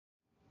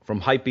From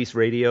Hypebeast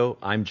Radio,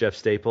 I'm Jeff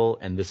Staple,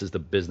 and this is The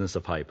Business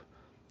of Hype,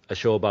 a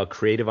show about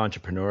creative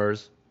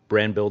entrepreneurs,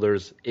 brand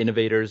builders,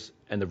 innovators,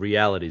 and the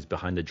realities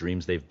behind the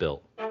dreams they've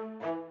built.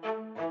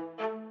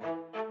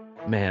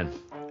 Man,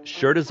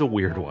 Shirt is a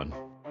weird one.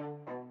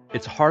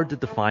 It's hard to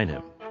define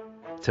him.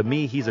 To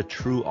me, he's a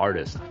true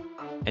artist,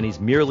 and he's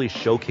merely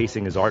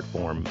showcasing his art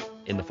form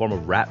in the form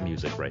of rap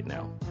music right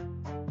now.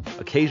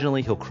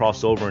 Occasionally, he'll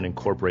cross over and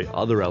incorporate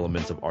other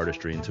elements of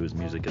artistry into his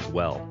music as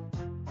well.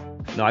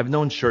 Now, I've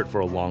known Shirt for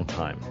a long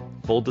time.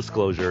 Full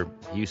disclosure,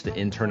 he used to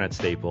intern at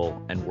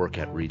Staple and work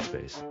at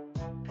ReadSpace.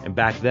 And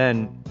back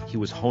then, he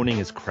was honing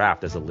his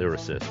craft as a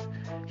lyricist.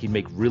 He'd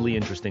make really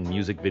interesting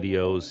music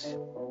videos,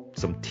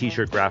 some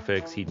t-shirt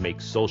graphics, he'd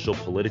make social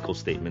political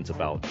statements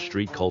about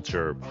street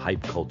culture,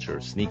 hype culture,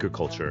 sneaker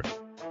culture,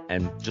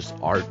 and just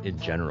art in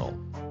general.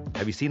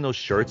 Have you seen those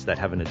shirts that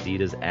have an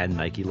Adidas and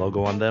Nike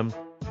logo on them?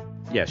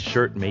 Yeah,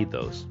 Shirt made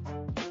those.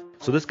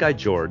 So this guy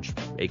George,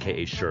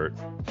 aka Shirt,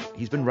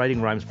 he's been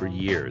writing rhymes for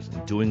years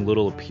and doing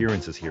little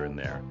appearances here and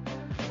there.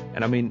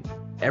 And I mean,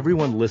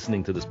 everyone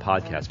listening to this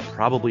podcast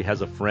probably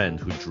has a friend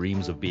who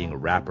dreams of being a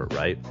rapper,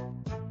 right?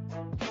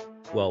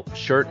 Well,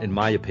 Shirt, in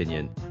my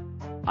opinion,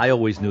 I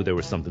always knew there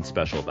was something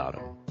special about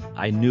him.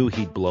 I knew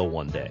he'd blow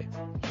one day.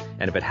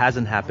 And if it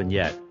hasn't happened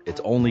yet,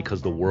 it's only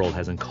because the world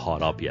hasn't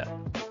caught up yet.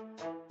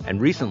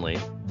 And recently,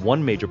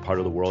 one major part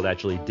of the world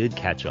actually did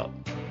catch up.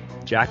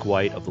 Jack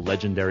White of the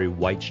legendary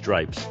White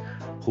Stripes,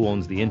 who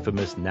owns the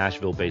infamous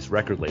Nashville-based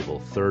record label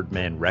Third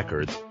Man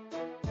Records,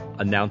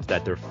 announced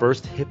that their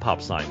first hip-hop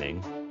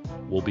signing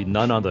will be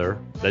none other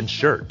than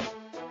Shirt.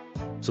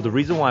 So the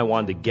reason why I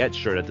wanted to get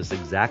Shirt at this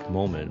exact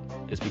moment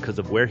is because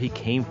of where he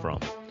came from,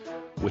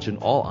 which in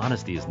all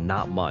honesty is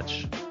not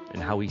much,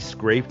 and how he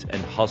scraped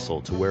and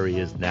hustled to where he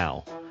is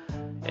now,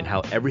 and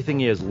how everything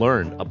he has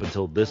learned up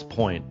until this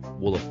point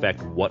will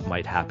affect what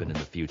might happen in the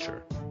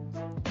future.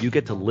 You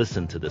get to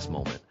listen to this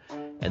moment,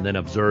 and then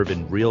observe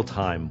in real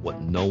time what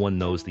no one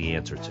knows the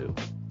answer to.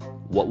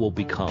 What will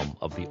become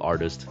of the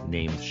artist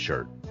named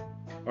Shirt?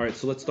 All right,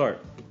 so let's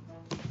start.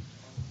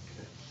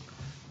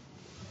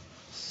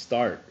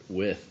 Start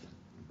with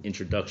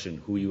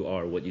introduction, who you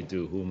are, what you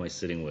do. Who am I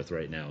sitting with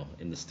right now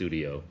in the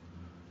studio?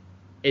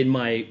 In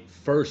my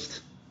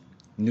first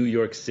New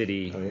York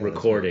City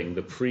recording,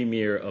 the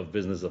premiere of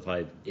Business of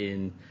Hype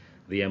in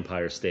the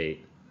Empire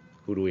State.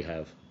 Who do we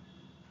have?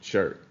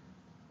 Shirt.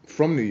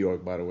 From New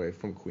York, by the way,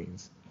 from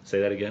Queens.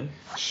 Say that again?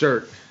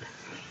 Shirt.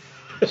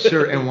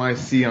 Shirt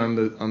NYC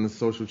on the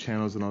social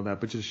channels and all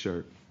that, but just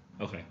Shirt.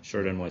 Okay,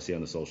 Shirt NYC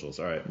on the socials.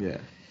 All right. Yeah.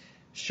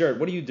 Shirt,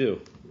 what do you do?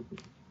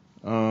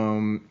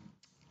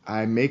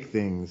 I make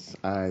things.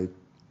 I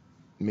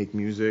make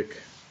music.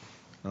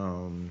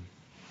 I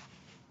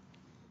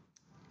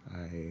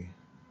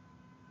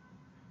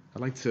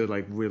like to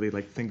really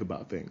think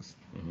about things.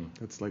 Mm-hmm.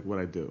 That's what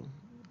I do.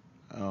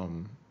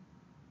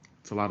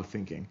 It's a lot of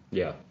thinking.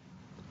 Yeah.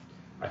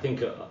 I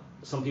think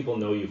some people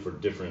know you for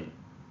different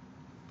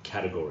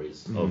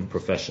categories of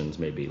professions,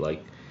 maybe.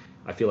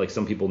 I feel like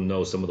some people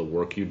know some of the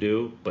work you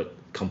do, but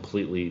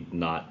completely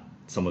not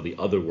some of the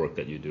other work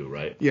that you do,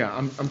 right? Yeah,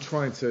 I'm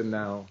trying to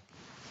now,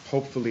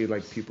 hopefully,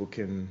 people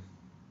can,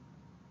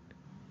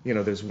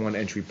 there's one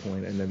entry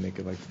point and then they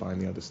can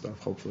find the other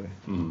stuff, hopefully.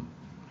 Mm-hmm.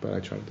 But I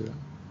try to do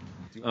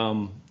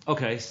that.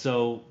 Okay,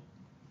 so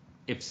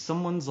if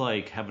someone's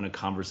having a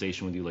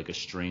conversation with you like a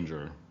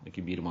stranger,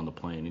 you meet him on the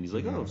plane and he's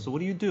like, oh, so what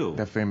do you do?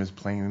 That famous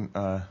plane,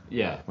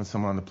 yeah. When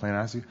someone on the plane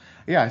asks you,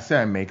 yeah, I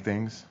say I make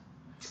things.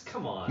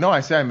 Come on. No, I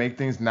say I make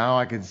things. Now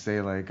I can say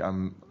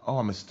I'm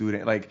a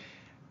student.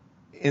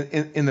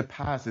 In the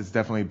past, it's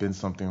definitely been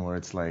something where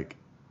it's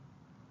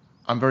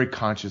I'm very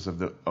conscious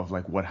of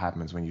what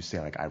happens when you say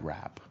I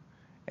rap,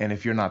 and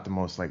if you're not the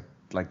most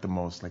the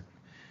most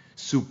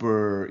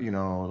super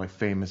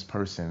famous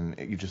person,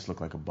 you just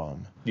look like a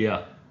bum.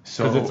 Yeah.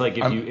 So because it's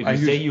if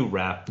you say you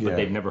rap, but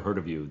they've never heard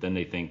of you, then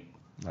they think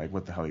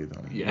what the hell are you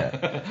doing?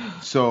 Yeah.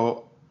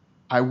 So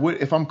I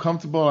would, if I'm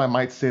comfortable, I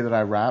might say that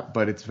I rap,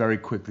 but it's very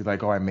quickly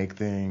I make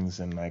things,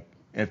 and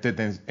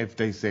if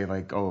they say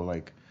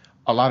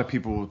a lot of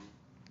people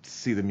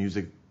see the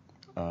music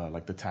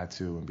the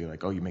tattoo and be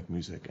like, oh, you make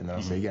music, and then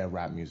I'll say yeah,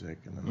 rap music,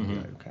 and then I'll be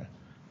like, okay.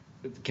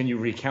 Can you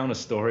recount a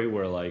story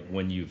where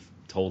when you've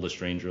told a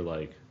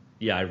stranger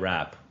yeah, I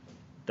rap,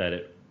 that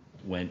it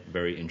went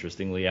very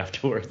interestingly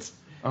afterwards?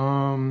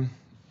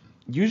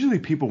 Usually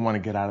people want to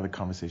get out of the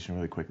conversation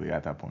really quickly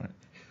at that point.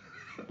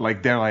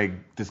 They're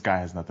this guy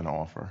has nothing to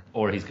offer.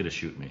 Or he's gonna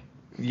shoot me.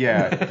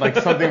 Yeah,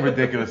 something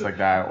ridiculous like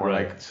that, or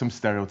right. Some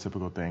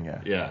stereotypical thing,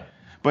 yeah. Yeah.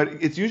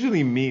 But it's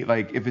usually me,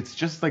 if it's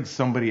just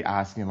somebody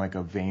asking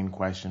a vain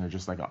question or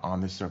just an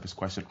on the surface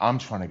question, I'm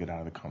trying to get out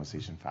of the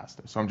conversation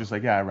faster. So I'm just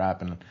yeah, I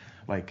rap, and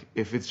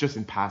if it's just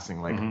in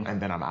passing,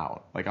 and then I'm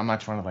out. I'm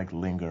not trying to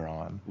linger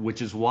on.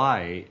 Which is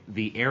why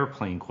the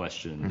airplane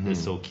question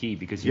is so key,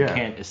 because you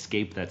can't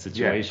escape that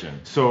situation.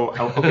 Yeah. So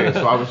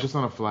I was just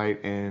on a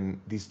flight,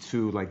 and these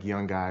two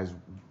young guys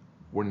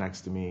were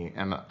next to me,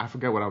 and I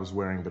forget what I was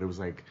wearing, but it was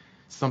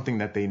something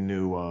that they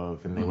knew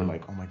of, and they were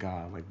oh my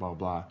god, blah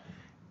blah.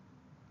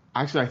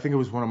 Actually, I think it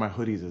was one of my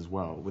hoodies as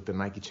well, with the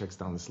Nike checks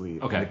down the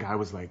sleeve. Okay. And the guy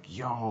was like,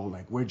 yo,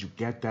 like, where'd you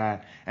get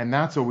that? And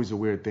that's always a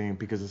weird thing,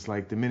 because it's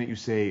like the minute you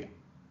say,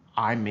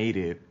 I made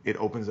it, it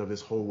opens up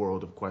this whole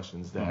world of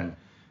questions that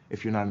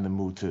if you're not in the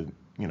mood to,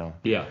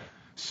 Yeah.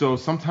 So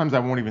sometimes I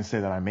won't even say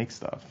that I make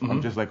stuff.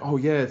 I'm just like, oh,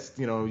 yeah, it's,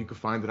 you can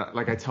find it.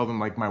 Like, I tell them,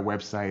 like, my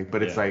website,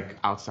 but it's, like,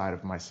 outside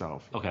of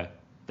myself. Okay.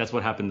 That's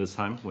what happened this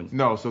time?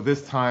 No, so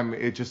this time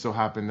it just so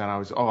happened that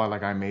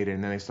I made it,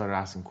 and then they started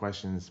asking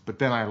questions. But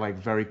then I like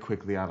very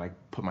quickly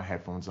put my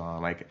headphones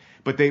on,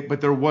 but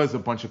there was a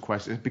bunch of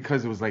questions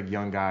because it was like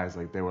young guys,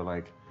 like they were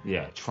like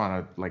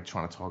trying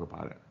to talk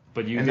about it.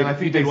 But you and did, then I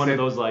think you did they one said, of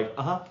those like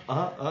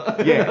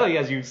Yeah.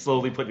 as you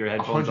slowly put your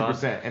headphones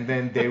 100%. And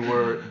then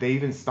they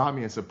even stopped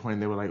me at some point,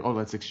 and they were like, oh,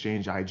 let's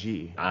exchange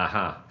IG.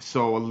 on.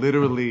 So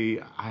literally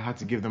I had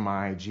to give them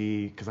my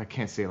IG because I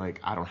can't say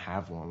like I don't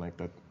have one like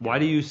that. Why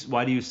do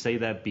you say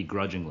that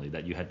begrudgingly,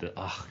 that you had to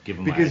give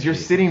them Because my you're IG?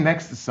 sitting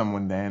next to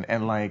someone then,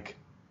 and like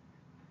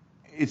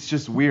it's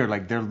just weird.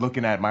 Like they're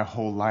looking at my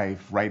whole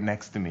life right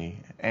next to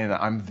me, and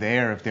I'm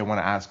there if they want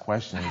to ask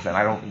questions, and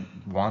I don't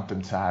want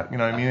them to ask, you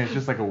know what I mean? It's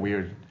just like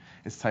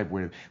it's type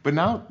weird. But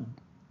now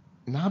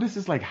this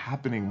is like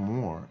happening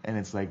more, and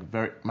it's like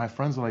my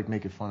friends are like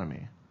making fun of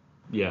me.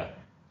 Yeah.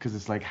 Because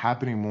it's like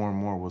happening more and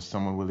more, where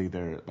someone will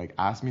either like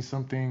ask me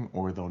something,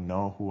 or they'll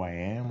know who I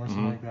am or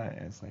something like that,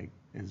 and it's like,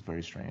 it's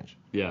very strange.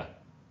 Yeah.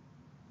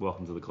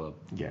 Welcome to the club.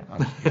 Yeah.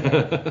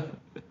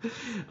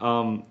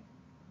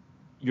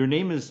 Your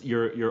name is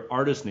your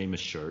artist name is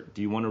Shirt.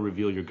 Do you want to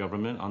reveal your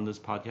government on this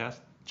podcast?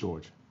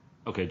 George.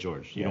 Okay,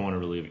 George. You don't want to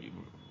really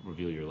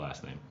reveal your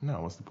last name.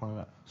 No, what's the point of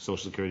that? Social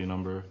security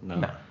number? No.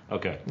 No.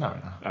 Okay. No.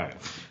 All right.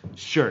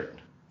 Shirt.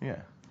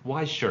 Yeah.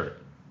 Why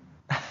Shirt?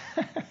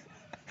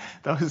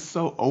 That was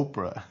so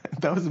Oprah.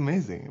 That was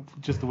amazing.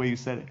 Just the way you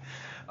said it.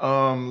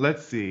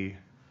 Let's see.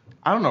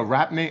 I don't know.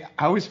 Rap name.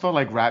 I always felt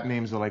like rap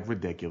names are like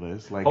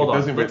ridiculous. Like Hold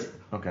it on. doesn't.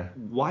 Okay.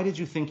 Why did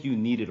you think you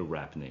needed a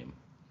rap name?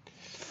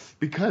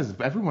 Because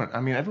everyone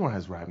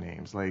has rap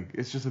names. Like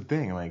it's just a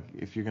thing. Like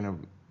if you're gonna,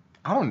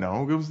 I don't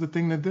know. It was the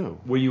thing to do.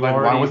 Were you like,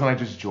 already? Why wasn't I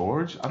just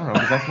George? I don't know.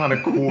 Because that's not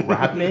a cool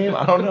rap name.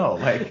 I don't know.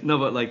 Like No,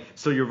 but like,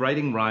 so you're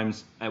writing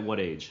rhymes at what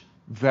age?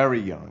 very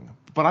young.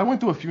 But I went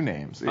through a few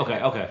names.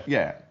 Okay.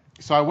 Yeah.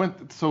 So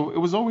it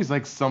was always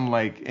like some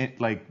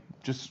like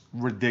just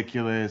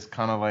ridiculous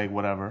kind of like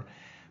whatever.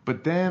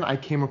 But then I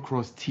came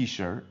across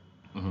T-shirt,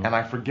 and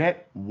I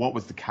forget what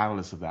was the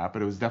catalyst of that,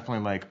 but it was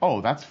definitely like, oh,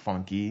 that's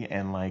funky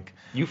and like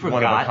You one of a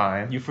forgot.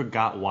 kind. You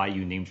forgot why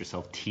you named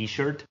yourself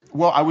T-shirt.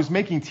 Well, I was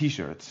making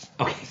T-shirts,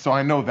 Okay. so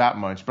I know that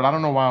much, but I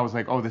don't know why I was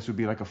like, oh, this would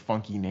be like a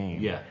funky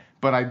name. Yeah.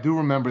 But I do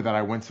remember that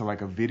I went to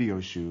like a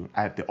video shoot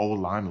at the old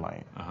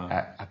Limelight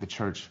at the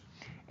church.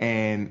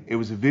 And it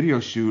was a video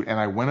shoot, and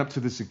I went up to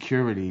the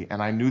security,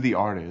 and I knew the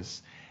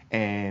artist,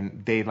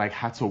 and they like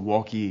had to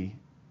walkie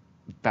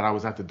that I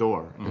was at the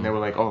door, and they were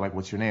like, oh, like,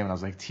 what's your name? And I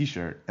was like,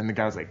 T-shirt. And the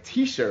guy was like,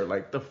 T-shirt,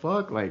 like, the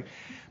fuck? Like,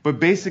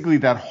 but basically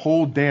that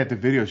whole day at the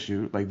video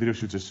shoot, like, video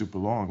shoots are super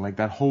long, like,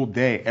 that whole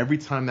day, every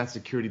time that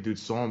security dude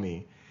saw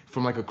me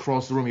from like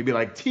across the room, he'd be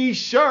like,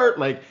 T-shirt,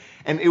 like,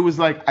 and it was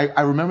like,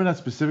 I remember that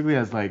specifically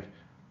as like,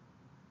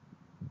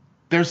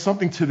 there's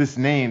something to this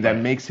name that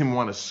makes him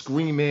want to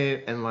scream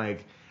it, and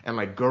like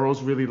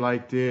girls really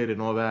liked it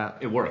and all that.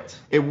 It worked.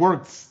 It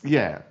worked,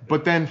 yeah.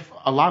 But then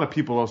a lot of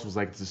people also was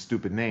like, it's a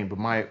stupid name. But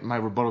my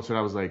rebuttal to that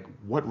was like,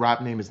 what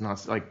rap name is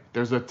not, like,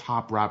 there's a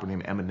top rapper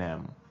named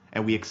Eminem,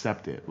 and we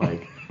accept it.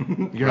 Like,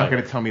 you're not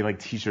going to tell me like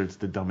T-shirt's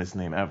the dumbest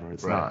name ever.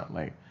 It's not.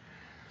 Like,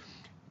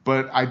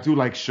 but I do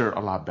like Shirt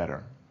a lot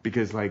better,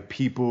 because like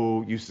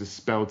people used to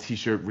spell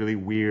T-shirt really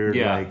weird.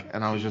 Yeah. Like,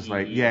 and I was just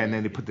like, yeah. And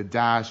then they put the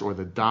dash or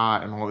the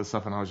dot and all this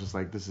stuff, and I was just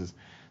like, so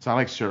I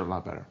like Shirt a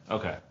lot better.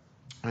 Okay.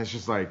 And it's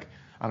just like,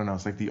 I don't know,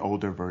 it's like the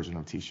older version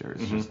of T-shirt.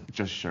 It's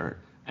just Shirt.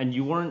 And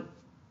you weren't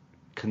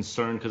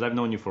concerned, because I've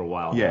known you for a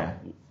while. Yeah. Now.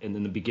 And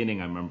in the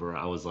beginning, I remember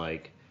I was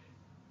like,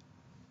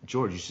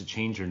 George, you should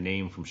change your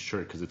name from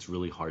Shirt, because it's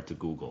really hard to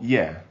Google.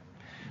 Yeah.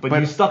 But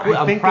you stuck with.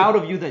 I'm proud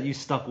that, of you that you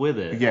stuck with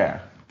it. Yeah.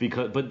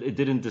 But it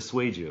didn't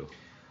dissuade you.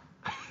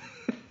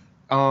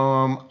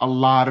 A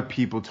lot of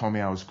people told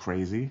me I was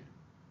crazy,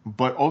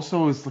 but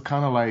also it's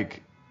kind of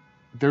like,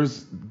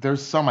 there's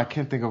some, I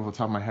can't think of off the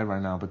top of my head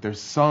right now, but there's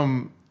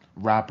some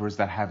rappers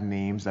that have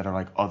names that are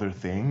like other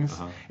things.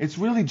 It's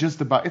really just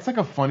about, it's like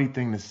a funny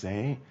thing to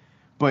say,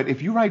 but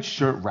if you write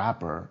Shirt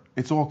rapper,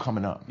 it's all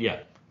coming up. Yeah.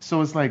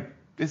 So it's like,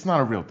 it's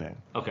not a real thing.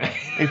 Okay.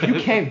 If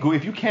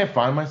you can't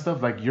find my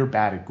stuff, like, you're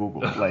bad at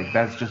Google. Like,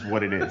 that's just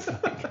what it is.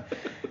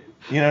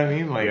 You know what I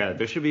mean? Like, yeah,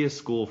 there should be a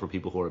school for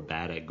people who are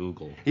bad at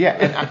Google.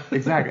 Yeah,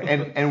 exactly.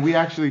 And we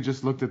actually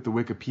just looked at the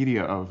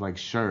Wikipedia of like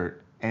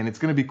Shirt, and it's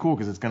gonna be cool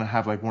because it's gonna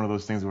have like one of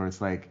those things where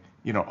it's like,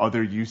 you know,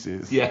 other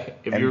uses. Yeah.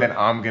 And then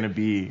I'm gonna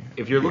be.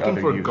 If you're looking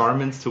for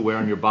garments to wear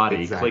on your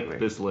body, Exactly. click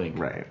this link.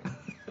 Right.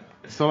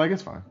 So like,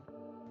 it's fine.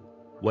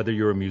 Whether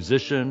you're a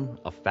musician,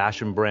 a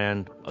fashion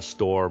brand, a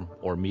store,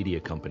 or a media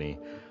company,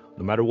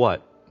 no matter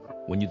what,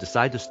 when you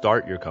decide to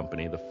start your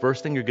company, the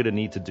first thing you're going to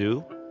need to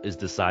do is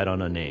decide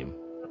on a name.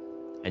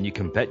 And you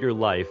can bet your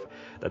life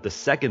that the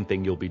second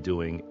thing you'll be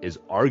doing is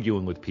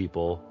arguing with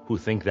people who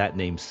think that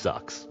name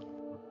sucks.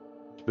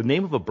 The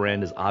name of a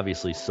brand is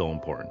obviously so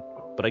important,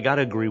 but I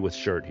gotta agree with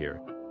Shirt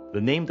here.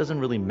 The name doesn't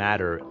really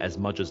matter as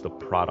much as the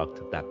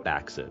product that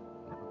backs it.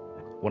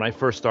 When I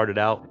first started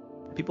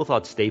out, people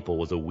thought Staple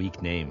was a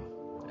weak name,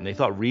 and they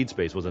thought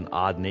Reedspace was an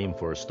odd name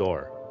for a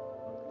store.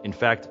 In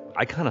fact,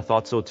 I kind of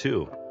thought so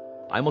too.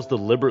 I almost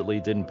deliberately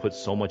didn't put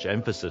so much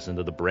emphasis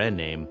into the brand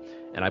name,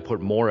 and I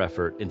put more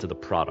effort into the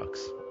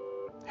products.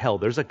 Hell,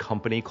 there's a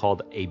company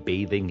called A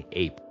Bathing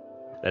Ape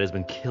that has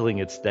been killing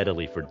it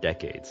steadily for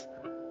decades.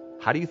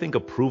 How do you think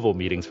approval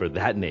meetings for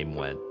that name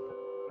went?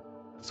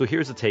 So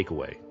here's the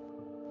takeaway.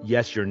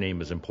 Yes, your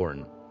name is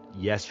important.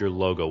 Yes, your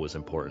logo is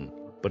important,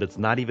 but it's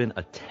not even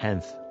a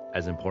tenth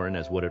as important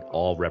as what it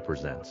all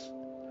represents.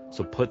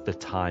 So put the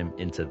time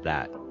into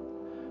that.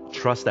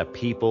 Trust that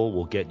people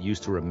will get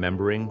used to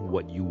remembering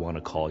what you want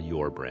to call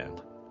your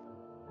brand.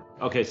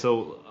 Okay,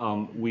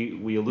 so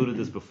we alluded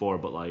this before,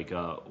 but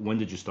when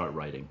did you start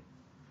writing?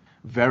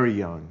 Very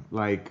young.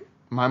 Like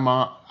my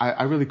mom,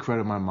 I really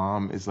credit my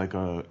mom is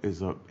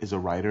a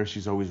writer.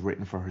 She's always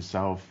written for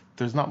herself.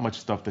 There's not much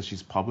stuff that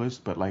she's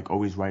published, but like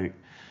always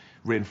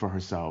written for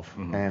herself.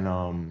 Mm-hmm.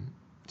 And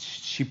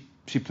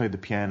she played the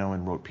piano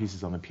and wrote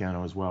pieces on the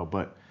piano as well.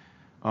 But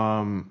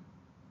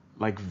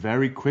like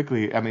very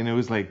quickly, I mean, it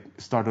was like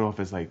started off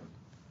as like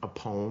a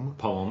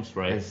poems,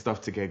 right, and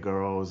stuff to get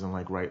girls and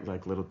like write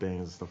like little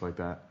things and stuff like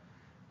that.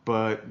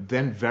 But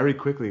then very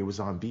quickly it was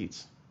on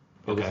beats.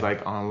 It was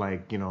like on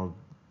like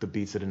the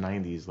beats of the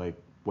 90s, like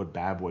what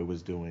Bad Boy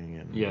was doing.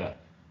 And yeah.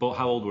 But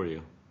how old were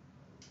you?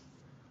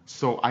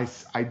 So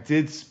I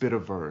did spit a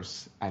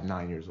verse at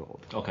 9 years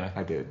old. Okay.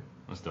 I did.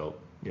 That's dope.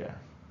 Yeah.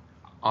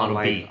 On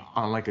a beat.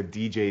 On like a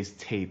DJ's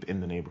tape in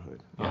the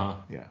neighborhood. Yeah. Uh-huh.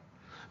 Yeah.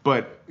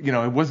 But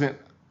it wasn't.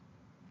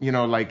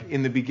 Like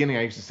in the beginning,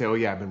 I used to say, "Oh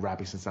yeah, I've been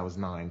rapping since I was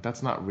 9."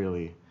 That's not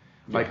really,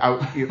 like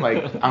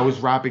I was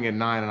rapping at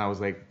 9, and I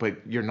was like, "But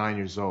you're 9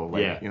 years old."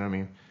 Like, yeah. You know what I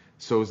mean?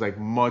 So it was like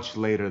much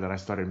later that I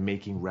started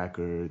making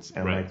records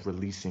and like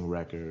releasing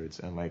records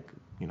and like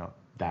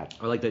that.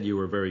 I like that you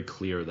were very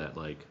clear that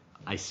like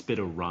I spit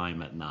a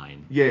rhyme at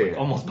 9. Yeah.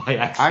 Almost by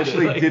accident. I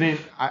actually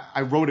didn't.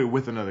 I wrote it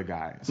with another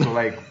guy, so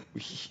like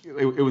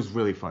it was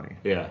really funny.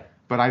 Yeah.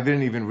 But I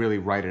didn't even really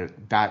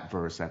write that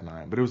verse at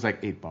 9. But it was like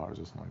 8 bars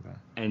or something like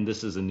that. And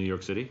this is in New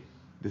York City?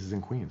 This is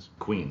in Queens.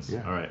 Queens.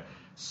 Yeah. All right.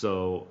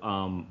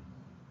 So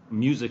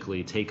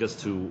musically, take us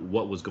to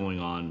what was going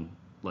on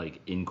like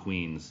in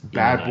Queens.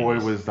 Bad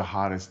Boy was the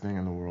hottest thing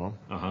in the world.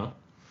 Uh-huh.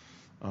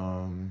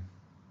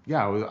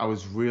 Yeah, I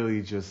was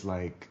really just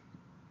like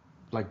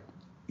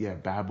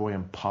Bad Boy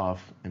and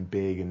Puff and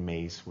Big and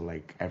Mace were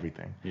like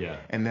everything. Yeah.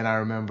 And then I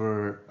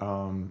remember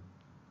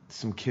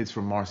some kids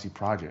from Marcy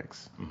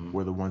Projects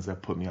were the ones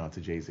that put me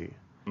onto Jay-Z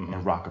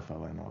and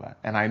Rockefeller and all that.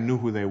 And I knew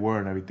who they were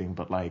and everything,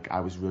 but like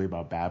I was really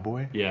about Bad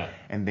Boy. Yeah.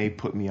 And they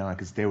put me on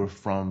because they were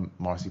from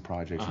Marcy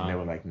Projects and they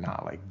were like,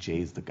 nah, like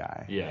Jay's the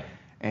guy. Yeah.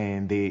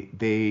 And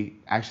they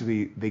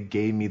actually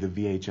gave me the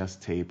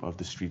VHS tape of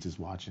The Streets Is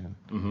Watching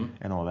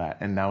and all that.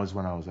 And that was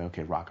when I was like,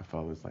 okay,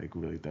 Rockefeller's like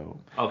really dope.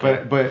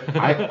 Okay. But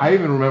I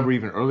even remember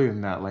even earlier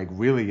than that, like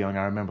really young,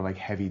 I remember like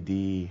Heavy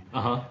D,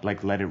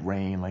 like Let It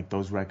Rain, like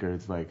those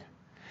records, like.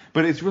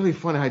 But it's really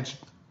funny.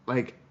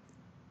 Like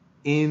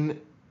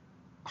in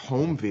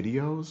home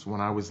videos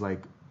when I was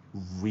like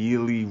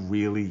really,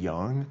 really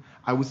young,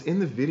 I was in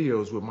the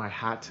videos with my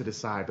hat to the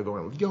side, but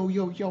going,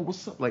 yo,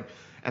 what's up? Like,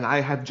 and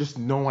I had just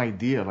no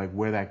idea like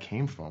where that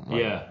came from.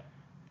 Like, yeah.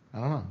 I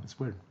don't know. It's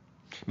weird.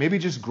 Maybe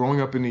just growing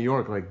up in New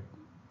York, like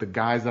the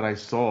guys that I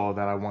saw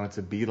that I wanted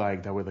to be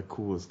like, that were the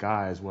coolest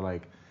guys, were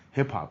like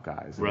hip hop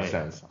guys in a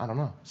sense. I don't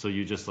know. So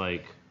you just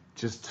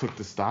took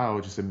the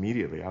style just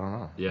immediately. I don't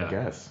know. Yeah. I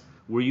guess.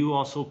 Were you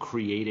also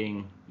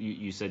creating,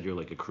 you said you're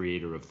like a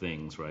creator of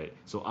things, right?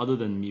 So other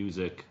than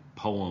music,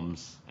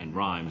 poems, and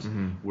rhymes,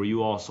 were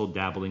you also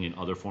dabbling in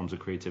other forms of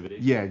creativity?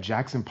 Yeah,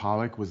 Jackson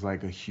Pollock was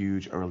like a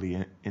huge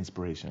early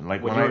inspiration.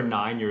 Like when you were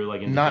 9, you were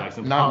like into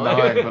Jackson Pollock?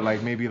 Not 9, but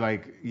like maybe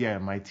like,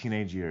 my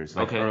teenage years,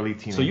 like early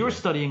teenage So you were years.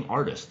 studying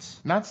artists?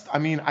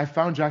 I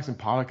found Jackson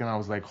Pollock and I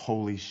was like,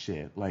 holy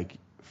shit, like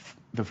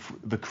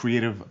the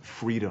creative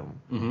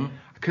freedom.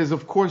 Because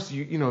of course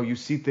you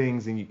see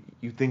things and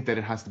you think that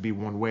it has to be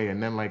one way,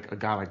 and then like a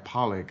guy like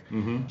Pollock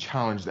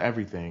challenged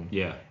everything.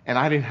 Yeah. And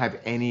I didn't have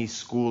any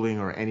schooling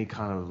or any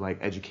kind of like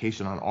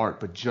education on art,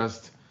 but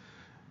just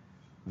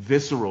the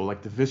visceral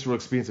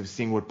experience of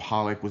seeing what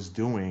Pollock was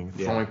doing,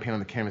 throwing paint on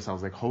the canvas. I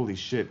was like, holy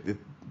shit,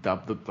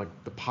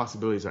 the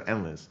possibilities are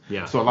endless.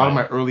 Yeah. So a lot of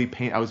my early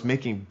I was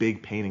making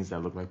big paintings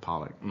that look like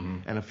Pollock,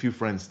 and a few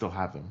friends still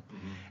have them,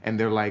 and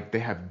they're like, they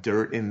have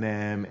dirt in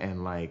them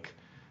and like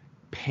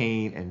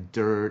paint and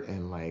dirt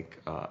and like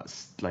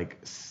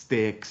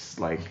sticks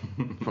like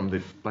from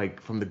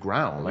the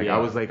ground. Like I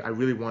was like, I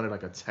really wanted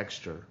like a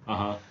texture.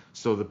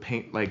 So the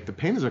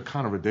paintings are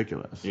kind of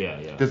ridiculous.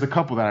 Yeah. There's a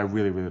couple that I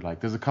really, really like.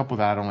 There's a couple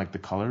that I don't like the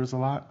colors a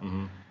lot,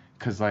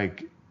 because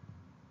like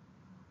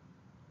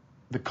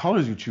the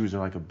colors you choose are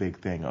like a big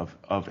thing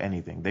of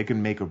anything. They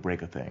can make or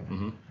break a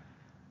thing.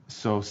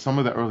 So some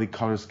of the early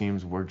color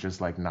schemes were just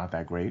like not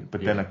that great,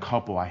 but then Yeah. a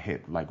couple I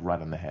hit like right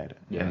on the head,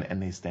 Yeah.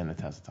 and they stand the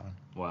test of time.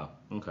 Wow.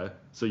 Okay.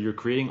 So you're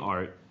creating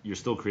art. You're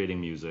still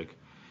creating music.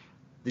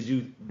 Did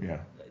you Yeah.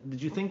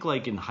 did you think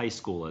like in high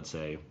school, let's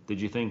say, did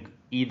you think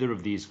either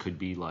of these could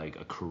be like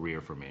a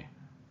career for me?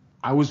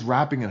 I was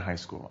rapping in high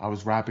school. I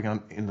was rapping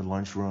in the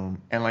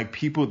lunchroom, and like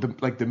people,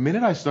 the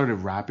minute I started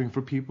rapping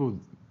for people,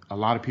 a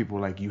lot of people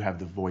were like, you have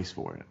the voice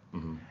for it,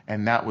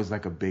 and that was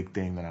like a big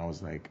thing. That I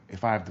was like,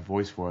 if I have the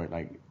voice for it,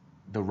 like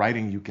the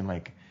writing, you can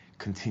like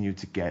continue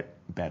to get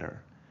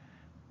better.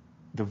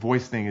 The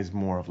voice thing is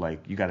more of like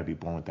you got to be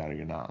born with that or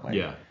you're not. Like,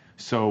 Yeah.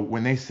 So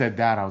when they said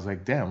that, I was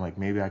like, damn, like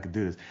maybe I could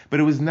do this. But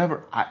it was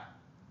never.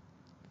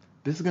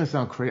 This is gonna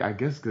sound crazy. I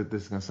guess that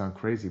this is gonna sound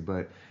crazy,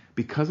 but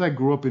because I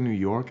grew up in New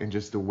York and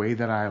just the way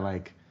that I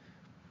like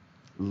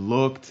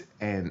looked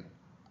and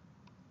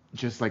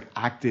just like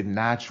acted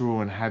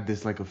natural and had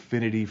this like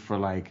affinity for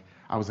like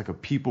I was like a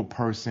people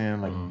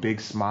person, like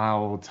big smile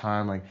all the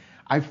time. Like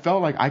I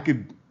felt like I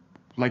could,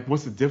 like,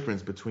 what's the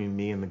difference between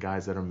me and the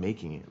guys that are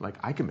making it? Like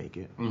I can make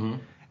it.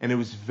 And it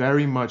was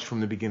very much from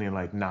the beginning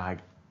like, nah,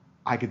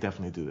 I could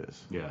definitely do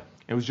this. Yeah.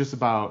 It was just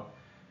about,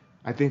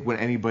 I think when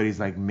anybody's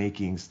like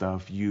making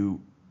stuff,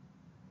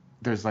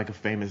 there's like a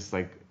famous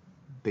like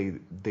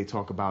they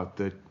talk about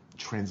the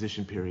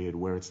transition period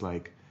where it's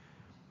like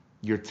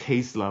your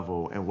taste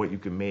level and what you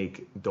can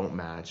make don't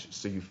match,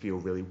 so you feel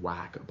really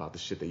whack about the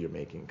shit that you're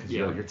making because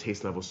Yeah. your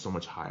taste level is so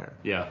much higher.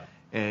 Yeah.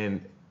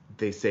 And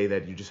they say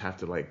that you just have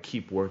to like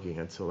keep working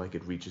until like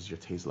it reaches your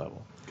taste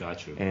level.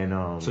 Got you.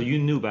 And So you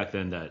knew back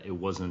then that it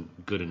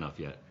wasn't good enough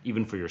yet,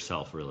 even for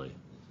yourself, really.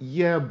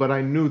 yeah, but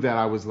I knew that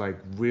I was like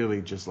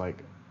really just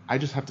like I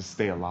just have to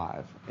stay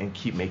alive and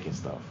keep making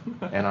stuff,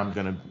 and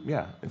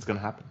it's gonna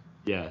happen.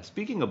 Yeah.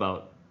 Speaking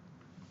about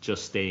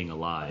just staying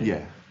alive.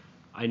 Yeah.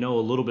 I know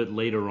a little bit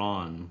later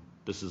on.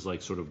 This is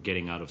like sort of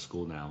getting out of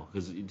school now.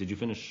 Because did you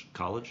finish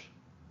college?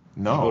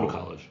 No. Did you go to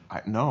college?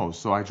 No,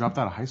 so I dropped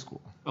out of high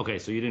school. Okay,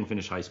 so you didn't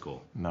finish high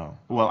school. No.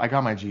 Well, I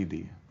got my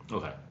GED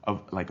Okay.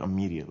 like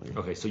immediately.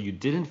 Okay, so you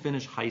didn't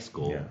finish high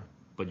school, Yeah.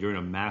 but you're in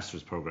a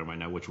master's program right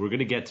now, which we're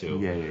gonna get to.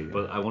 Yeah.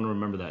 But I want to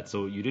remember that.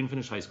 So you didn't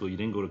finish high school, you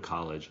didn't go to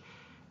college,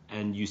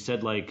 and you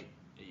said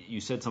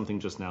something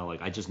just now,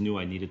 like I just knew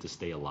I needed to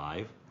stay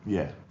alive.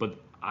 Yeah. But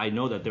I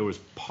know that there was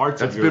parts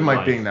That's of your been my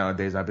life. thing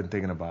nowadays. I've been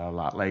thinking about it a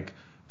lot. Like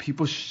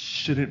people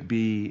shouldn't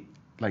be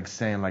like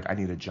saying like I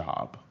need a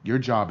job. Your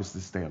job is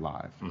to stay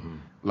alive.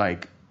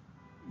 Like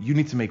you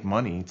need to make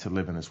money to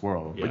live in this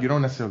world, Yeah. but you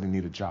don't necessarily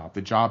need a job.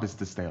 The job is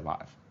to stay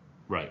alive.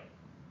 Right.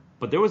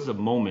 But there was a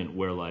moment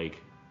where like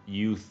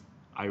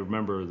I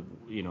remember,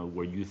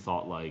 where you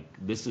thought like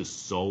this is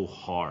so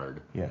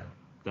hard Yeah.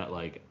 that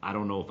like I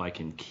don't know if I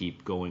can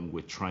keep going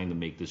with trying to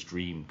make this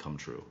dream come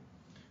true.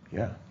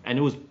 Yeah. And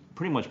it was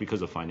pretty much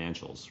because of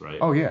financials, right?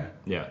 Oh yeah.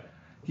 Yeah.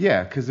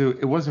 Yeah, because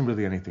it wasn't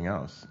really anything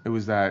else. It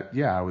was that,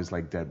 yeah, I was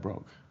like dead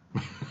broke.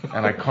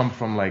 And I come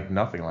from like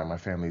nothing. Like my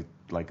family,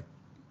 like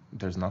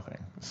there's nothing.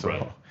 So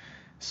Right.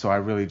 so I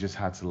really just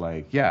had to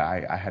like,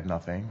 yeah, I had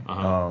nothing.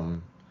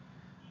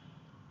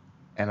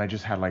 And I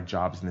just had like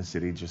jobs in the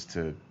city just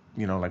to,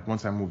 like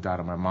once I moved out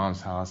of my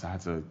mom's house,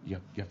 you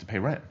have to pay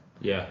rent.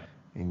 Yeah.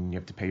 And you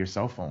have to pay your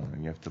cell phone.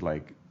 And you have to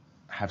like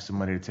have some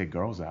money to take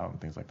girls out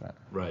and things like that.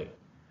 Right.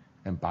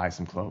 And buy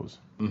some clothes.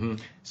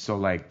 So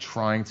like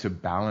trying to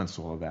balance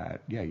all of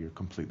that, yeah, you're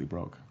completely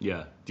broke.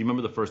 Yeah. Do you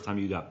remember the first time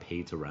you got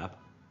paid to rap?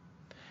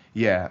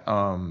 Yeah.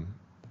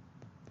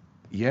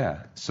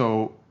 Yeah.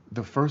 So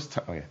the first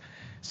time,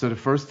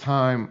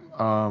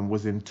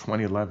 was in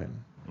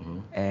 2011,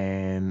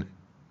 and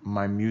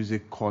my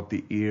music caught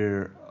the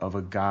ear of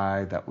a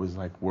guy that was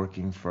like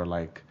working for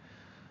like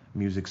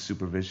music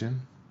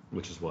supervision.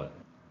 Which is what?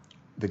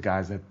 The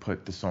guys that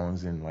put the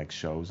songs in like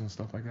shows and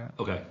stuff like that.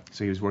 Okay.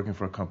 So he was working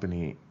for a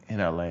company in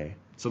LA.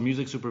 So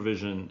music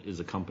supervision is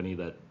a company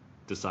that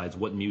decides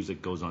what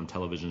music goes on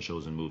television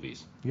shows and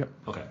movies. Yep.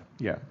 Okay.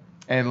 Yeah.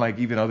 And like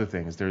even other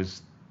things,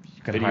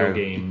 you can Video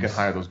games. You can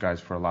hire those guys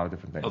for a lot of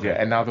different things. Okay.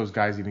 Yeah. And now those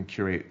guys even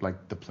curate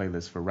like the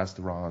playlist for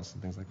restaurants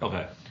and things like that.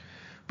 Okay.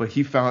 But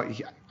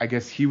I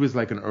guess he was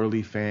like an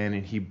early fan,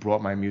 and he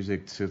brought my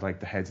music to like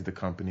the heads of the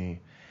company,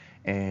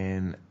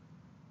 and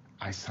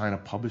I signed a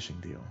publishing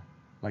deal,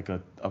 like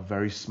a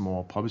very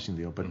small publishing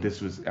deal. But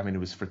this was, it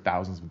was for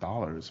thousands of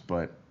dollars,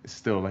 but it's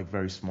still like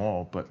very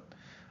small. But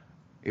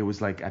it was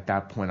like at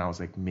that point I was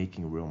like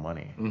making real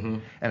money.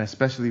 And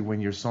especially when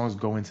your songs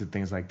go into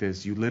things like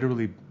this, you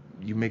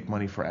make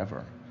money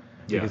forever.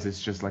 Yeah. Because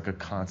it's just like a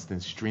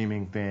constant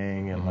streaming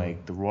thing and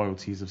like the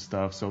royalties of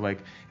stuff. So like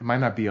it might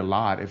not be a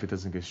lot if it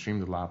doesn't get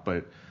streamed a lot,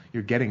 but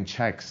you're getting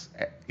checks,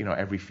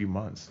 every few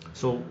months.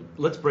 So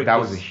let's break That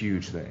this, was a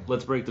huge thing.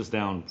 Let's break this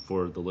down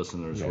for the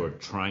listeners who Yeah. are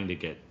trying to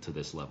get to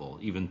this level,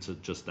 even to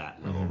just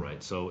that level,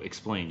 right? So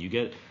explain.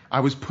 I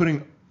was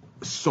putting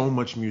so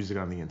much music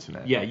on the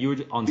internet. Yeah, you were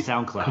on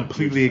SoundCloud.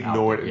 Completely You were just out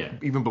ignored there,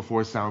 it. Even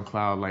before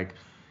SoundCloud, like,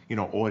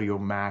 Audio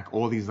Mac,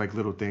 all these like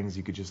little things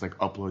you could just like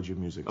upload your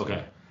music to.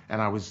 Okay.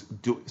 And I was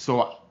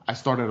so I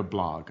started a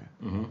blog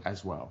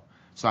as well.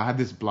 So I had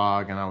this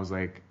blog, and I was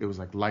like, it was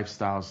like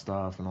lifestyle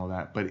stuff and all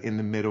that. But in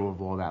the middle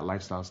of all that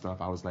lifestyle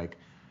stuff, I was like,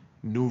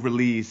 new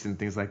release and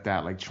things like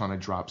that, like trying to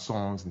drop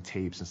songs and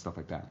tapes and stuff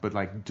like that. But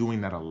like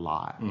doing that a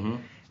lot. Mm-hmm.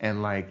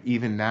 And like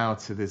even now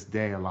to this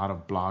day, a lot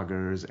of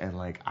bloggers and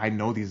like I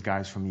know these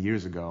guys from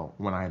years ago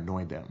when I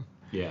annoyed them.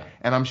 Yeah.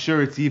 And I'm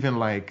sure it's even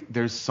like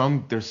there's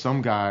some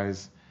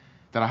guys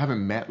that I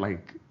haven't met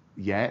like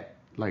yet,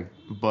 like,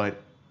 but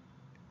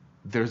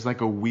there's like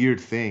a weird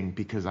thing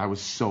because I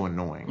was so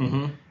annoying.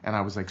 Mm-hmm. And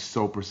I was like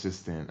so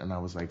persistent, and I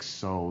was like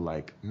so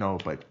like, no,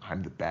 but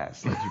I'm the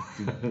best. Like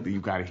you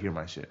got to hear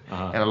my shit.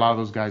 Uh-huh. And a lot of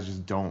those guys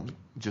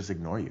just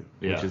ignore you,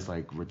 Yeah. which is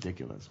like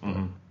ridiculous. But,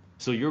 Mm-hmm.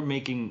 So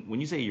when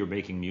you say you're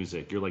making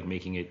music, you're like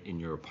making it in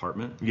your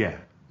apartment yeah.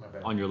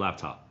 on your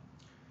laptop.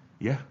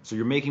 Yeah. So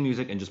you're making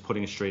music and just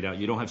putting it straight out.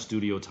 You don't have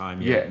studio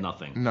time. You have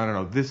nothing.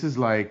 No. This is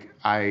like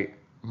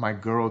my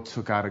girl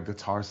took out a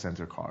Guitar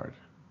Center card.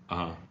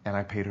 Uh-huh. And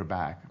I paid her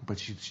back, but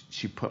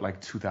she put like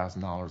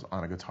 $2,000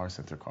 on a Guitar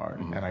Center card,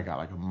 Mm-hmm. and I got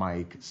like a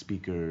mic,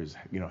 speakers,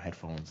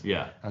 headphones.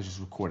 Yeah. I was just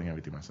recording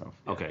everything myself.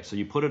 Okay, so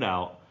you put it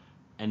out,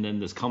 and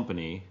then this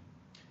company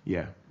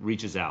Yeah.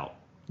 reaches out.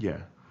 Yeah.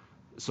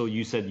 So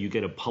you said you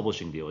get a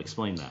publishing deal.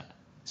 Explain that.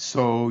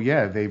 So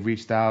yeah, they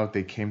reached out.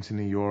 They came to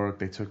New York.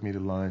 They took me to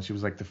lunch. It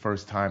was like the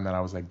first time that I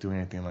was like doing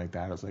anything like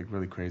that. It was like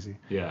really crazy.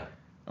 Yeah.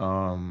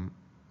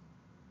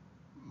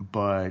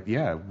 But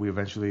yeah,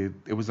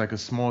 it was like a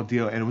small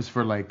deal, and it was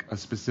for like a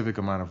specific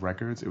amount of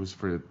records. It was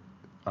for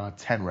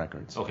 10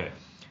 records. Okay.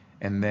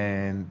 And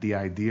then the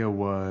idea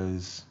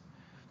was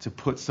to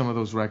put some of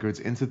those records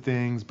into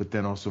things, but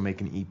then also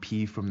make an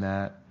EP from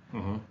that.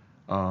 Mm-hmm.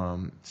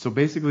 So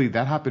basically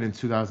that happened in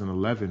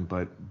 2011,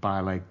 but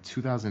by like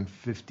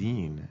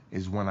 2015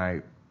 is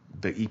when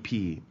the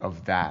EP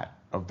of that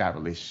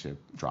relationship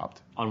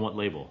dropped. On what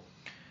label?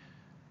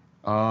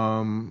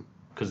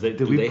 Because Did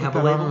do we they put have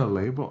that a label? out on a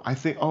label? I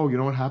think. Oh, you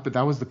know what happened?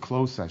 That was the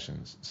Closed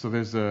Sessions. So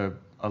there's a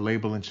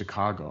label in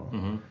Chicago,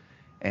 Mm-hmm.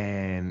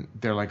 and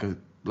they're like an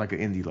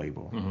indie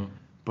label. Mm-hmm.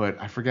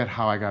 But I forget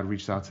how I got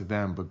reached out to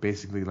them. But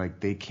basically, like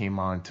they came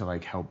on to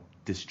like help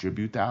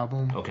distribute the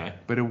album. Okay.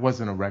 But it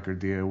wasn't a record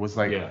deal. It was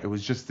like Yeah. it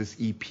was just this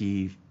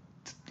EP,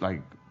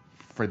 like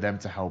for them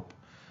to help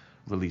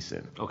release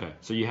it. Okay.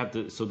 So you have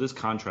to. So this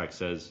contract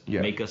says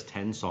Yeah. make us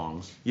 10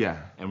 songs, Yeah.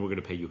 and we're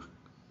gonna pay you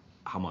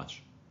how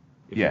much?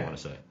 If Yeah. you want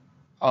to say.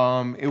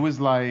 It was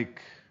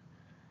like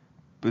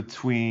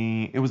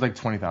it was like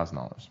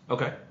 $20,000.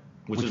 Okay.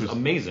 Which is was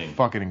amazing.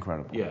 Fucking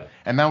incredible. Yeah.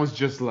 And that was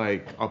just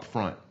like up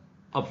front.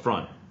 Up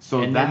front.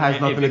 So And that then has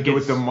if nothing it to do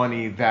with gets- the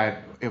money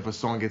that if a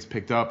song gets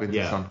picked up into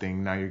Yeah.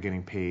 something, now you're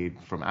getting paid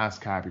from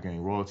ASCAP, you're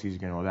getting royalties, you're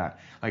getting all that.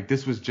 Like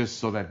this was just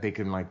so that they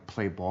can like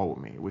play ball with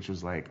me, which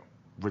was like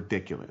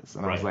ridiculous.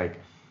 And I was Right. like,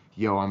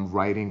 yo, I'm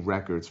writing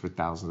records for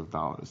thousands of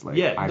dollars. Like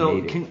Yeah, I no,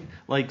 made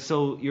it.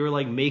 so you're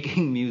like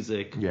making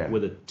music Yeah.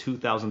 with a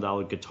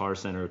 $2,000 Guitar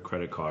Center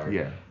credit card,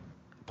 Yeah.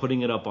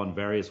 putting it up on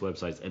various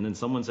websites, and then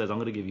someone says, I'm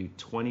going to give you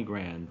 20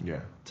 grand Yeah.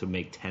 to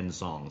make 10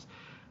 songs.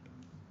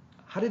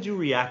 How did you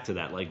react to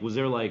that? Like, were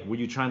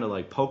you trying to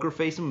like poker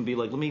face him and be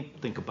like, let me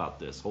think about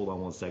this. Hold on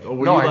one second. Or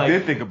were No, you I like,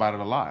 did think about it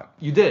a lot.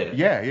 You did?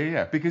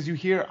 Yeah. Because you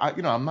hear,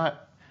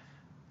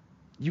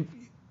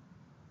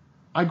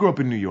 I grew up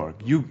in New York.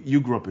 You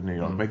grew up in New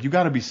York. Mm-hmm. Like you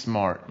got to be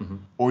smart,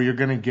 or you're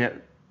gonna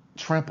get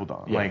trampled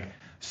on. Yeah. Like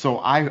so,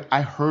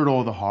 I heard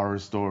all the horror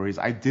stories.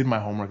 I did my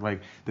homework.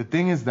 Like the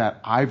thing is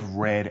that I've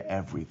read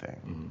everything.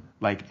 Mm-hmm.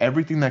 Like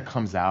everything that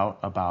comes out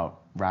about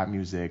rap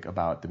music,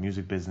 about the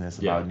music business,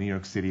 about Yeah. New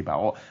York City, about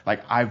all.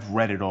 Like I've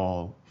read it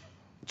all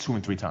 2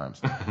 and 3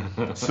 times.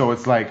 So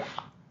it's like.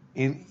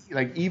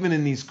 Even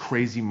in these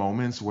crazy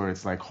moments where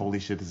it's like, holy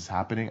shit, this is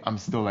happening, I'm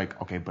still like,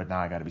 okay, but now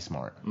I got to be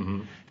smart.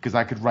 Because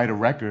I could write a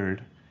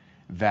record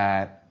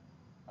that,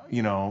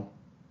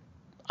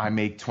 I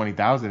make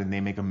 20,000 and they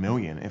make $1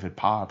 million if it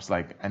pops,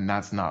 like, and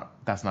that's not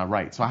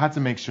right. So I had to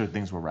make sure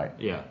things were right.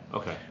 Yeah,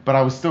 okay. But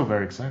I was still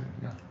very excited.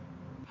 Yeah.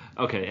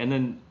 Okay, and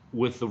then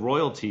with the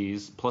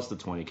royalties plus the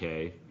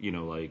 20K,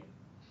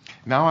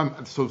 Now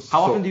I'm so.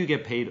 how often do you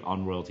get paid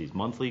on royalties?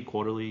 Monthly,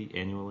 quarterly,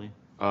 annually?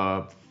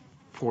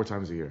 4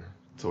 times a year.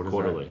 So what is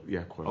Quarterly. that?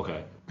 Yeah, quarterly.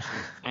 Okay.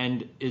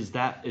 And is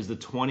the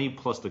 20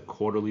 plus the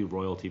quarterly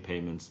royalty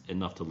payments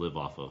enough to live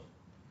off of?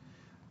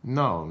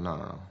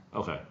 No.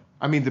 Okay.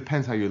 I mean,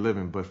 depends how you're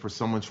living, but for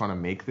someone trying to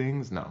make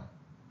things, no.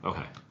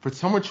 Okay. For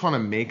someone trying to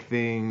make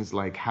things,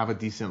 like have a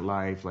decent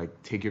life,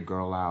 like take your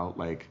girl out,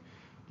 like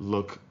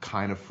look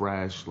kind of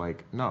fresh,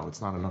 like no,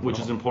 it's not enough. Which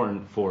at is all.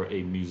 important for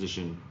a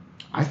musician.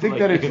 I think like,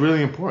 that it's if-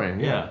 really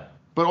important. Yeah.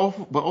 But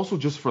also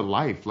just for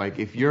life. Like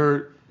if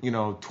you're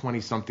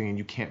 20 something and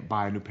you can't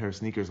buy a new pair of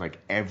sneakers like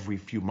every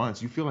few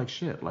months, you feel like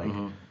shit. Like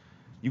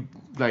you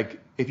like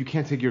if you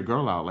can't take your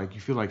girl out, like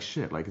you feel like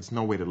shit. Like it's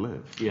no way to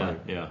live. Yeah, Like,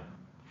 yeah.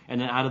 And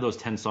then out of those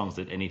 10 songs,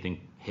 did anything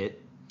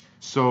hit?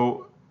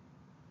 So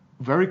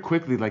very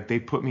quickly, like they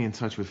put me in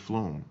touch with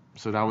Flume.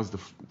 So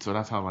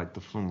that's how like the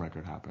Flume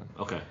record happened.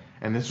 Okay.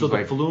 And this So was the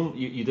like Flume,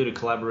 you did a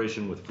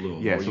collaboration with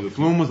Flume. yeah. where So you-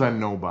 Flume was at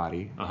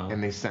Nobody, Uh-huh.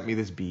 and they sent me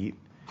this beat,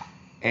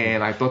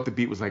 and I thought the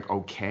beat was like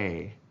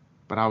okay,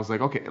 But I was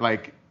like, okay,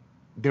 like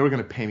they were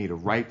gonna pay me to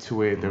write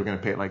to it. They were gonna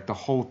pay, like the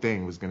whole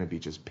thing was gonna be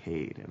just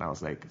paid, and I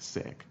was like,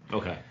 sick.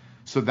 Okay.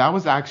 So that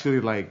was actually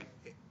like,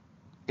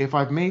 if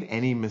I've made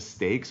any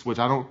mistakes, which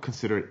I don't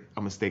consider it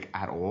a mistake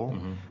at all,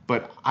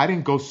 but I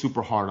didn't go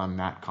super hard on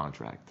that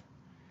contract,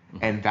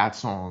 and that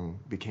song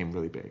became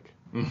really big.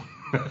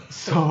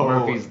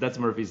 So that's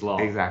Murphy's Law.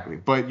 exactly,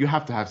 but you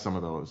have to have some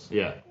of those.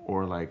 Yeah.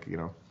 Or like,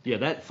 Yeah,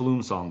 that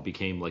Flume song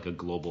became like a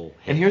global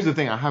hit. And here's the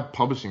thing, I have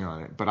publishing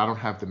on it, but I don't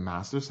have the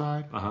master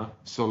side. Uh-huh.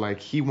 So like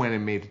he went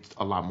and made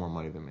a lot more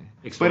money than me.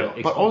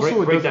 But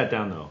also break that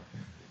down though.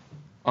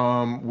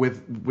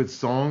 With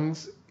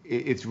songs,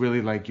 it's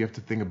really like you have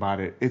to think about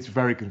it. It's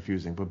very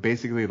confusing, but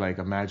basically like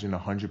imagine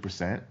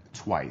 100%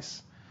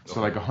 twice. So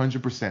like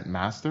 100%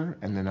 master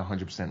and then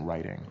 100%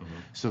 writing.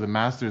 So the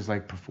master is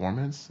like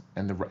performance,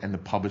 and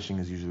the publishing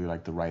is usually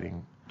like the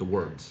writing. The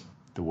words.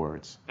 The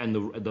words. And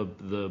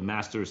the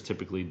master is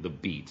typically the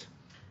beat.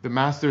 The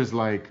master is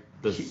like,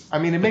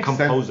 it makes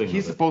sense.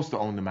 He's supposed to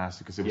own the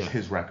master because it was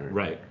his record.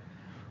 Right.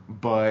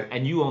 But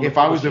and you own if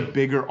I was a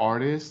bigger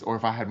artist, or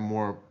if I had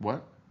more,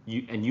 what?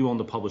 You own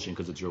the publishing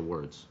because it's your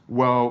words.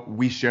 Well,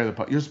 we share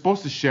you're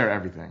supposed to share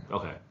everything.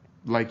 Okay.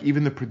 Like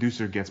even the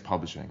producer gets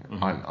publishing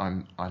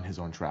on his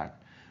own track.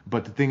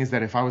 But the thing is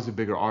that if I was a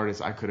bigger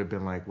artist, I could have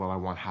been like, well, I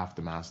want half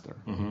the master.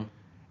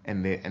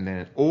 And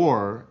then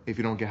or if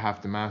you don't get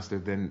half the master,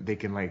 then they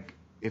can like,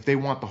 if they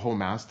want the whole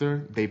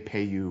master, they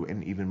pay you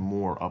and even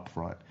more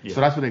upfront. Yeah.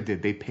 So that's what they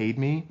did. They paid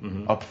me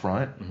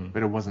upfront,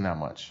 but it wasn't that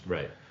much.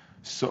 Right.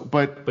 So,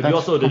 but you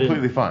also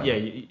completely fine. Yeah,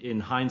 in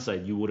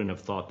hindsight, you wouldn't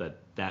have thought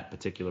that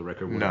particular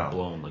record would have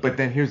blown. But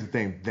then here's the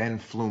thing. Then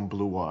Flume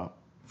blew up.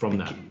 From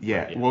that.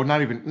 Yeah. Well,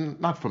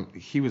 not from.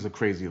 He was a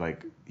crazy,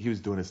 like he was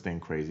doing his thing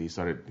crazy.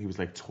 He was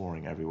like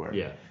touring everywhere.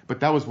 Yeah.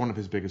 But that was one of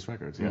his biggest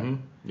records. Yeah.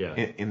 Yeah.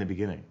 In the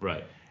beginning.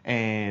 Right.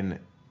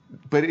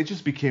 But it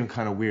just became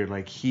kind of weird.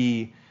 Like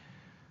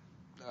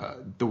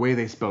the way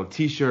they spelled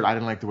T-shirt, I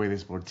didn't like the way they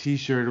spelled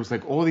T-shirt. It was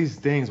like all these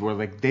things where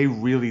like they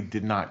really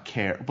did not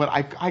care. But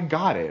I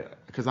got it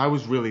because I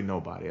was really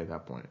nobody at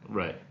that point.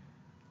 Right.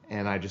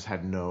 And I just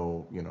had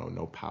no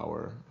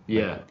power.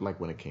 Like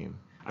when it came.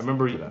 I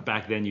remember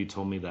back then you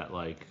told me that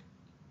like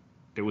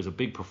there was a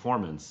big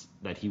performance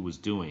that he was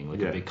doing, like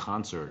a big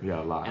concert.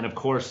 Yeah, a lot. And of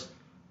course,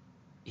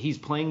 he's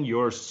playing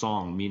your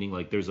song, meaning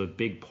like there's a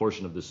big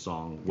portion of this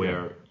song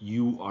where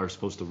you are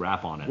supposed to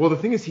rap on it. Well, the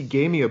thing is, he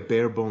gave me a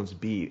bare bones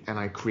beat, and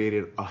I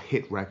created a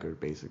hit record,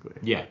 basically.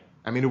 Yeah.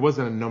 I mean, it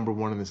wasn't a number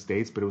one in the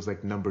States, but it was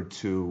like number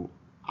 2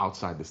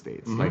 outside the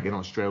States. Like in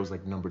Australia, it was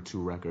like number 2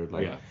 record.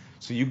 Like,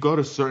 so you go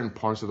to certain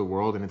parts of the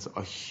world, and it's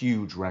a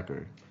huge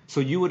record. So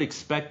you would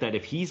expect that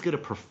if he's going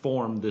to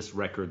perform this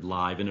record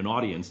live in an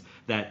audience,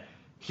 that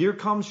here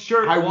comes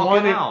Shirt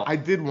walking out. I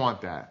did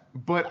want that.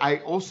 But I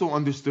also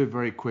understood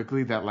very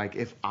quickly that, like,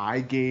 if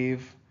I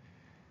gave,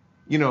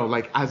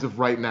 like, as of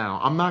right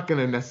now, I'm not going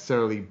to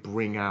necessarily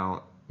bring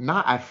out,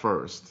 not at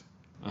first.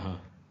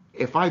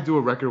 If I do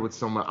a record with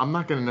someone, I'm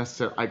not going to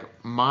necessarily,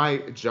 like, my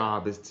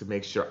job is to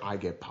make sure I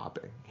get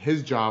popping.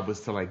 His job was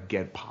to, like,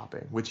 get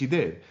popping, which he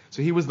did.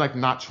 So he was, like,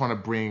 not trying to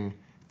bring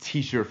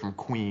T-shirt from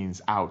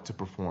Queens out to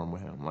perform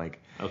with him,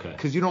 like,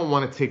 because you don't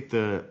want to take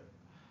the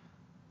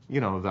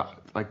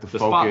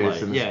focus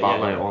spotlight. and the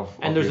spotlight off.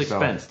 And there's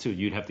yourself. Expense too.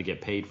 You'd have to get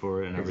paid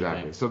for it and everything.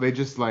 Exactly. So they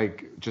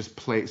just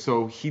play.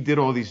 So he did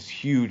all these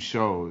huge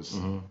shows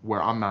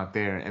where I'm not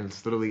there, and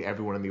it's literally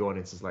everyone in the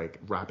audience is like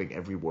rapping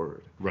every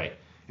word. Right.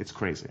 It's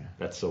crazy.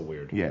 That's so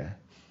weird. Yeah,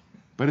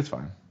 but it's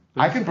fine.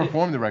 I can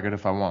perform the record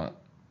if I want.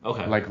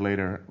 Okay. Like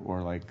later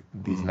or like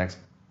these next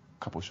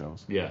couple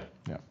shows. Yeah.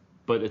 Yeah.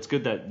 But it's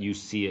good that you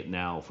see it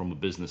now from a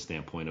business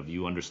standpoint of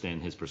you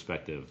understand his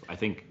perspective. I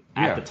think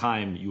at the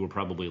time you were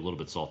probably a little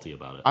bit salty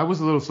about it. I was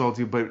a little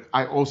salty, but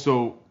I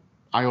also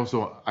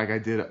like I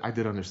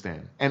did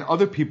understand. And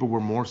other people were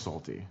more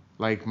salty.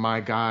 Like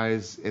my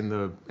guys in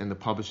the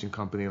publishing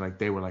company, like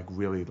they were like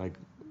really like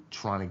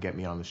trying to get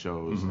me on the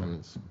shows,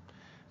 and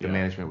the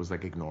management was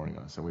like ignoring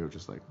us, and we were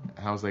just like,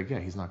 and I was like, yeah,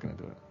 he's not gonna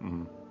do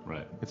it.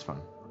 Right. It's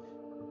fine.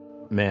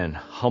 Man,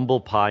 humble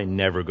pie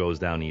never goes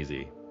down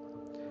easy.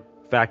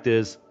 Fact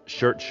is,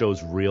 Shirt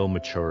shows real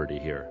maturity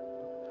here.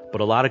 But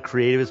a lot of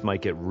creatives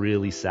might get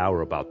really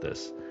sour about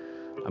this.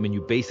 I mean, you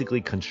basically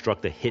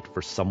construct a hit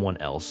for someone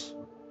else,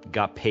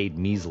 got paid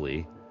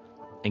measly,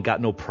 and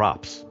got no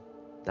props.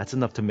 That's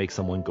enough to make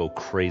someone go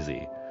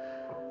crazy.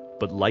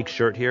 But like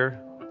Shirt here,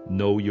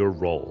 know your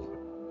role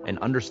and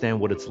understand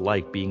what it's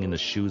like being in the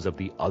shoes of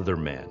the other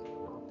man,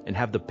 and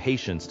have the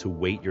patience to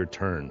wait your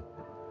turn.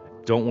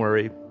 Don't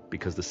worry,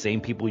 because the same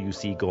people you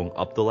see going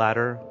up the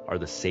ladder are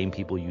the same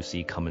people you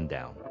see coming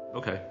down.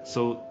 Okay,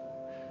 so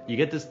you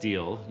get this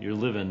deal, you're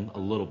living a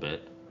little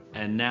bit,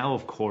 and now,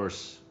 of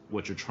course,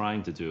 what you're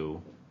trying to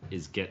do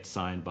is get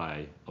signed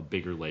by a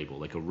bigger label,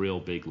 like a real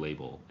big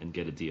label, and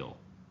get a deal.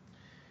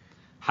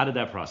 How did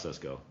that process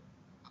go?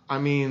 I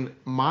mean,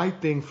 my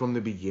thing from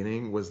the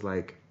beginning was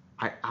like,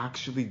 I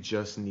actually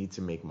just need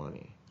to make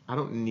money. I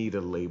don't need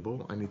a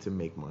label, I need to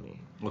make money.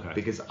 Okay.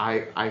 Because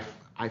I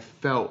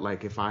felt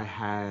like if I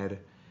had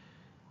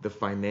the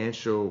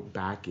financial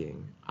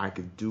backing, I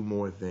could do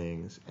more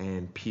things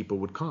and people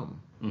would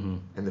come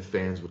and the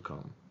fans would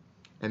come.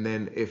 And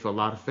then if a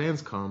lot of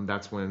fans come,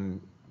 that's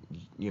when,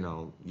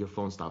 your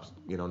phone stops,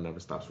 never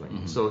stops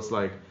ringing. So it's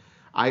like,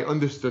 I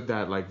understood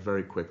that like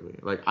very quickly.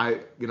 Like I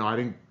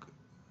didn't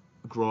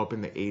grow up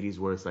in the 80s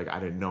where it's like, I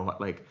didn't know,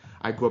 like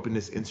I grew up in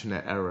this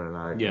internet era and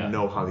I didn't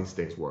know how these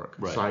things work.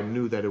 Right. So I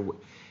knew that it would,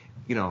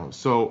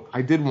 so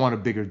I did want a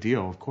bigger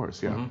deal, of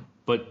course. Yeah.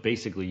 But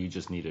basically, you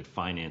just needed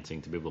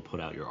financing to be able to put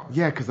out your art.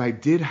 Yeah, because I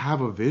did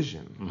have a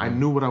vision. I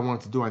knew what I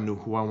wanted to do. I knew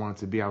who I wanted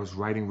to be. I was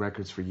writing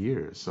records for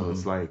years. So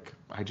it's like,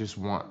 I just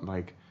want,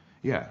 like,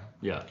 yeah.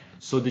 Yeah.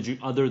 So did you,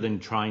 other than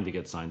trying to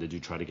get signed, did you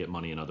try to get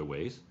money in other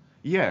ways?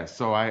 Yeah.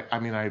 So I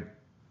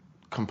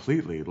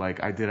completely,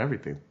 like, I did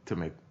everything to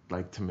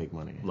make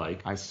money.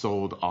 Like? I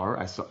sold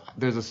art.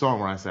 There's a song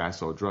where I say I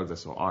sold drugs, I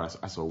sold art,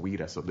 I sold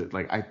weed,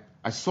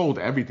 I sold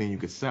everything you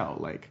could sell.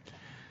 Like,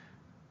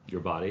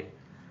 your body?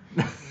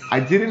 I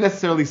didn't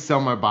necessarily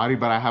sell my body,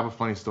 but I have a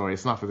funny story.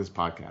 It's not for this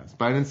podcast,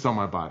 but I didn't sell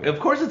my body.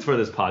 Of course it's for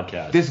this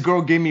podcast. This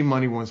girl gave me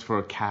money once for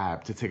a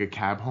cab, to take a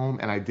cab home,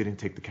 and I didn't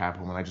take the cab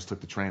home, and I just took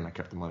the train. I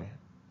kept the money.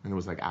 And it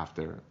was like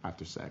after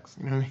sex.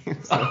 You know what I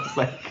mean? So it's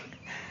like,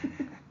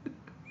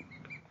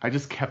 I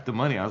just kept the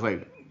money. I was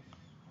like,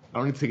 I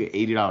don't need to take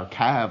an $80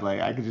 cab.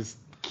 Like, I could just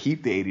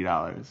keep the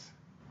 $80.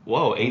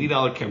 Whoa,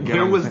 $80 cab.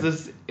 Where was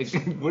this?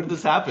 Where did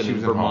this happen? In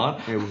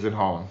Vermont? It was in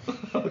Holland.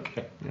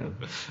 Okay. Yeah.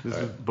 This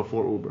is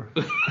before Uber.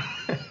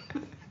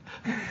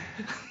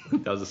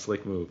 That was a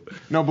slick move.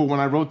 No, but when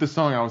I wrote this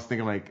song, I was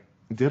thinking, like,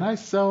 did I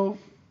sell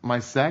my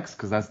sex?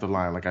 Because that's the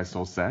line, like, I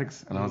sold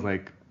sex. And I was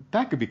like,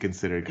 that could be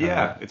considered kind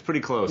of. It's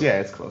pretty close. Yeah,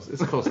 it's close.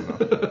 It's close enough.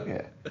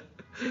 Yeah.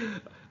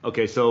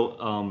 Okay,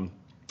 so,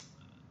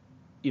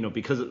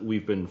 because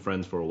we've been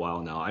friends for a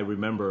while now, I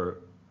remember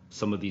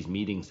some of these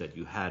meetings that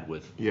you had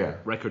with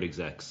record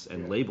execs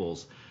and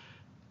labels,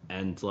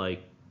 and,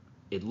 like,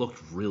 it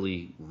looked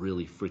really,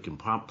 really freaking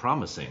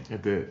promising.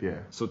 It did, yeah.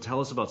 So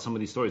tell us about some of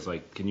these stories.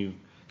 Like, can you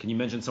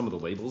mention some of the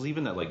labels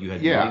even that, like, you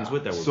had meetings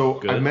with that were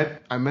good? So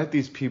I met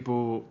these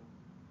people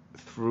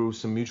through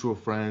some mutual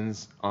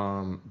friends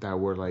that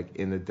were, like,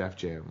 in the Def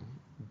Jam,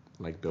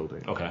 like,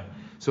 building. Okay.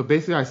 So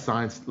basically I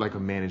signed, like, a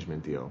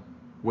management deal,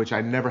 which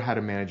I never had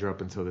a manager up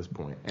until this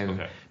point.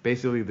 And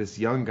basically this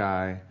young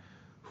guy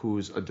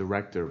who's a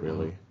director,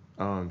 really,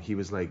 he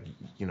was like,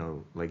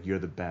 like, you're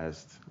the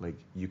best. Like,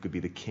 you could be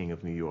the king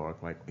of New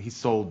York. Like, he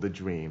sold the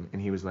dream.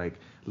 And he was like,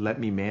 let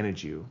me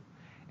manage you.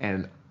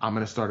 And I'm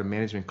going to start a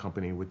management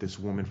company with this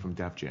woman from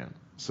Def Jam.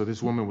 So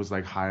this woman was,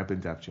 like, high up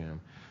in Def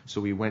Jam. So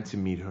we went to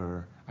meet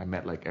her. I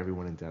met, like,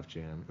 everyone in Def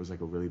Jam. It was,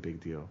 like, a really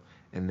big deal.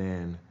 And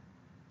then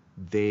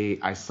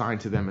I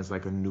signed to them as,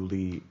 like, a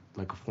newly,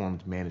 like,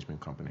 formed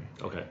management company.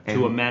 Okay.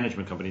 To a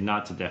management company,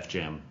 not to Def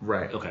Jam.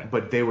 Right. Okay.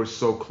 But they were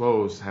so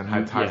close and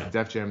had ties to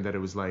Def Jam that it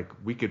was like,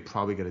 we could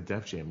probably get a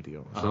Def Jam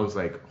deal. So I was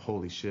like,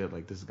 holy shit,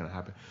 like, this is going to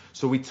happen.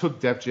 So we took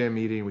Def Jam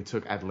meeting, we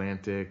took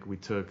Atlantic,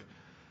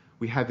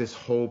 we had this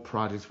whole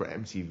project for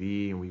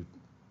MTV, and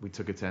we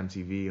took it to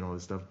MTV and all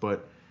this stuff.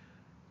 But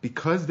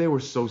because they were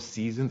so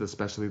seasoned,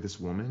 especially this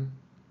woman,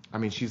 I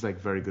mean, she's, like,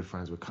 very good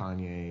friends with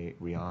Kanye,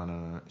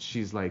 Rihanna.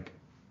 She's, like,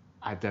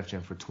 at Def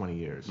Jam for 20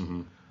 years.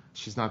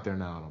 She's not there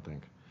now, I don't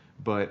think.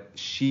 But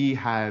she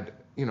had,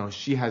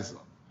 she has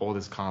all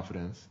this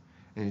confidence.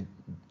 And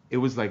it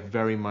was, like,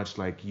 very much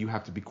like, you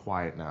have to be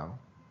quiet now.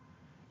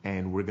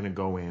 And we're going to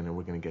go in and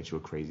we're going to get you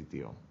a crazy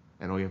deal.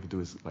 And all you have to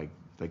do is, like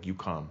you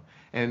come.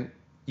 And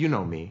you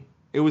know me.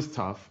 It was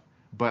tough.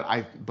 But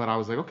I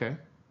was like, okay,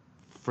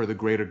 for the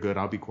greater good,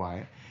 I'll be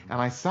quiet. And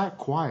I sat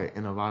quiet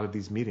in a lot of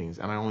these meetings.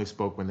 And I only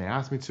spoke when they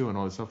asked me to and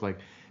all this stuff. Like,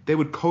 they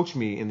would coach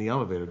me in the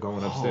elevator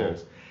going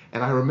upstairs.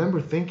 And I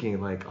remember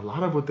thinking, like, a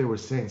lot of what they were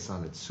saying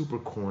sounded super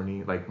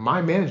corny. Like,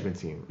 my management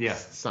team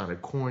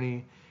sounded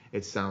corny.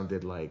 It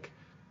sounded, like,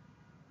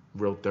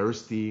 real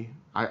thirsty.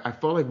 I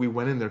felt like we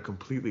went in there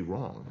completely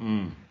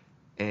wrong.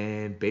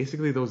 And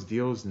basically those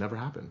deals never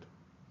happened.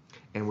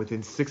 And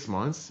within 6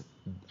 months,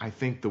 I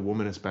think the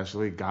woman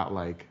especially got,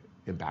 like,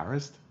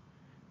 embarrassed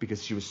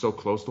because she was so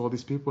close to all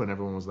these people and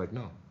everyone was like,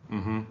 no.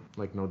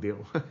 Like, no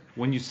deal.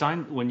 When you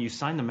signed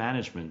the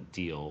management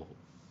deal,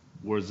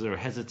 was there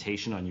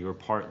hesitation on your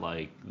part,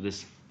 like,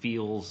 this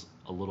feels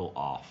a little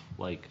off?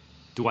 Like,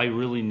 do I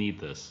really need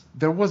this?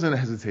 There wasn't a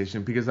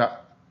hesitation because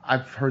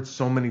I've heard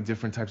so many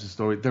different types of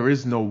stories. There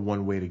is no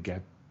one way to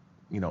get,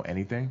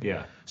 anything.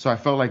 Yeah. So I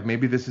felt like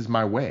maybe this is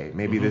my way.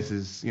 Maybe this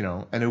is,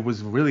 and it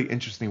was a really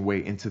interesting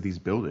way into these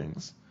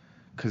buildings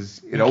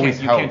because it always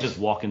helps. You can't just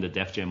walk into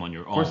Def Jam on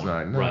your own. Of course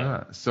not.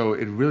 No. So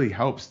it really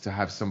helps to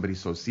have somebody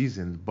so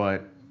seasoned,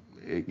 but,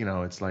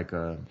 it's like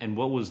a... And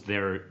what was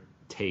their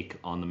take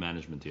on the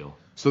management deal?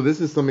 So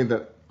this is something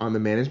that on the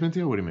management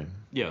deal, what do you mean?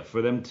 Yeah,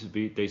 for them to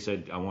be, they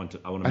said, I want to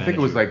manage. I think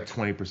it was like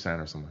 20%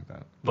 or something like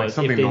that. But like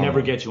something if they normal.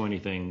 never get you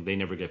anything, they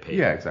never get paid.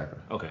 Yeah, exactly.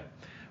 Okay.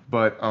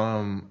 But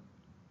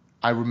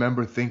I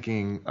remember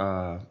thinking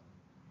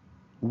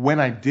when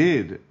I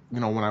did,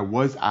 when I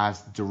was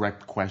asked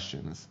direct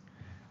questions,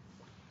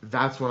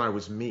 that's when I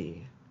was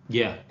me.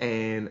 Yeah.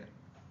 And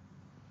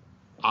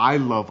I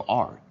love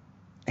art,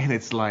 and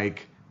it's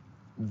like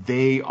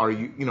they are,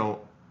 you know,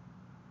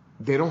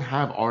 they don't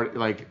have art.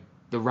 Like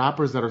the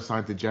rappers that are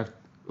signed to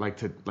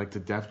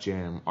Def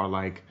Jam are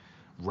like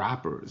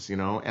rappers, you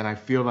know. And I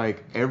feel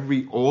like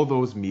all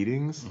those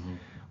meetings,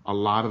 a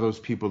lot of those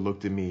people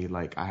looked at me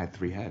like I had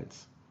 3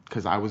 heads,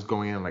 because I was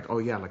going in like, oh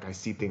yeah, like I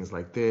see things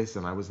like this,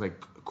 and I was like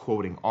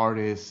quoting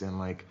artists, and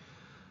like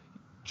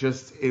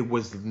just it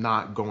was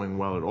not going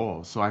well at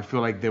all. So I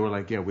feel like they were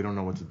like, yeah, we don't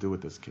know what to do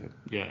with this kid.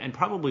 Yeah, and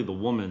probably the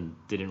woman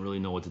didn't really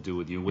know what to do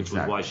with you, which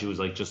was why she was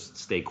like, just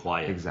stay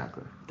quiet.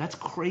 Exactly. That's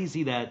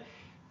crazy that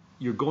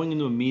you're going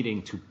into a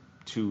meeting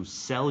to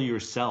sell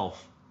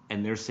yourself,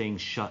 and they're saying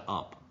shut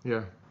up.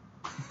 Yeah.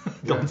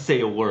 Don't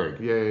say a word.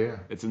 Yeah.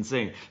 It's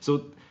insane.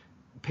 So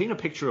paint a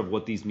picture of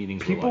what these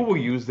meetings People were like. will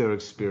use their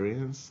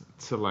experience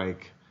to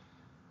like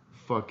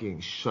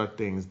fucking shut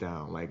things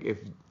down.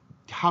 Like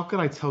how could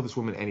I tell this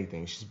woman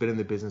anything? She's been in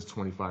the business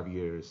 25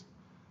 years.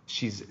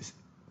 She's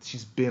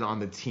been on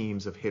the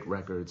teams of hit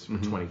records for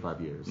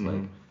 25 years.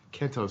 Like,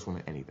 can't tell this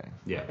woman anything.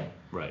 Yeah,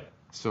 right.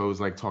 So it was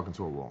like talking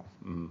to a wall.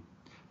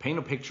 Paint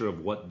a picture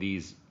of what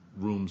these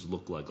rooms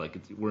look like. Like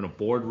we're in a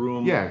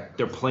boardroom. Yeah.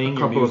 They're playing a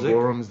your music. couple of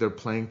forums. They're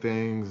playing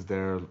things.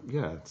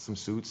 Some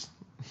suits.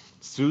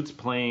 Suits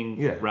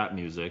playing rap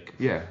music.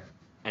 Yeah.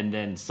 And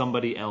then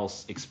somebody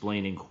else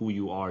explaining who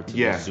you are to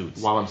the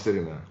suits. While I'm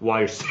sitting there. While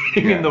you're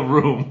sitting in the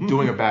room.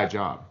 Doing a bad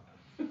job.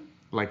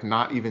 Like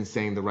not even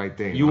saying the right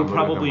thing. You were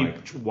probably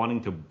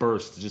wanting to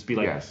burst, to just be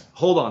like,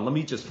 hold on, let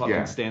me just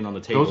fucking stand on the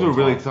table. Those were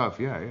really tough.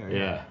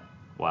 Yeah.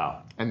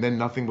 Wow. And then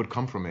nothing would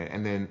come from it.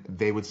 And then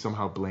they would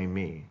somehow blame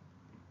me.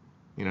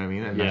 You know what I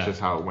mean? And that's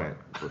just how it went.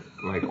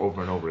 Like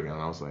over and over again.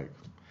 And I was like...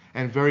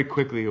 And very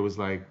quickly it was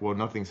like, well,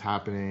 nothing's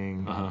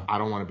happening. I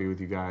don't want to be with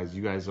you guys.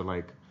 You guys are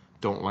like...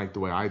 don't like the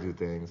way I do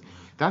things.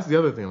 That's the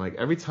other thing. Like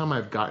every time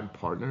I've gotten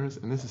partners,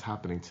 and this is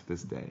happening to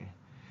this day,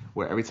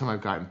 where every time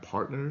I've gotten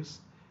partners,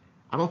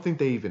 I don't think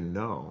they even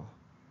know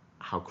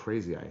how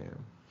crazy I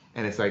am.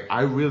 And it's like,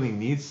 I really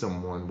need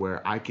someone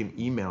where I can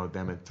email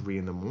them at 3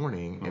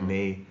 a.m. and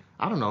they,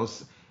 I don't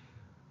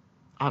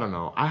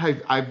know.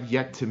 I've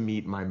yet to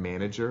meet my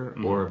manager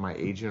or my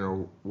agent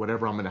or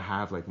whatever I'm going to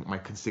have, like my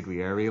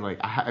consigliere. Like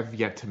I've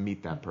yet to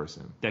meet that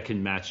person that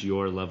can match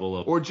your level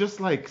of, or just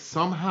like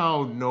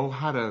somehow know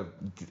how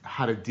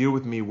to deal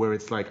with me, where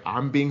it's like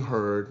I'm being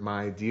heard,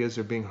 my ideas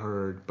are being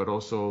heard, but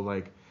also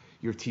like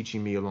you're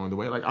teaching me along the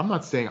way. Like I'm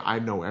not saying I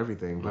know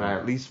everything, but I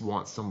at least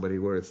want somebody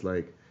where it's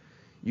like,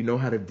 you know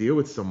how to deal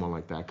with someone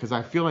like that. Because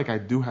I feel like I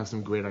do have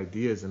some great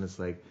ideas, and it's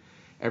like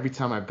every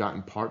time I've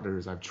gotten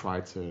partners, I've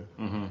tried to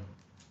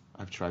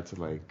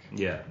like,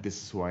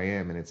 this is who I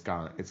am, and it's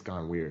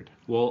gone weird.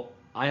 Well,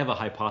 I have a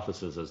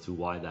hypothesis as to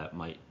why that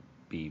might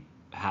be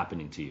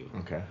happening to you.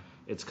 Okay.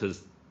 It's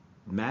because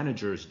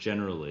managers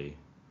generally,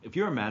 if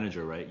you're a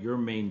manager, right, your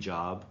main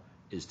job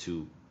is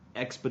to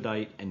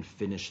expedite and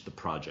finish the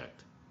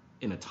project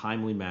in a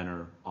timely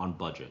manner on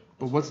budget.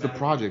 But what's the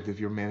project if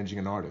you're managing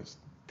an artist?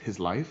 His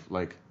life?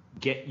 Like,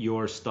 get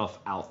your stuff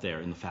out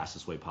there in the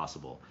fastest way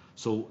possible.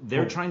 So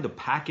they're trying to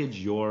package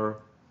your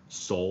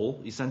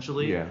soul,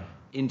 essentially,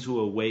 into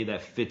a way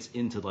that fits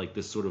into like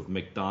this sort of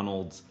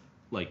McDonald's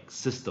like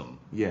system.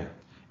 Yeah.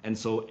 And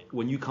so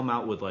when you come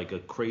out with like a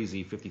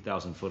crazy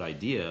 50,000 foot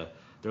idea,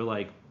 they're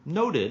like,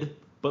 noted,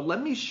 but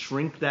let me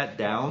shrink that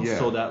down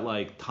so that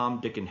like Tom,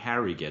 Dick, and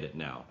Harry get it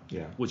now.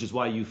 Yeah. Which is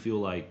why you feel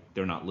like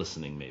they're not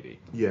listening, maybe.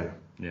 Yeah.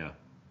 Yeah.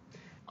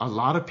 A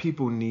lot of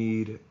people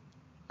need,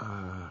 what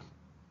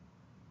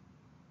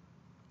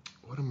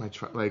am I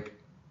trying, like,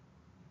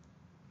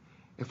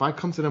 if I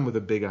come to them with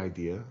a big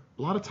idea,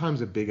 a lot of times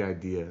a big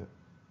idea,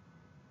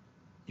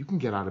 you can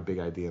get out a big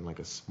idea in like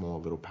a small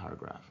little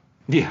paragraph.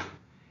 Yeah.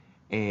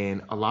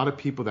 And a lot of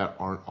people that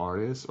aren't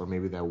artists, or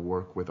maybe that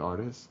work with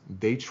artists,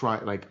 they try,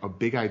 like, a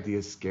big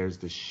idea scares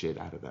the shit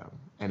out of them.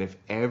 And if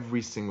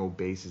every single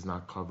base is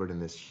not covered in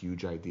this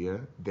huge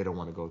idea, they don't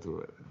want to go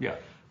through it. Yeah.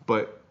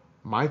 But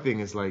my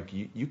thing is, like,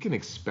 you can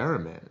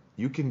experiment.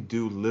 You can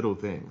do little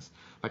things.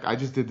 Like, I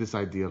just did this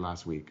idea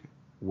last week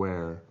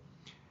where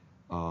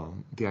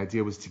the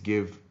idea was to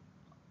give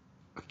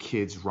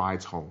kids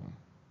rides home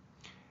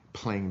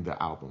playing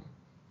the album.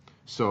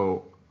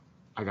 So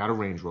I got a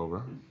Range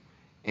Rover,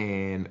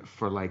 and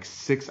for like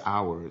 6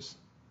 hours,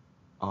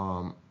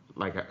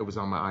 like it was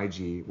on my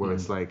IG where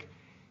it's like,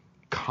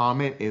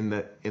 comment in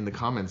the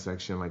comment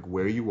section like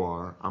where you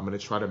are. I'm gonna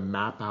try to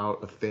map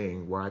out a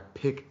thing where I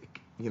pick,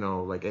 you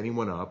know, like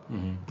anyone up,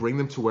 bring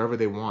them to wherever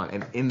they want,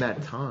 and in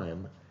that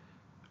time,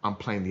 I'm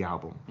playing the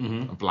album,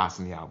 I'm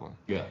blasting the album.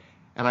 Yeah.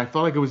 And I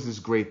felt like it was this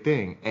great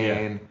thing,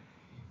 and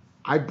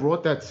I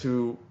brought that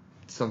to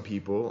some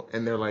people,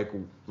 and they're like,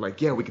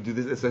 yeah, we could do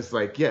this. It's just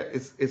like, yeah,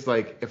 it's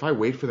like if I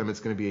wait for them, it's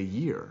gonna be a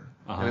year,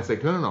 and it's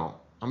like, no,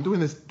 I'm doing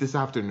this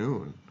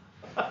afternoon.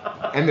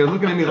 And they're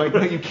looking at me like,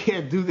 no, you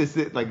can't do this.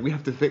 Like, we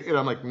have to think. And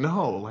I'm like,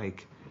 no,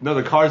 like. No,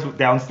 the car's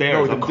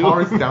downstairs. No, the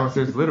car's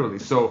downstairs, literally.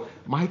 So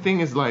my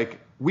thing is, like,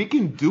 we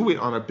can do it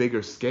on a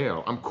bigger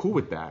scale. I'm cool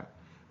with that.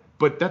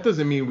 But that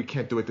doesn't mean we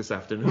can't do it this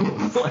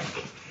afternoon. Like,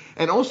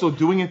 and also,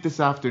 doing it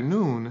this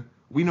afternoon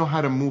we know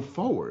how to move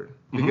forward.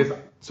 Because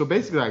so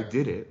basically I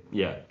did it.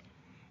 Yeah.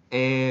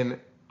 And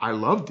I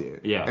loved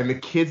it. Yeah. And the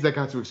kids that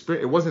got to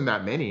experience, it wasn't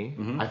that many.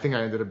 I think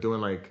I ended up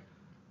doing like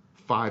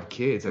 5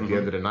 kids at the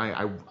end of the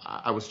night.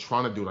 I was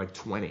trying to do like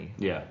 20.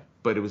 Yeah.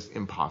 But it was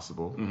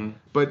impossible.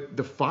 But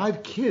the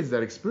 5 kids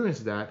that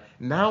experienced that,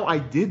 now I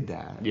did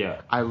that.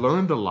 Yeah. I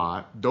learned a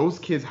lot. Those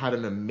kids had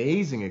an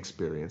amazing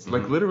experience.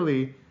 Like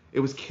literally, it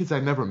was kids I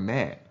never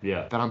met.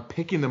 Yeah. That I'm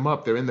picking them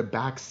up. They're in the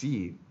back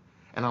seat.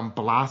 And I'm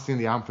blasting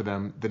the album for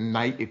them the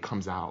night it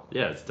comes out.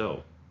 Yeah, it's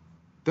dope.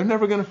 They're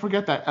never going to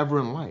forget that ever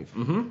in life.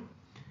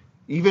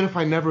 Even if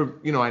I never,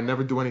 I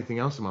never do anything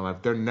else in my life,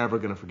 they're never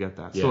going to forget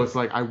that. So it's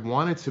like, I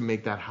wanted to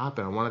make that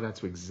happen. I wanted that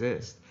to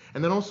exist.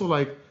 And then also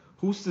like,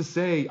 who's to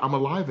say I'm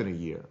alive in a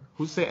year?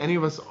 Who's to say any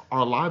of us are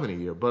alive in a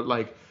year? But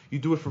like, you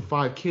do it for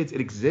 5 kids,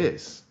 it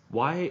exists.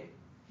 Why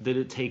did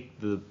it take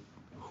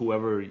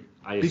whoever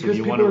I assume Because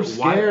you people wanted? are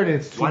scared. And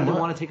it's too why did much. it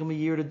want to take them a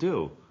year to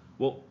do?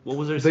 Well, what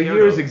was their The scare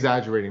year is of?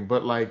 exaggerating,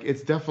 but like,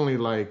 it's definitely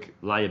like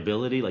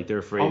Liability? Like they're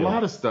afraid a of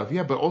lot of stuff.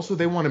 Yeah, but also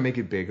they want to make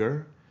it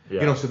bigger.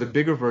 Yeah. So the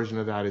bigger version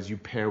of that is you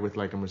pair with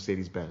like a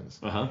Mercedes-Benz.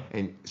 Uh-huh.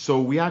 And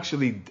so we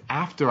actually,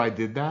 after I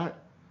did that,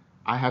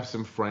 I have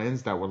some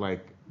friends that were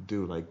like,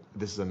 dude, like,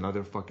 this is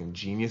another fucking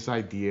genius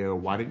idea.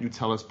 Why didn't you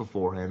tell us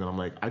beforehand? And I'm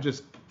like, I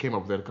just came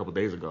up with it a couple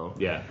days ago.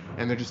 Yeah.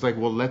 And they're just like,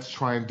 well, let's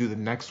try and do the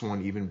next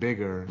one even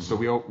bigger. So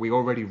we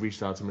already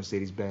reached out to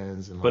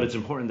Mercedes-Benz. And But it's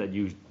important that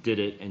you did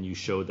it and you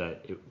showed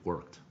that it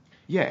worked.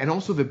 yeah, and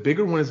also the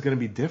bigger one is going to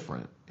be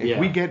different. If Yeah.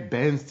 we get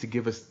Benz to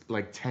give us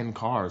like 10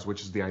 cars,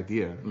 which is the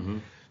idea,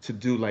 to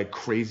do like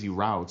crazy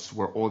routes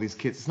where all these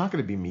kids, it's not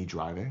going to be me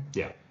driving.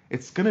 Yeah.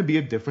 It's going to be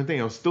a different thing.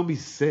 It'll still be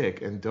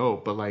sick and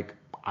dope, but like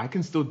I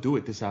can still do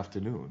it this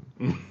afternoon.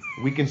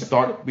 We can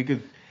start,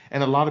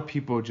 and a lot of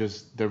people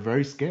they're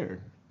very scared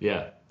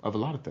Yeah. of a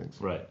lot of things.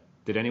 Right.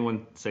 Did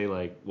anyone say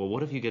like, well,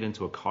 what if you get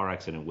into a car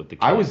accident with the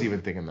kid? I was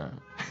even thinking that.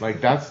 Like,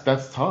 that's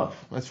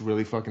tough. That's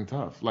really fucking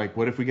tough. Like,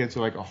 what if we get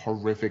into, like, a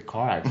horrific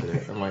car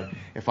accident? And, like,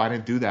 if I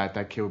didn't do that,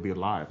 that kid would be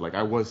alive. Like,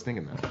 I was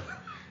thinking that.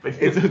 But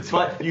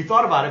you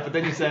thought about it, but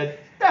then you said,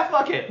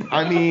 fuck it.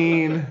 I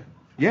mean,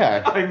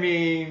 yeah.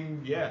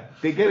 Yeah.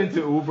 They get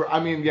into Uber. I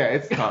mean, yeah,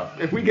 it's tough.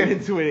 If we get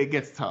into it, it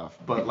gets tough.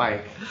 But,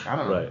 like, I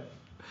don't know. Right.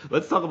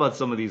 Let's talk about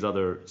some of these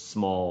other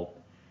small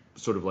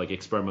sort of like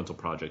experimental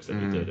projects that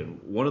you did. And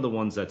one of the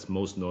ones that's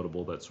most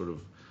notable that sort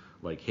of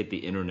like hit the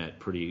internet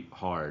pretty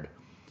hard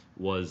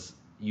was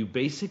you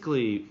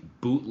basically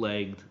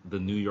bootlegged the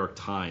New York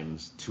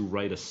Times to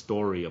write a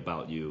story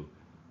about you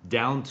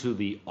down to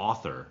the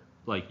author.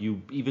 Like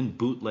you even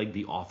bootlegged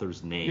the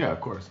author's name. Yeah,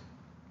 of course.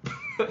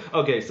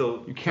 Okay,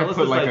 so You can't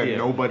put, like, a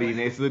nobody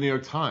name. It's the New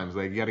York Times.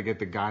 Like, you got to get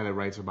the guy that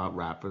writes about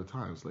rap for the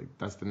Times. Like,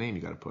 that's the name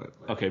you got to put.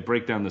 Okay,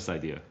 break down this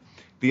idea.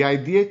 The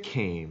idea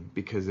came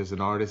because there's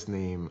an artist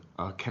named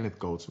Kenneth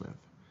Goldsmith,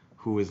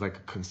 who is like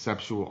a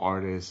conceptual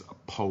artist, a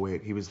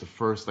poet. He was the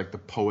first, like the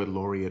poet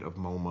laureate of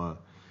MoMA.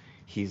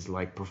 He's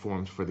like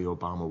performed for the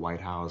Obama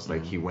White House.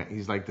 Like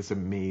he's like this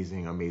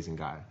amazing, amazing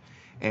guy.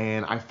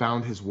 And I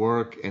found his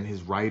work and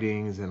his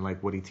writings and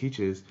like what he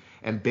teaches.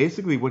 And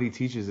basically what he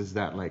teaches is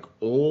that like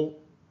all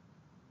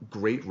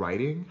great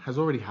writing has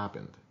already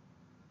happened.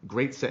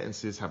 Great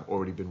sentences have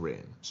already been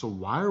written. So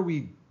why are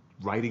we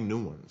writing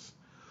new ones?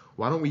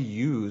 Why don't we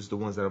use the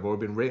ones that have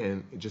already been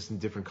written just in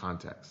different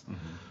contexts?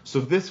 So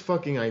this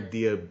fucking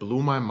idea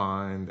blew my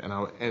mind,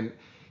 and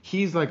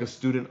he's like a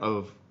student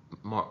of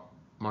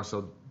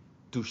Marcel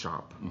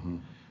Duchamp.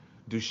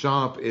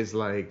 Duchamp is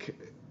like,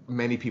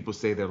 many people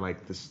say they're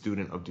like the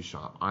student of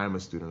Duchamp. I am a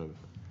student of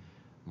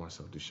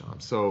Marcel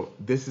Duchamp. So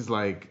this is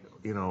like,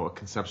 a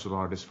conceptual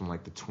artist from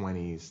like the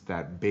 20s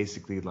that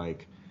basically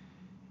like,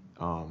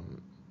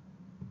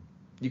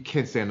 you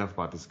can't say enough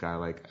about this guy.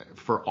 Like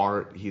for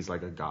art, he's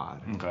like a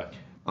god. Okay.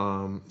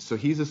 So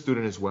he's a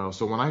student as well.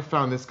 So when I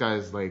found this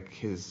guy's like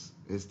his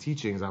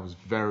teachings, I was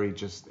very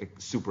just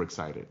super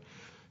excited.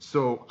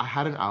 So I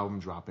had an album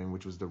dropping,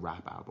 which was the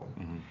rap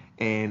album,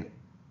 and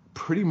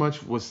pretty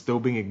much was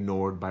still being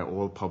ignored by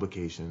all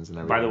publications and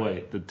everything. By the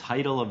way, the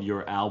title of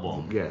your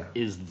album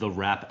is the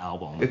rap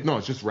album.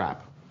 It's just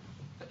rap.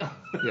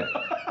 Yeah,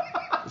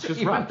 it's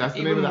just rap. That's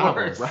the name of the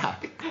album.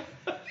 Rap.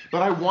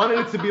 But I wanted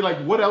it to be like,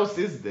 what else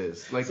is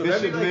this? Like, So this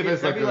that'd should be live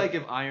as like like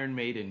if Iron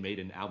Maiden made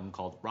an album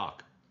called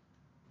Rock.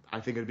 I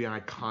think it'd be an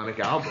iconic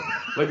album.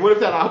 Like, what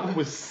if that album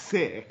was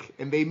sick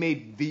and they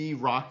made the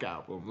rock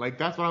album? Like,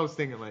 that's what I was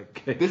thinking.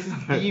 Like, this is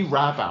the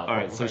rap album. All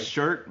right, so like,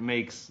 Shirt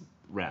makes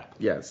rap.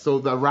 yeah. So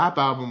the rap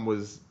album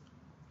was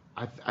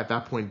at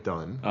that point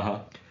done,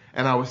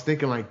 and I was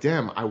thinking like,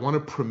 damn, I want to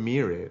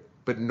premiere it,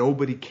 but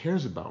nobody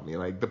cares about me.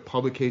 Like the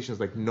publications,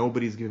 like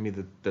nobody's giving me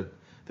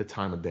the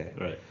time of day.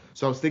 Right.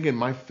 So I was thinking,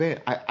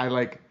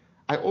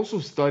 I also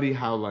study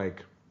how,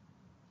 like,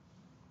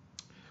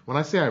 when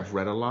I say I've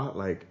read a lot,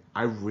 like,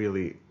 I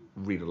really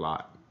read a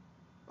lot.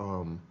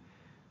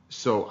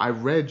 So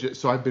I've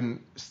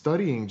been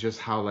studying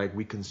just how, like,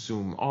 we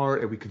consume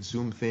art and we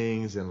consume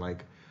things and,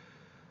 like,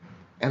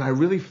 and I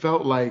really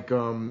felt like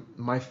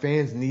my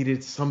fans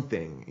needed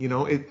something.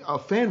 A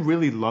fan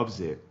really loves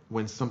it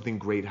when something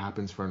great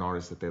happens for an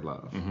artist that they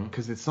love,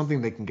 because it's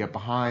something they can get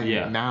behind.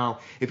 Yeah. Now,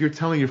 if you're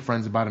telling your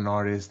friends about an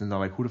artist and they're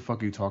like, "Who the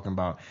fuck are you talking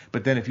about?"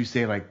 But then if you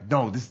say like,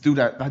 "No, this dude,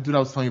 that dude I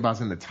was telling you about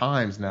is in the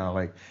Times now,"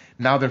 like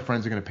now their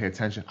friends are gonna pay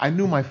attention. I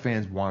knew my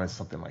fans wanted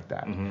something like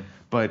that,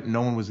 but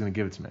no one was gonna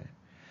give it to me.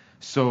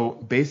 So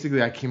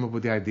basically, I came up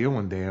with the idea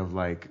one day of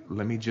like,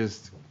 let me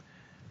just.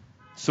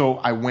 So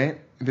I went.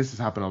 This has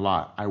happened a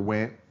lot. I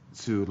went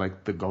to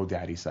like the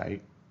GoDaddy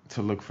site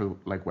to look for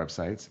like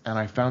websites, and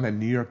I found that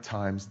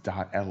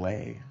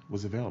NewYorkTimes.LA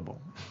was available,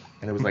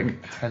 and it was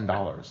like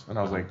 $10, and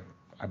I was like,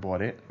 I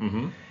bought it,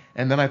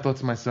 and then I thought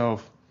to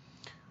myself,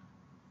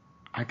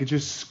 I could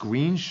just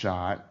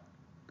screenshot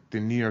the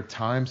New York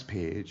Times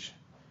page,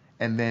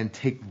 and then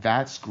take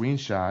that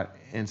screenshot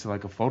into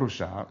like a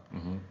Photoshop,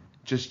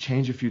 just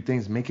change a few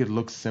things, make it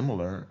look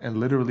similar, and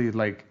literally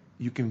like.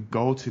 You can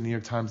go to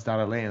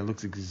NewYorkTimes.LA and it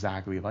looks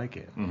exactly like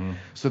it.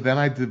 So then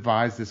I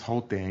devised this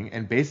whole thing,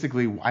 and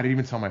basically I didn't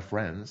even tell my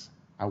friends.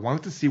 I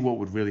wanted to see what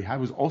would really happen.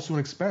 It was also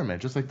an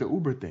experiment, just like the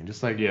Uber thing,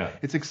 just like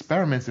it's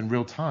experiments in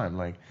real time.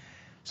 Like,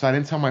 so I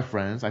didn't tell my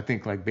friends. I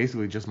think like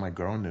basically just my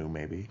girl knew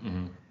maybe.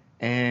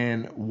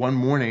 And one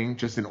morning,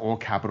 just in all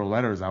capital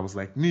letters, I was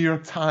like New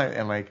York Times,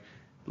 and like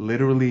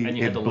literally. And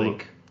you had the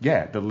link.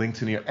 Yeah, the link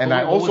to New York. And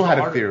I also had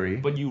a theory.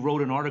 But you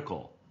wrote an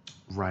article.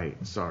 Right.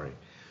 Sorry.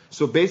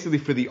 So basically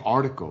for the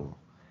article,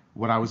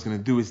 what I was going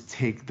to do is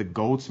take the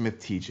Goldsmith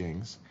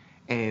teachings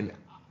and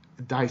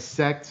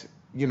dissect,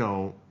 you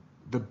know,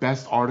 the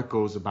best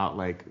articles about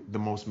like the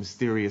most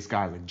mysterious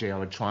guys like Jay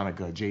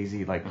Electronica,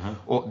 Jay-Z, like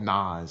or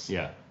Nas.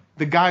 Yeah.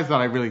 The guys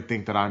that I really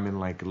think that I'm in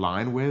like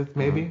line with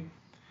maybe.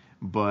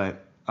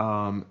 But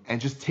and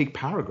just take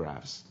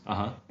paragraphs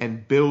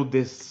and build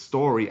this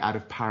story out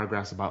of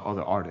paragraphs about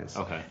other artists.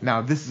 Okay.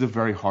 Now this is a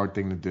very hard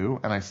thing to do,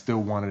 and I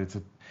still wanted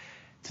it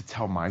to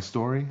tell my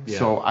story. Yeah.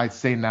 So I'd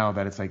say now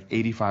that it's like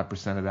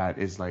 85% of that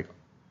is like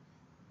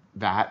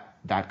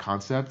that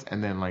concept,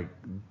 and then like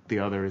the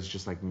other is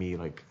just like me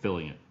like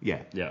filling it.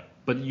 Yeah. Yeah.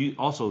 But you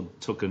also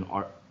took an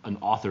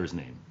author's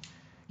name.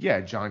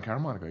 Yeah, John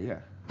Caramanica, yeah.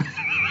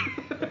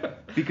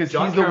 Because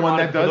John he's the one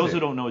that does it. For those who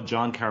don't know,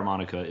 John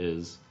Caramanica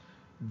is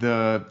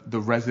the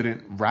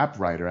resident rap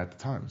writer at the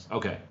Times.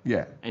 Okay.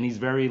 Yeah. And he's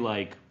very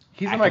like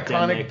he's an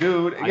iconic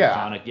dude.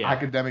 Iconic, yeah.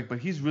 Academic, but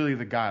he's really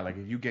the guy. Like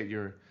if you get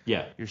your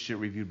shit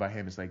reviewed by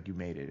him, it's like you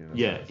made it.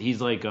 Yeah, sense.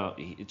 He's like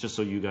just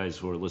so you guys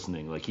who are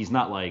listening, like he's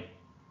not like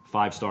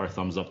 5-star,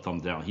 thumbs up,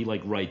 thumbs down. He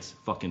like writes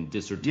fucking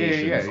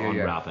dissertations on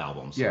rap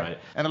albums, right?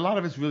 And a lot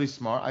of it's really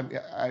smart.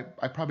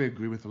 I probably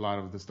agree with a lot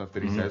of the stuff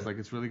that he says. Like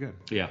it's really good.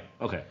 Yeah.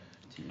 Okay.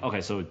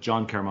 Okay. So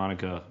John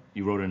Caramanica,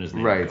 you wrote in his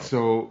name. Right.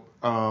 So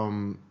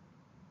I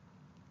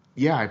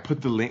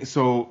put the link.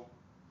 So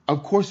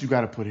of course you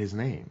got to put his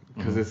name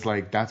because it's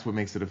like that's what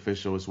makes it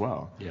official as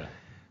well. Yeah.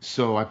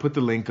 So I put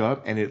the link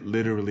up, and it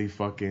literally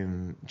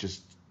fucking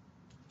just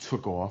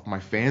took off.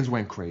 My fans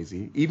went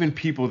crazy. Even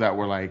people that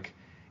were like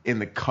in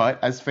the cut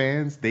as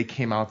fans, they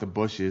came out the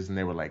bushes and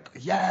they were like,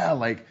 yeah,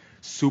 like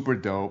super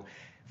dope.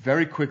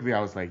 Very quickly I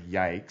was like,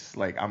 yikes.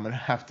 Like I'm going to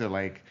have to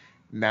like,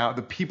 now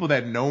the people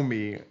that know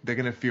me, they're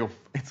going to feel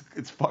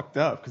it's fucked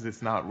up because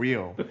it's not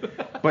real.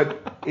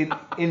 But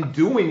in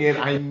doing it,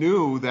 I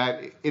knew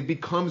that it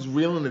becomes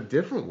real in a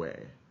different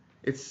way.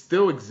 It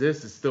still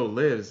exists. It still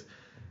lives.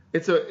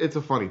 It's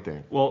a funny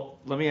thing. Well,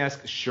 let me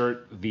ask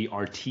Shirt the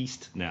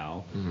artiste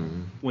now.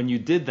 When you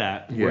did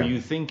that, were you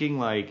thinking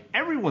like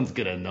everyone's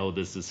gonna know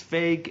this is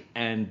fake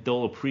and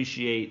they'll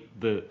appreciate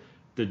the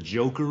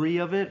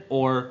jokery of it,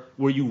 or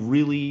were you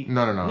really?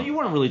 No. You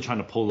weren't really trying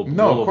to pull the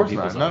no, of course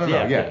not. No.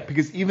 Yeah,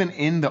 Because even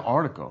in the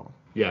article,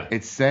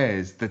 it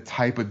says the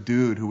type of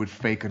dude who would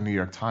fake a New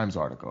York Times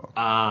article.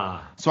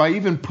 So I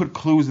even put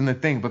clues in the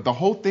thing, but the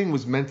whole thing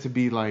was meant to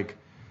be like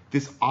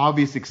this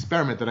obvious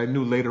experiment that I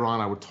knew later on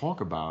I would talk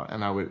about,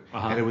 and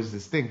and it was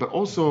this thing. But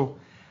also,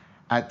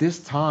 at this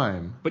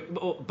time...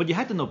 But you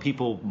had to know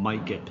people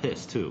might get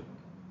pissed, too.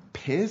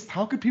 Pissed?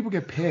 How could people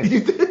get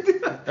pissed?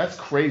 That's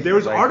crazy.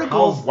 There's like,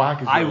 articles... How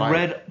whack is your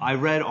life? I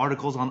read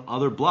articles on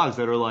other blogs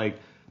that are like,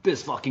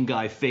 this fucking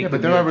guy faked... Yeah,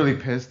 but they're not really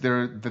pissed.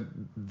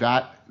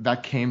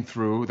 That came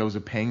through. There was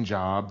a paying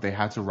job. They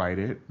had to write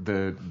it.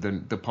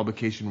 The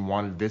publication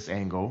wanted this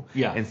angle.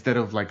 Yeah. Instead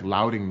of like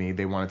lauding me,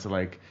 they wanted to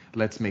like,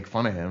 let's make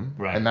fun of him.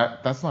 Right. And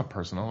that's not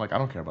personal. Like I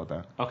don't care about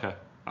that. Okay.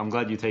 I'm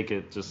glad you take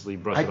it. Just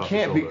brush it off your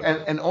shoulder. I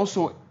can't be. And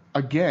also,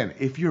 again,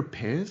 if you're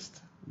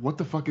pissed, what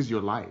the fuck is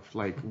your life?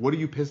 Like, what are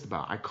you pissed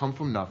about? I come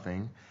from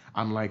nothing.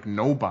 I'm like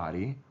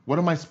nobody. What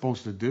am I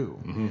supposed to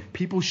do?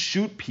 People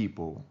shoot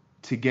people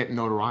to get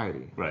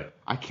notoriety. Right.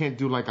 I can't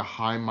do like a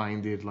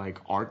high-minded like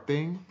art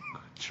thing.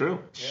 True.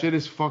 Shit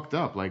is fucked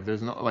up. Like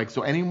there's no like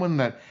so anyone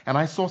that, and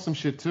I saw some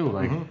shit too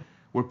like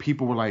where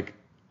people were like,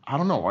 I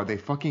don't know, are they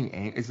fucking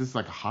is this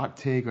like a hot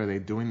take? Are they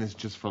doing this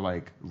just for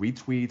like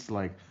retweets?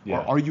 Like or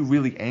are you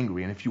really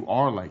angry? And if you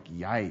are, like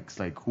yikes,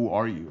 like who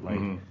are you?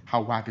 Like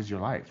how whack is your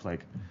life?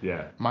 Like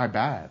my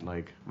bad.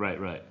 Like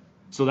right.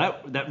 So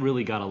that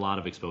really got a lot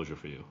of exposure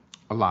for you.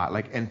 A lot.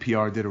 Like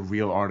NPR did a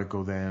real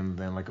article then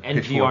like a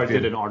NPR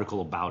did an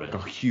article about it.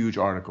 Like a huge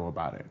article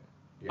about it.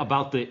 Yeah.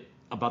 About the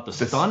About the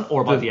stunt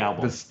or about the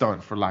album? The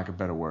stunt, for lack of a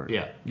better word.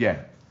 Yeah.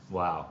 Yeah.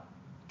 Wow.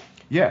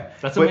 Yeah.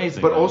 That's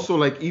amazing. But also,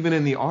 like, even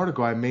in the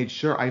article, I made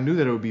sure I knew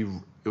that it would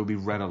be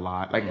read a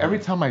lot. Like, every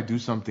time I do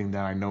something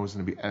that I know is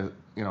going to be,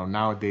 you know,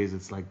 nowadays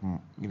it's like,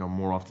 you know,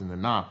 more often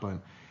than not. But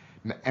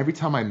every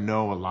time I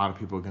know a lot of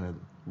people are going to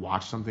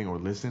watch something or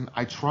listen,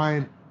 I try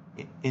and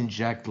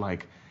inject,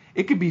 like,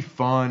 it could be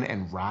fun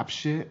and rap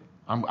shit.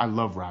 I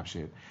love rap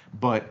shit.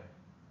 But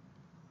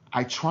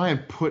I try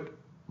and put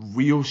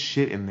real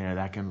shit in there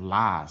that can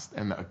last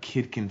and a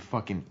kid can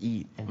fucking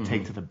eat and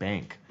take to the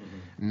bank.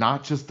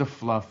 Not just the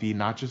fluffy,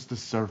 not just the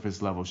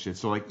surface level shit.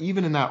 So, like,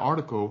 even in that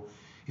article,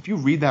 if you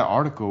read that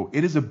article,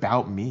 it is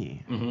about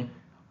me.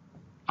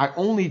 I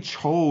only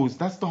chose,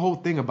 that's the whole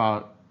thing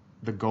about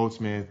the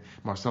Goldsmith,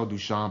 Marcel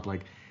Duchamp,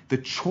 like, the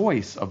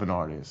choice of an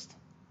artist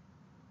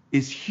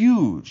is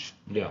huge.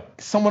 Yeah.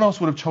 Someone else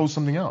would have chose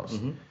something else.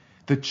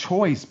 The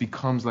choice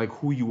becomes, like,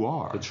 who you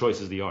are. The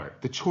choice is the art.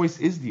 The choice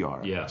is the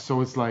art. Yeah.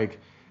 So it's like,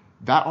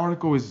 that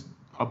article is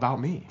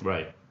about me.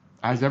 Right.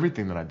 As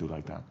everything that I do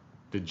like that.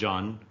 Did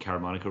John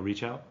Caramonico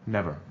reach out?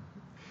 Never.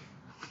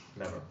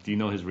 Do you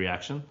know his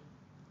reaction?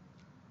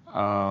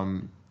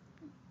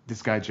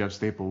 This guy Jeff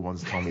Staple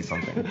once told me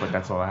something, but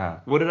that's all I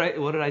have. What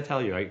did I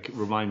tell you?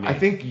 Remind me. I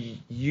think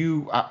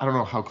you, I don't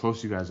know how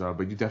close you guys are,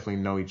 but you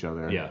definitely know each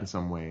other Yeah. in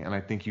some way. And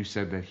I think you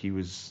said that he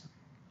was,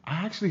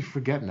 I actually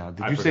forget now.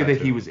 Did I you say forgot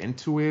that he too. was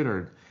into it,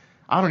 or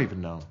I don't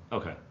even know.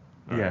 Okay.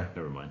 All Yeah. right,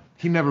 never mind.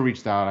 He never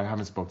reached out. I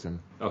haven't spoken to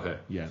him Okay.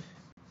 yet.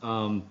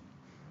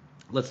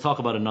 Let's talk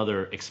about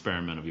another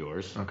experiment of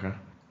yours, Okay.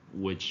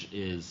 which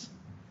is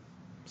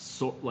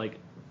like,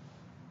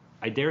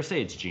 I dare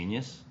say it's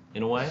genius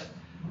in a way,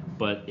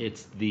 but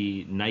it's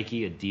the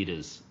Nike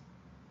Adidas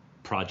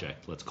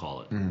project, let's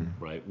call it,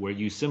 right? Where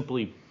you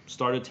simply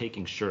started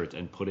taking shirts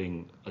and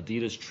putting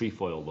Adidas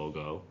trefoil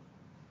logo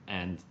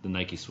and the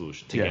Nike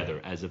swoosh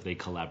together as if they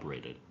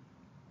collaborated.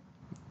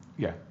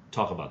 Yeah.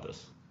 Talk about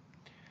this.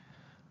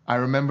 I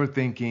remember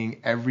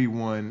thinking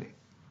everyone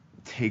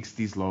takes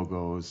these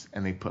logos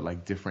and they put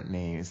like different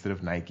names. Instead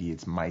of Nike,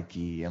 it's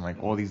Mikey and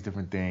like all these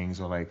different things,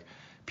 or like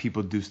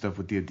people do stuff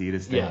with the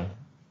Adidas thing. Yeah.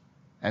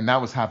 And that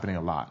was happening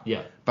a lot.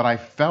 Yeah. But I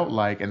felt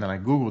like, and then I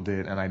Googled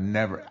it,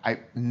 and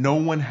no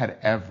one had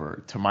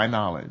ever, to my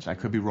knowledge, I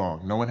could be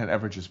wrong, no one had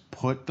ever just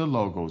put the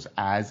logos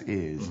as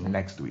is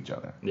next to each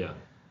other. Yeah.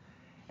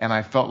 And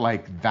I felt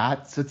like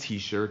that's a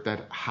t-shirt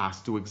that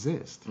has to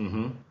exist.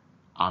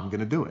 I'm going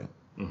to do it.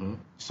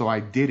 So I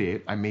did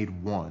it. I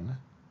made one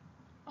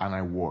and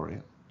I wore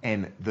it.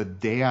 And the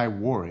day I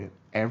wore it,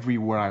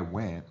 everywhere I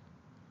went,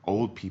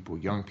 old people,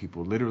 young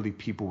people, literally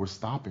people were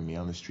stopping me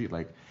on the street.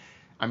 Like,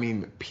 I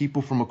mean,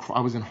 people from I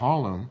was in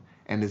Harlem,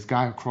 and this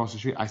guy across the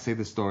street, I say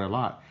this story a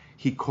lot,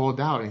 he called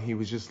out and he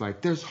was just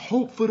like, there's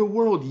hope for the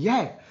world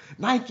yet.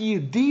 Nike,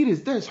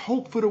 Adidas, there's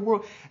hope for the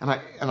world. And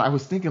I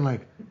was thinking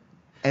like,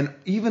 and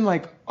even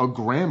like a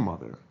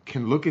grandmother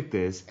can look at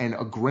this, and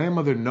a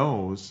grandmother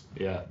knows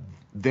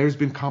there's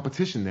been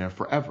competition there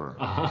forever.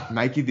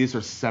 Nike, these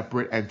are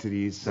separate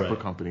entities,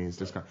 separate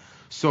companies.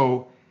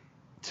 So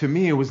to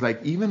me, it was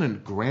like even a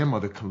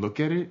grandmother can look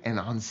at it, and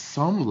on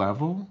some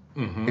level,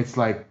 it's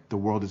like the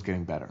world is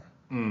getting better.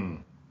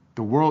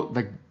 The world,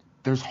 like,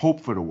 there's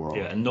hope for the world.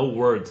 Yeah, and no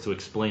words to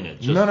explain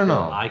it. Just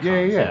No.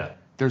 icons. Yeah.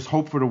 There's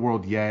hope for the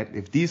world yet.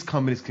 If these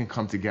companies can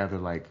come together,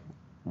 like,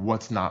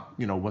 what's not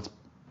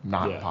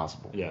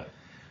possible. Yeah.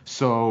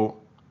 So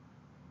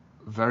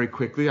very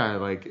quickly,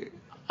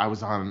 I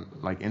was on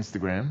like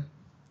Instagram.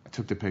 I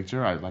took the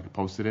picture. I like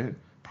posted it.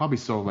 Probably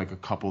sold like a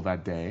couple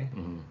that day.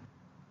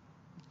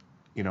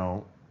 You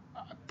know,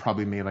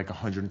 probably made like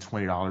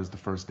 $120 the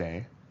first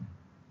day.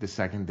 The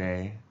second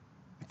day,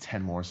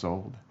 10 more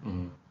sold.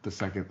 The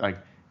second,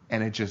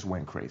 and it just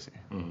went crazy.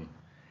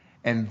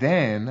 And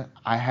then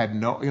I had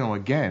no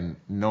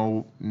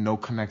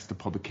connects to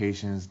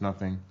publications,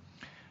 nothing.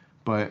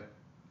 But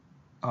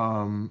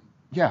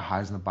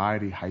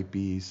Highsnobiety,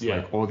 Hypebeast,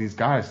 like all these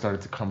guys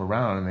started to come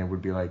around, and they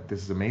would be like,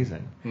 this is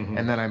amazing.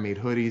 And then I made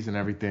hoodies and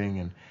everything,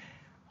 and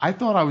I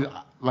thought I was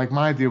like,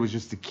 my idea was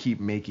just to keep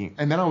making,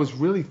 and then I was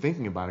really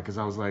thinking about it because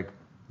I was like,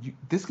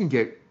 this can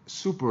get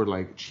super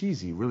like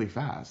cheesy really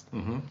fast.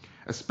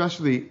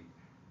 Especially,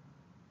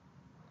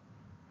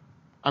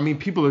 I mean,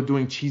 people are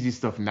doing cheesy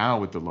stuff now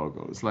with the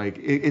logos. Like,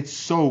 it's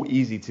so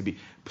easy to be.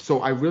 So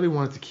I really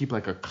wanted to keep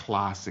like a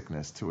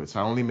classicness to it. So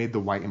I only made the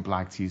white and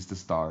black tees to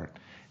start.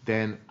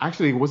 Then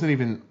actually it wasn't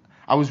even,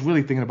 I was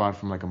really thinking about it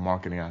from like a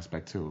marketing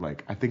aspect too.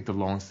 Like, I think the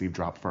long sleeve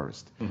dropped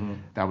first.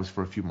 That was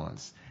for a few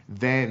months.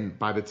 Then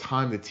by the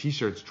time the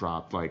t-shirts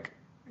dropped, like,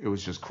 it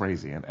was just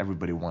crazy and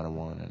everybody wanted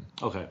one. And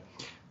Okay.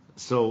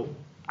 So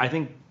I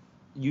think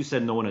you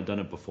said no one had done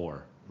it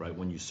before, right?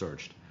 When you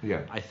searched.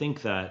 Yeah. I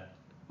think that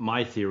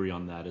my theory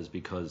on that is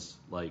because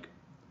like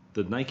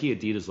the Nike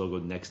Adidas logo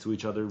next to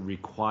each other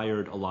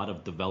required a lot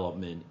of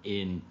development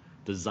in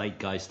the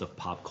zeitgeist of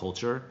pop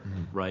culture,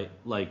 right?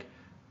 Like,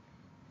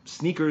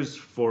 sneakers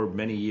for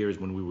many years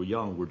when we were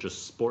young were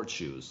just sports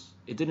shoes.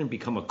 It didn't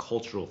become a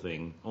cultural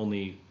thing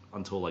only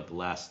until like the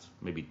last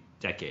maybe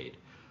decade.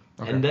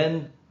 And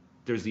then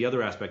there's the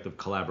other aspect of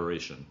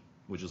collaboration,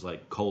 which is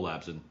like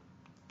collabs and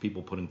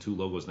people putting two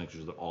logos next to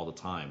each other all the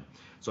time.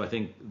 So I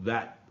think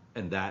that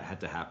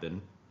had to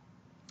happen.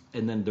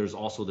 And then there's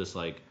also this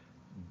like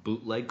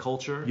bootleg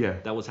culture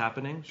that was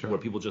happening where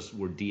people just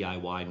were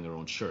DIYing their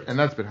own shirts. And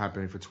that's been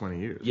happening for 20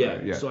 years. Yeah.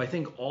 Right? Yeah. So I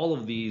think all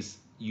of these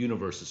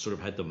universes sort of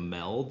had to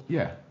meld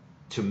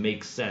to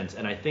make sense.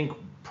 And I think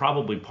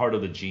probably part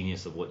of the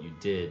genius of what you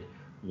did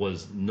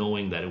was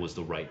knowing that it was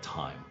the right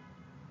time.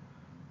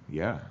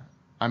 Yeah.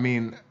 I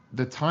mean,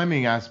 the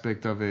timing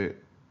aspect of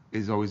it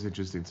is always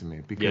interesting to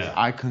me because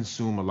I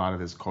consume a lot of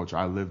this culture.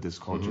 I live this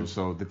culture.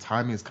 So the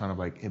timing is kind of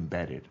like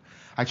embedded.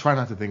 I try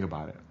not to think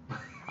about it.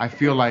 I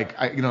feel like,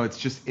 it's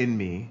just in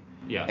me.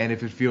 Yeah. And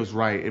if it feels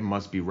right, it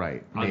must be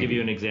right. I'll give you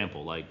an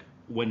example. Like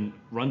when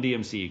Run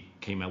DMC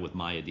came out with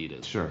My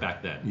Adidas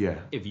back then. Yeah.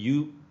 If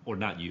you, or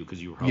not you,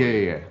 because you were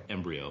probably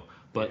embryo,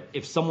 but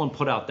if someone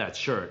put out that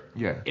shirt,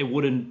 it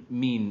wouldn't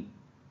mean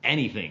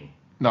anything.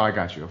 No, I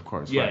got you, of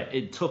course. Yeah,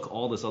 it took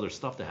all this other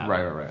stuff to happen.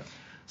 Right.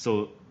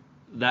 So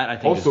that I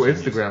think also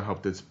Instagram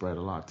helped it spread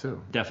a lot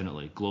too.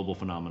 Definitely. Global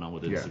phenomenon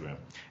with Instagram.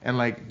 And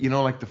like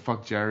the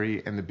Fuck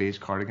Jerry and the Beige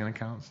Cardigan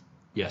accounts?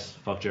 Yes,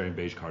 Fuck Jerry and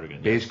Beige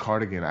Cardigan. Beige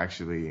Cardigan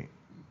actually,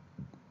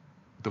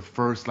 the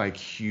first like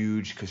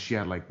huge, because she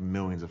had like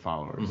millions of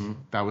followers.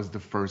 That was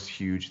the first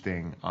huge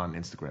thing on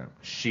Instagram.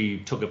 She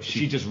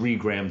just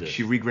regrammed it.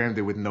 She regrammed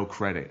it with no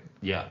credit.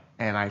 Yeah.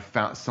 And I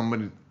found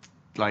somebody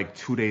like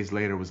 2 days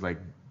later was like,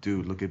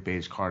 dude, look at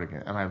Beige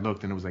Cardigan. And I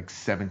looked and it was like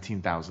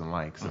 17,000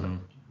 likes. And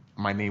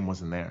my name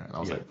wasn't there. And I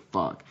was like,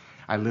 fuck.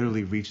 I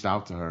literally reached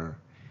out to her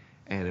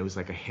and it was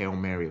like a Hail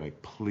Mary,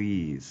 like,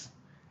 please.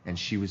 And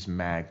she was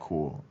mad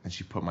cool. And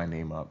she put my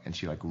name up and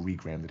she like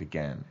regrammed it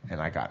again.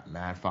 And I got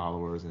mad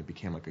followers and it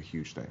became like a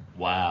huge thing.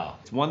 Wow.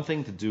 It's one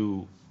thing to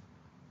do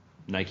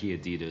Nike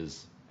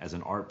Adidas as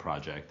an art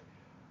project,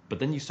 but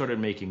then you started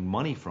making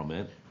money from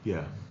it.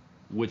 Yeah.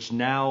 Which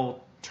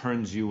now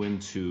turns you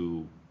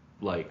into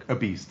like a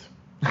beast.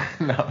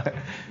 No.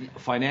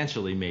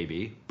 Financially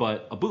maybe,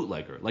 but a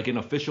bootlegger, like an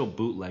official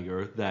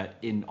bootlegger that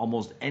in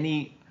almost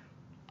any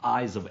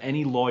eyes of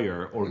any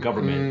lawyer or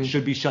government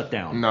should be shut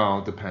down.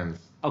 No, depends.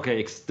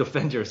 Okay,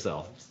 defend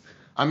yourself.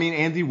 I mean,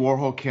 Andy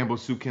Warhol, Campbell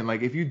Soup,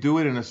 like if you do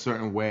it in a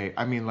certain way,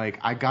 I mean, like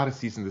I got a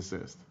cease and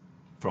desist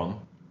from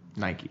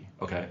Nike.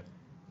 Okay.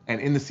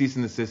 And in the cease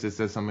and desist, it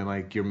says something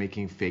like you're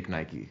making fake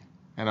Nike,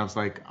 and I was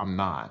like, I'm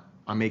not.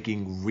 I'm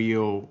making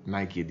real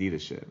Nike Adidas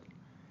shit.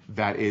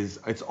 That is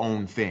its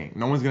own thing.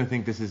 No one's gonna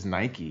think this is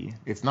Nike.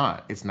 It's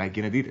not. It's Nike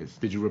and Adidas.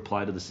 Did you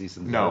reply to the cease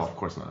and desist? No, of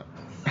course not.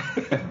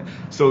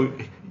 So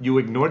you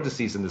ignored the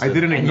cease and desist. I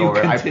didn't ignore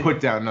it. I put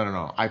down.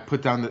 No. I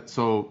put down the.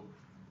 So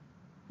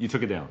you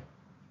took it down.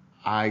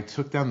 I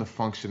took down the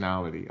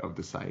functionality of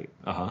the site.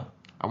 I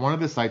wanted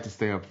the site to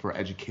stay up for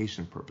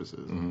education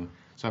purposes.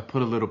 So I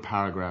put a little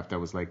paragraph that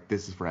was like,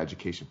 "This is for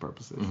education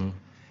purposes."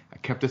 I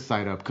kept the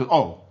site up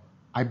because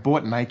I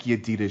bought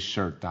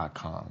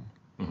NikeAdidasShirt.com.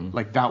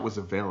 Like that was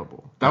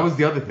available. That was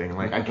the other thing.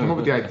 Like I came up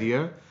with the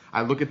idea.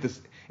 I look at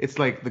this. It's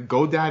like the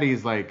GoDaddy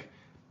is like,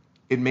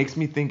 it makes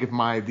me think if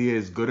my idea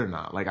is good or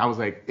not. Like I was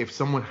like, if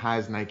someone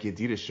has Nike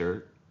Adidas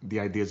shirt,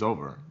 the idea's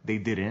over. They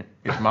didn't.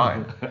 It's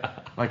mine.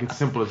 Like it's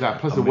simple as that.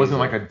 Plus it wasn't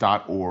like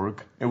a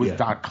 .org. It was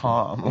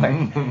 .com.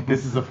 Like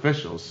this is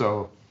official.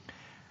 So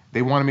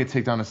they wanted me to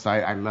take down the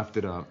site. I left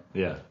it up.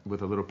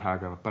 With a little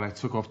paragraph, but I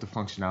took off the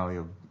functionality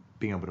of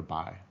being able to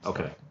buy stuff.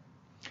 Okay.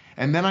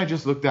 And then I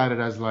just looked at it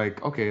as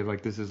like, okay,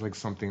 like this is like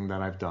something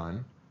that I've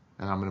done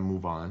and I'm going to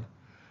move on.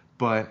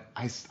 But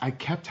I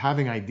kept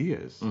having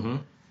ideas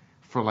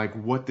for like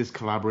what this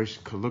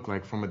collaboration could look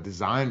like from a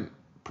design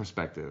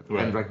perspective.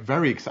 Right. And like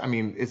I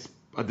mean, it's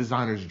a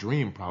designer's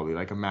dream probably.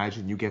 Like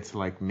imagine you get to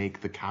like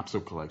make the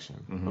capsule collection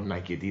of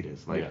Nike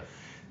Adidas. Like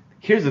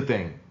here's the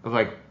thing.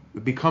 Like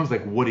it becomes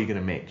like, what are you going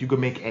to make? You could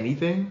make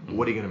anything.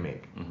 What are you going to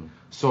make?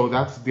 So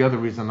that's the other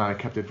reason that I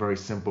kept it very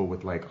simple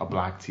with like a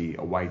black tee,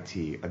 a white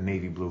tee, a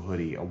navy blue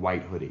hoodie, a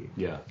white hoodie.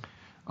 Yeah.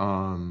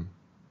 But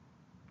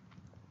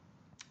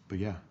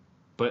yeah.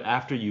 But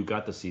after you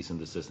got the cease and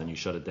desist and you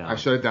shut it down. I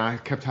shut it down. I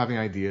kept having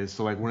ideas.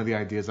 So like one of the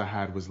ideas I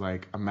had was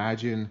like,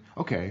 imagine,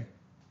 okay,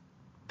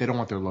 they don't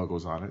want their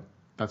logos on it.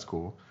 That's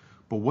cool.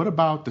 But what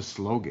about the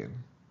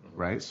slogan,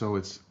 right? So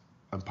it's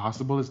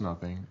impossible is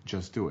nothing,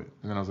 just do it.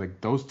 And then I was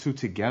like, those two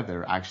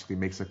together actually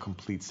makes a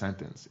complete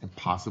sentence.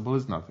 Impossible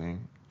is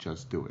nothing,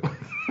 just do it.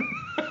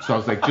 So I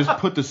was like, just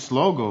put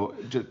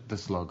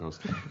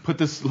put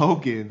the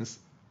slogans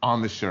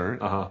on the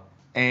shirt.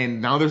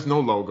 And now there's no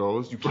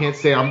logos. You can't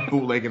say I'm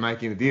bootlegging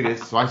Nike and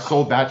Adidas. So I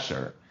sold that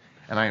shirt.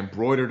 And I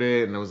embroidered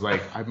it. And it was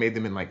like, I made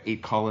them in like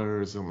 8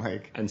 colors. And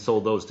like. And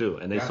sold those too.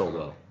 And they sold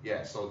well. Yeah,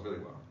 it sold really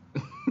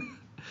well.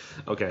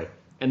 Okay.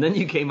 And then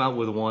you came out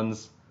with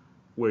ones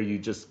where you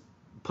just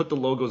put the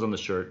logos on the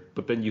shirt,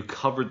 but then you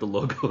covered the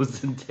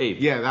logos in tape.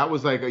 Yeah, that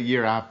was like a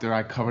year after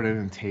I covered it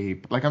in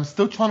tape. Like I'm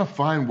still trying to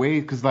find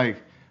ways because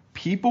like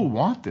people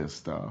want this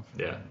stuff.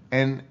 Yeah.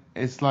 And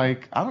it's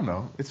like, I don't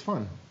know, it's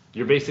fun.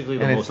 You're basically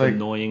the most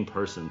annoying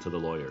person to the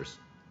lawyers.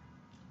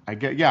 I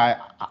get, yeah,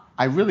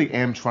 I really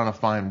am trying to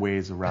find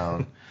ways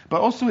around.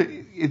 But also,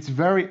 it's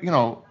very,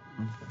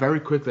 very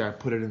quickly I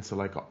put it into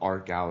like an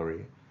art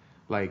gallery.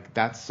 Like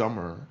that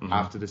summer,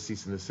 after the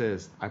cease and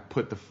desist, I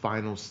put the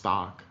final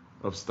stock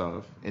of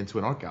stuff into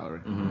an art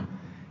gallery.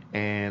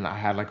 And I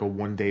had like a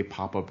 1-day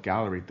pop-up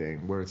gallery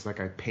thing where it's like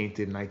I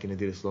painted Nike and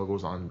Adidas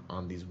logos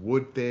on these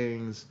wood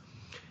things.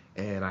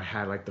 And I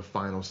had like the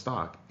final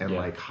stock. And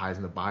like Highs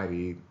and the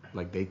Body,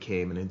 like they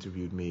came and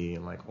interviewed me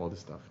and like all this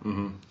stuff.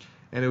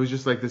 And it was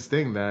just like this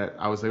thing that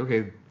I was like,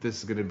 okay, this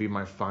is going to be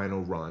my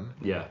final run.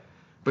 Yeah.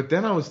 But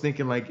then I was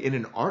thinking like in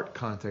an art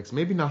context,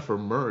 maybe not for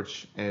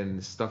merch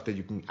and stuff that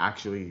you can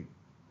actually,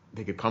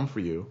 they could come for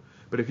you.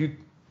 But if you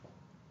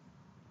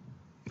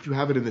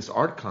have it in this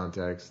art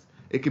context,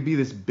 it could be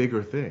this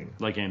bigger thing.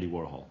 Like Andy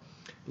Warhol.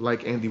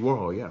 Like Andy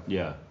Warhol, yeah.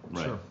 Yeah,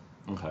 right. Sure.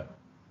 Okay.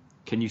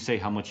 Can you say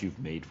how much you've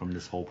made from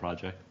this whole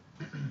project?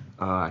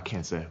 I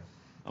can't say.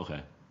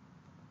 Okay.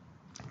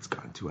 It's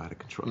gotten too out of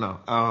control. No,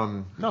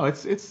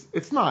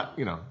 it's not,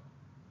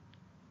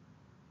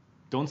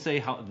 Don't say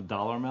how the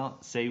dollar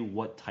amount. Say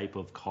what type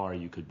of car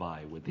you could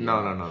buy with the. No.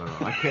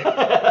 I can't.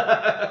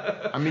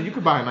 I mean, you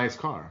could buy a nice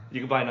car. You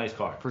could buy a nice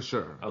car. For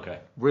sure. Okay.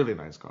 Really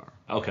nice car.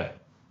 Okay.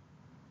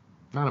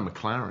 Not a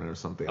McLaren or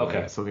something.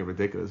 Okay. Like something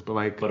ridiculous, but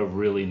like. But a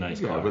really nice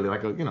car. Yeah, really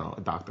like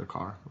a doctor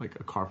car, like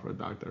a car for a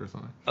doctor or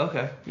something.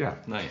 Okay. Yeah.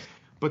 Nice.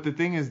 But the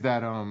thing is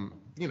that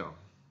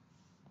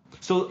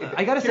So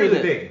I gotta say here's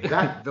that.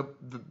 the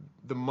thing that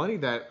the money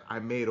that I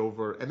made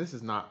over, and this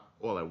is not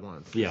all at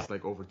once. Yeah. It's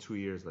like over 2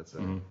 years, let's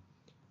say.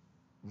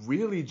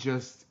 Really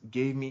just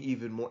gave me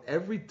even more.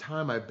 Every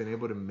time I've been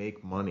able to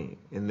make money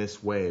in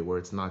this way, where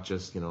it's not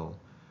just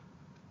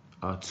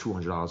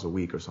 $200 a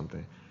week or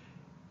something.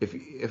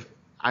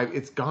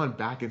 It's gone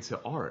back into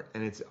art,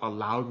 and it's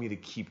allowed me to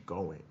keep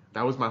going.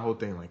 That was my whole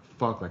thing. Like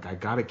fuck, like I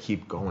gotta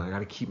keep going. I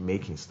gotta keep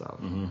making stuff.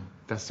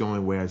 That's the only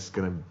way it's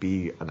gonna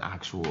be an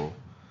actual,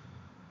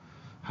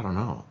 I don't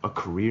know, a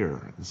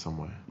career in some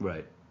way.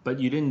 Right. But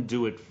you didn't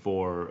do it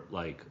for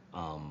like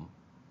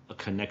a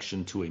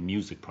connection to a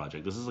music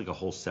project. This is like a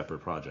whole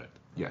separate project.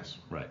 Yes.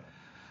 Right.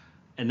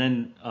 And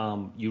then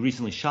you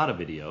recently shot a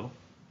video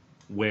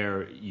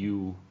where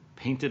you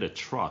painted a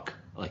truck,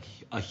 like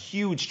a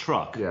huge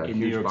truck in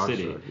New York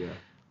City, truck, yeah.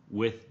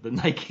 with the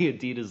Nike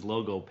Adidas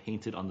logo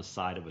painted on the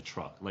side of a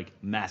truck, like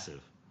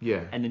massive.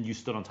 Yeah. And then you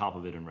stood on top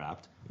of it and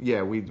rapped.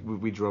 Yeah, we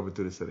drove it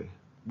through the city.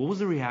 What was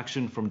the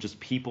reaction from just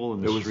people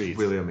in the streets? It was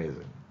really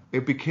amazing.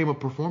 It became a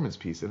performance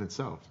piece in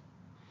itself.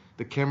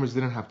 The cameras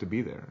didn't have to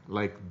be there.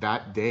 Like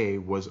that day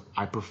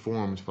I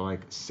performed for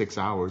like 6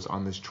 hours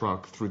on this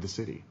truck through the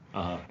city.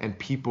 And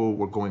people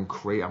were going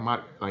crazy. I'm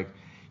not like,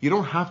 you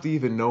don't have to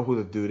even know who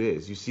the dude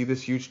is. You see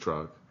this huge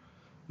truck,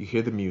 you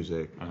hear the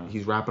music,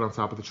 he's rapping on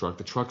top of the truck.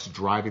 The truck's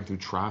driving through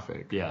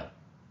traffic. Yeah.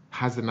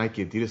 Has the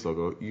Nike Adidas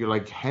logo. Your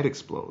like head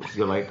explodes.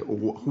 You're like,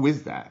 who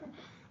is that?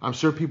 I'm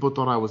sure people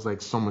thought I was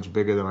like so much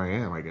bigger than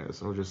I am, I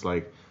guess. Or just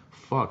like,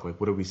 fuck, like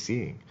what are we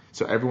seeing?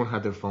 So everyone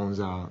had their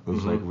phones out. It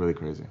was like really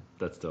crazy.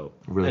 That's dope.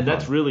 Really and fun.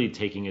 that's really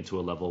taking it to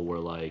a level where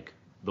like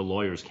the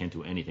lawyers can't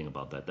do anything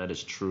about that. That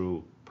is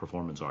true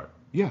performance art.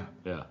 Yeah.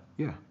 Yeah.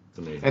 Yeah. It's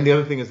amazing. And the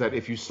other thing is that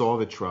if you saw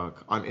the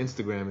truck on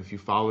Instagram, if you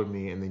followed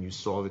me and then you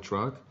saw the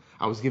truck,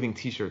 I was giving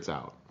T-shirts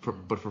out,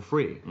 but for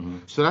free.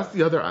 So that's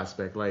the other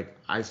aspect. Like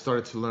I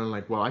started to learn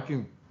like, well, I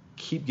can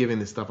keep giving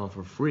this stuff out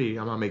for free.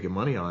 I'm not making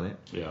money on it.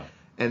 Yeah.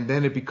 And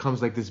then it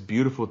becomes like this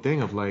beautiful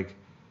thing of like,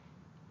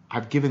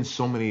 I've given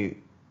so many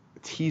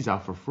tees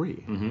out for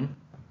free.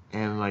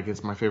 And like,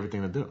 it's my favorite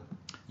thing to do.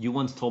 You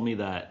once told me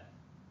that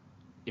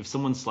if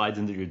someone slides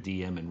into your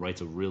DM and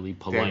writes a really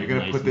polite, Damn, you're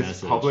gonna nice put this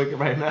message, public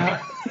right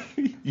now?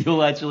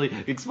 you'll actually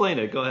explain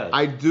it. Go ahead.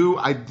 I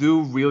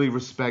do really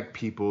respect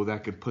people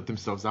that could put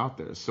themselves out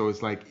there. So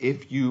it's like,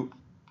 if you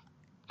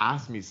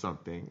ask me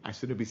something, I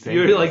shouldn't be saying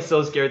You're this, like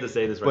so scared to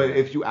say this right but now.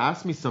 if you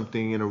ask me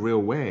something in a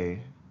real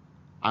way,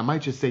 I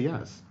might just say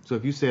yes. So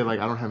if you say like,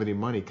 I don't have any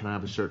money, can I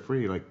have a shirt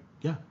free? Like,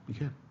 yeah, you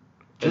can.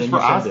 Just for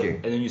asking.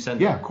 And then you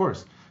send it. Yeah, of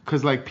course.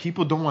 Because like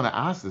people don't want to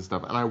ask this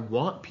stuff, and I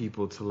want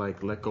people to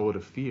like let go of the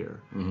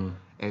fear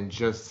and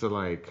just to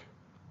like,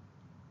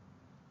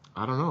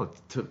 I don't know,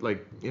 to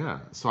like, yeah.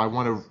 So I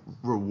want to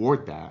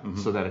reward that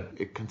so that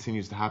it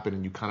continues to happen,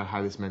 and you kind of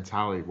have this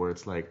mentality where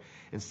it's like,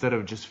 instead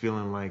of just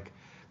feeling like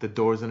the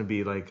door's gonna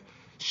be like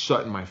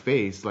shut in my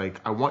face,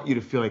 like I want you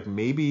to feel like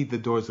maybe the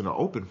door's gonna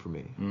open for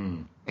me,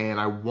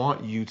 and I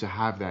want you to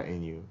have that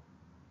in you,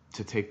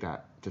 to take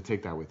that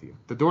with you.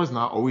 The door's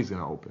not always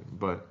gonna open,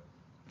 but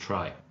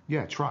Try.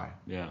 yeah, try.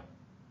 Yeah.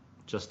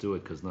 Just do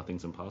it because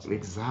nothing's impossible.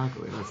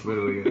 Exactly. That's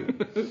literally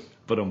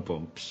it.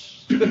 Ba-dum-bum.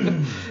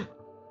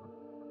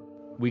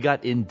 We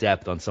got in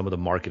depth on some of the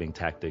marketing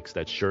tactics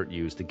that Shirt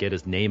used to get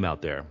his name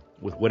out there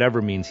with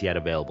whatever means he had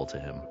available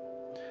to him.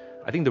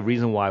 I think the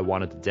reason why I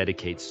wanted to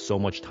dedicate so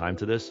much time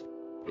to this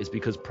is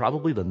because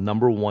probably the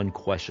number one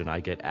question I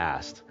get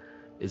asked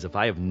is, if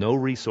I have no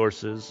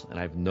resources and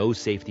I have no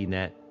safety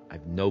net, I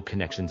have no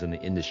connections in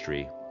the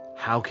industry,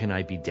 how can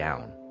I be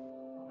down?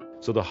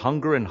 So the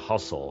hunger and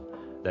hustle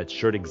that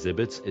Shirt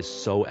exhibits is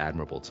so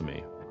admirable to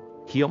me.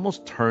 He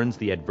almost turns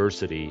the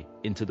adversity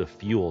into the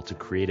fuel to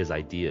create his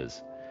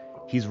ideas.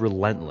 He's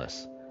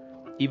relentless.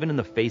 Even in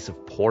the face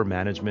of poor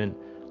management,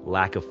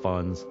 lack of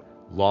funds,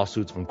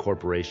 lawsuits from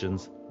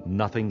corporations,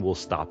 nothing will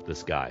stop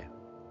this guy.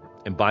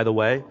 And by the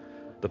way,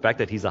 the fact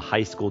that he's a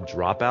high school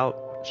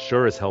dropout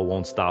sure as hell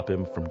won't stop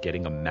him from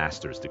getting a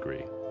master's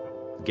degree.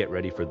 Get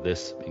ready for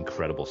this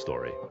incredible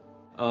story.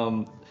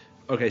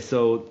 Okay,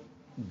 so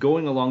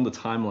going along the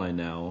timeline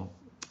now,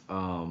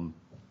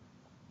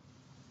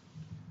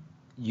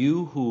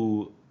 you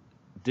who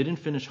didn't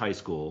finish high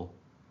school,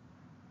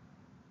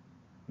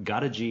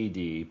 got a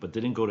GED, but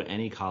didn't go to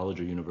any college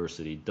or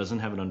university, doesn't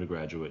have an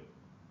undergraduate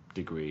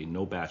degree,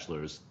 no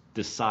bachelor's,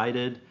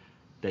 decided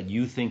that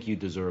you think you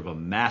deserve a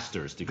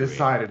master's degree.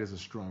 Decided is a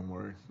strong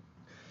word.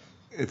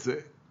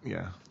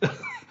 Yeah.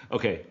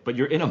 Okay, but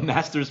you're in a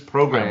master's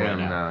program I right am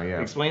now, yeah.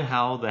 Explain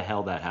how the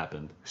hell that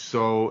happened.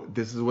 So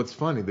this is what's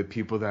funny. The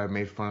people that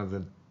made fun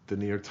of the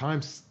New York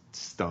Times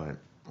stunt,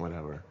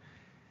 whatever.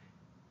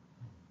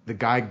 The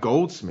guy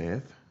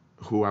Goldsmith,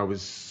 who I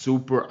was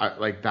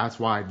that's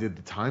why I did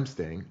the Times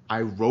thing.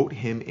 I wrote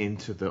him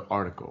into the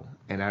article,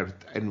 and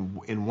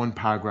in one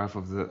paragraph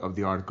of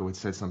the article, it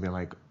said something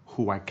like,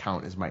 "Who I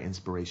count as my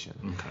inspiration."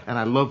 Okay. And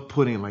I love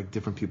putting like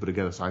different people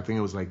together. So I think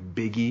it was like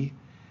Biggie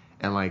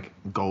and like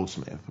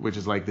Goldsmith, which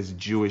is like this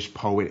Jewish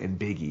poet, and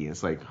Biggie.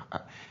 It's like,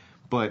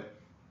 but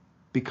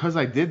because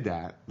I did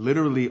that,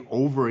 literally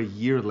over a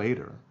year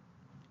later,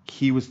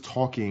 he was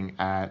talking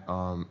at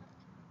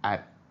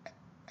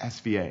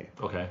SVA.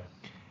 Okay.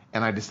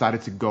 And I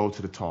decided to go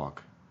to the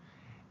talk.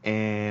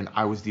 And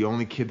I was the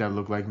only kid that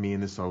looked like me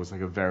in this, so it was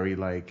like a very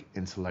like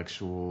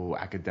intellectual,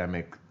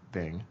 academic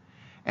thing.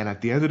 And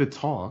at the end of the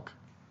talk,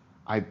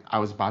 I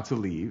was about to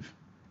leave,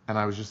 and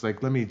I was just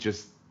like, let me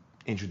just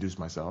introduce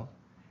myself.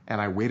 And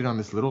I waited on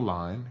this little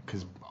line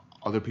because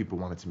other people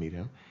wanted to meet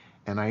him.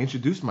 And I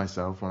introduced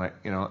myself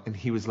and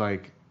he was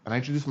like, and I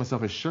introduced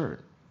myself as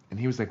Shirt. And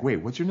he was like, wait,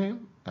 what's your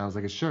name? And I was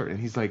like, it's Shirt. And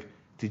he's like,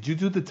 did you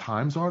do the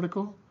Times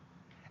article?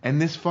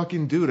 And this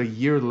fucking dude, a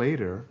year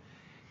later,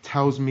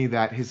 tells me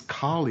that his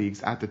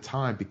colleagues at the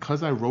time,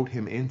 because I wrote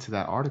him into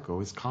that article,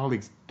 his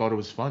colleagues thought it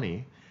was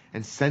funny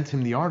and sent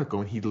him the article,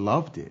 and he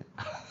loved it.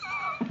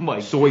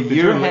 So a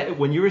year later,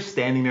 when you were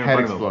standing there in head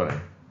front of exploding.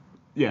 him.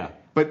 Yeah.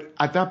 But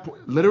at that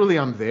point, literally,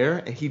 I'm there,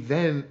 and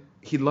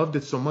he loved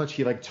it so much,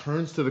 he like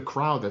turns to the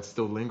crowd that's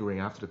still lingering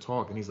after the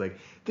talk, and he's like,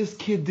 this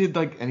kid did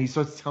like, and he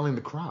starts telling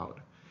the crowd.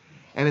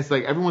 And it's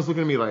like, everyone's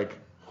looking at me like,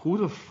 who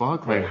the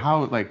fuck? Like,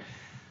 how, like,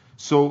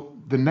 so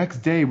the next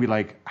day we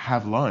like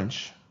have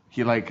lunch.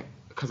 He like,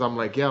 cause I'm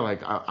like, yeah,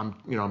 like I'm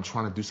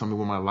trying to do something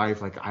with my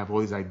life. Like I have all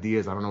these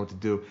ideas. I don't know what to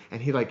do.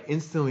 And he like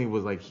instantly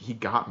was like, he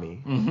got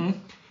me.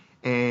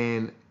 Mm-hmm.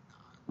 And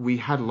we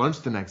had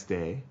lunch the next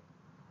day.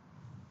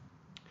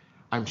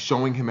 I'm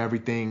showing him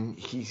everything.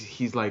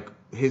 He's like,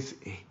 his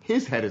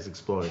head is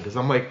exploding. Cause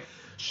I'm like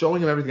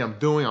showing him everything I'm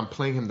doing. I'm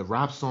playing him the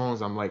rap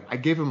songs. I'm like, I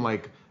gave him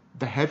like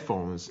the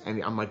headphones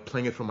and I'm like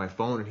playing it from my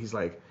phone. And he's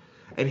like,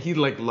 and he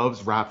like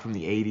loves rap from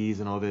the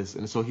 80s and all this.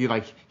 And so he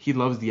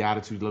loves the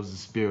attitude, loves the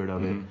spirit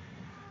of it.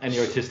 And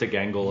the artistic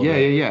angle of yeah,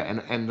 it. Yeah.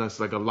 And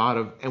that's like a lot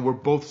of, and we're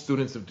both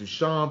students of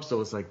Duchamp.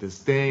 So it's like this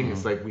thing.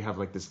 It's like we have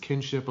like this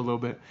kinship a little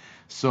bit.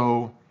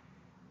 So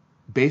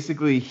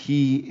basically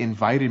he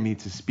invited me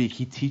to speak.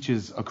 He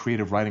teaches a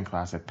creative writing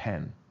class at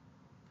Penn.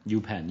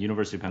 UPenn,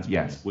 University of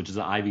Pennsylvania, Yes. which is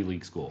an Ivy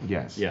League school.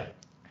 Yes. Yeah.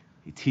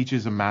 He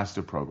teaches a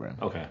master program.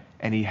 Okay.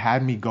 And he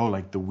had me go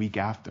like the week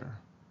after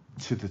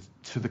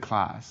to the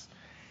class.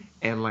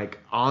 And like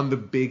on the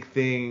big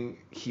thing,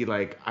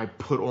 I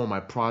put all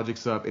my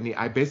projects up, and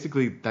I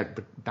basically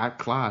that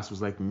class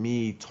was like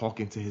me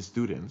talking to his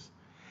students,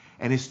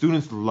 and his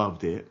students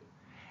loved it.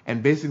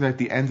 And basically at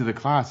the end of the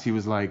class, he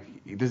was like,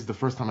 this is the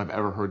first time I've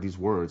ever heard these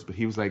words, but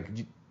he was like,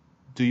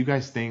 do you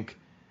guys think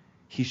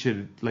he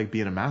should like be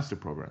in a master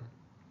program?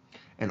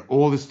 And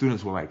all the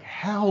students were like,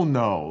 hell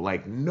no,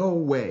 like no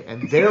way.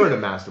 And they're in a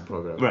master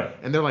program. Right.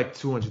 And they're like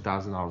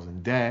 $200,000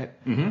 in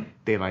debt. Mm-hmm.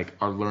 They like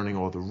are learning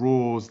all the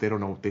rules. They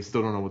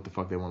still don't know what the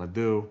fuck they want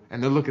to do.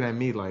 And they're looking at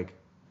me like,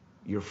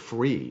 you're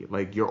free.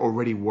 Like you're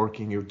already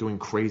working. You're doing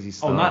crazy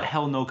stuff. Oh, not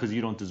hell no because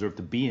you don't deserve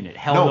to be in it.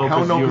 Hell no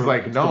because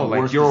like, no,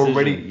 like you're decision.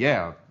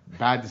 already,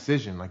 bad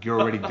decision. Like you're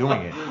already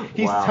doing it.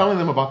 He's telling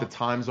them about the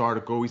Times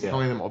article. He's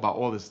telling them about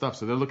all this stuff.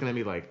 So they're looking at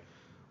me like,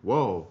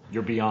 whoa.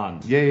 You're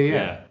beyond.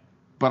 Yeah.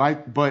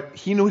 But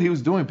he knew what he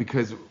was doing,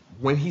 because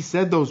when he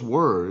said those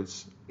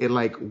words, it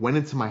like went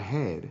into my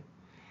head.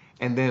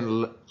 And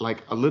then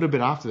like a little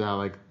bit after that,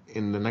 like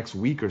in the next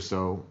week or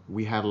so,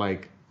 we had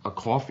like a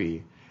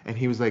coffee, and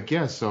he was like,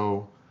 yeah,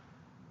 so,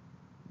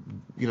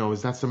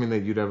 is that something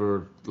that you'd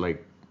ever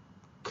like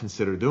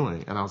consider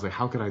doing? And I was like,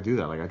 how could I do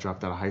that? Like I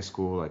dropped out of high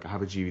school, like I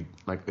have a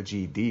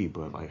GED,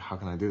 but like how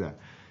can I do that?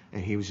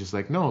 And he was just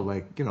like, no,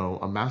 like,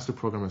 a master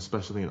program,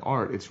 especially in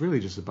art, it's really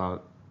just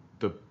about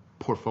the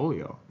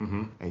portfolio.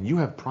 Mm-hmm. And you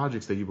have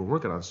projects that you've been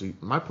working on. So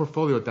my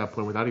portfolio at that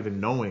point, without even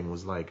knowing,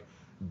 was like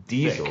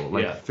diesel,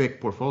 thick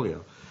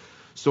portfolio.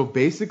 So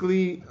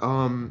basically,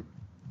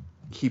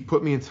 he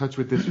put me in touch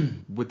with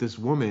this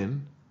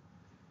woman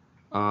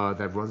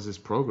that runs this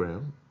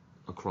program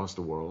across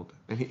the world.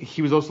 And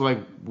he was also like,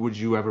 would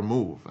you ever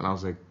move? And I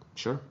was like,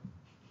 sure.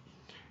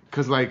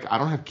 Because, like, I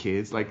don't have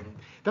kids. Like,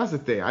 that's the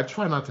thing. I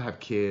try not to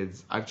have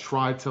kids. I've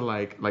tried to,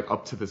 like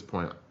up to this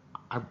point,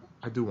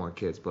 I do want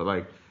kids. But,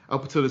 like,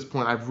 up to this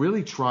point, I've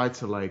really tried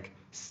to, like,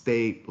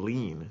 stay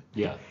lean.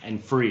 Yeah,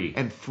 and free.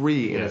 And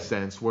free in a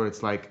sense where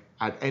it's, like,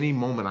 at any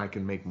moment I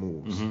can make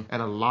moves.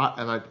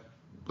 And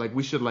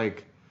we should,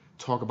 like,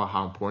 talk about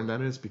how important that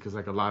is because,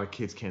 like, a lot of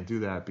kids can't do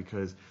that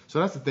because... So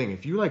that's the thing.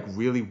 If you, like,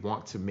 really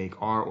want to make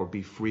art or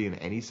be free in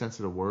any sense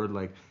of the word,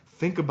 like,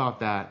 think about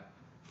that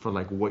for,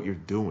 like, what you're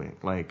doing.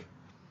 Like,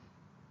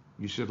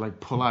 you should, like,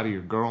 pull out of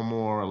your girl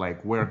more, or,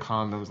 like, wear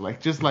condoms.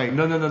 Like, just, like...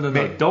 No.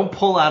 Don't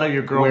pull out of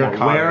your girl more.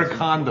 Wear a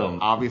condom.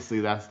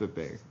 Obviously, that's the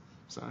thing.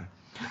 Sorry.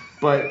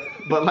 But,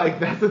 like,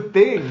 that's a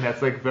thing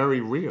that's, like,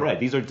 very real. Right.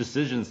 These are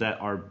decisions that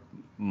are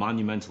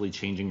monumentally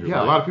changing your life.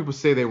 Yeah, a lot of people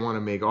say they want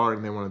to make art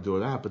and they want to do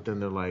that, but then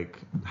they're, like,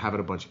 having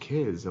a bunch of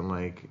kids and,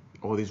 like,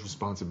 all these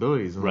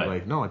responsibilities. And,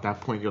 like, no, at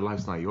that point, your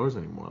life's not yours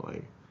anymore.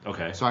 Like...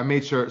 Okay. So I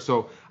made sure.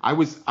 So I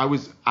was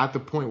at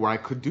the point where I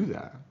could do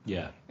that.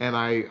 Yeah. And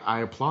I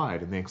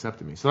applied and they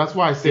accepted me. So that's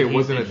why I say it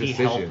wasn't a decision. Did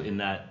he help in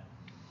that?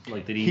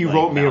 Like, did he? He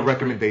wrote me a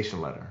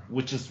recommendation letter,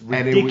 which is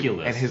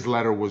ridiculous. And his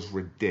letter was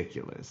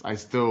ridiculous. I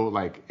still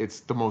like it's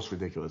the most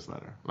ridiculous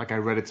letter. Like I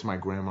read it to my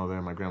grandmother,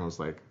 and my grandma was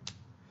like,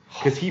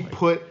 because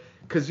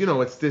you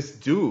know it's this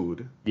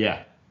dude.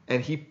 Yeah.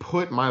 And he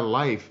put my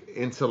life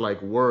into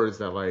like words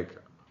that like.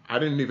 I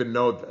didn't even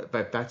know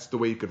that that's the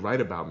way you could write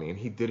about me, and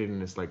he did it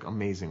in this like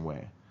amazing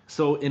way.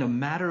 So in a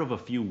matter of a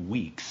few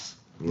weeks,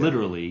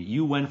 literally,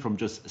 you went from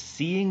just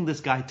seeing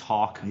this guy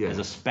talk as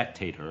a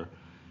spectator,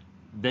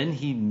 then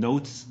he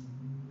notes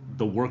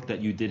the work that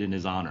you did in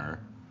his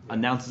honor,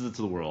 announces it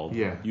to the world.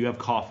 Yeah. You have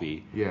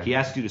coffee. Yeah. He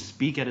asks you to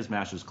speak at his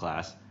master's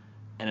class,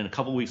 and then a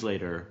couple weeks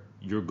later,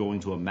 you're going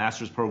to a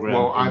master's program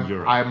in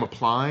Europe. I'm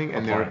applying,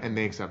 and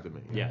they accepted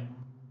me. Yeah.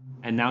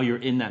 And now you're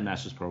in that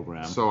master's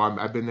program. So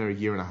I've been there a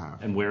year and a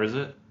half. And where is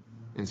it?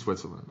 In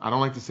Switzerland. I don't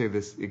like to say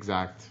this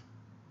exact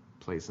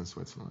place in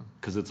Switzerland.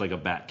 Because it's like a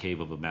bat cave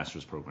of a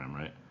master's program,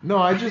 right? No,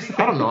 I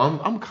don't know.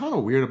 I'm kind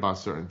of weird about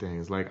certain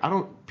things. Like,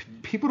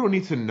 people don't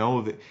need to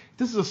know that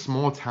this is a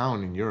small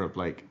town in Europe.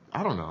 Like,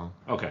 I don't know.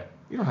 Okay.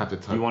 You don't have to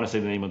tell. You want to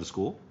say the name of the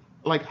school?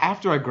 Like,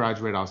 after I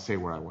graduate, I'll say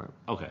where I went.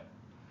 Okay.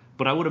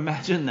 But I would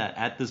imagine that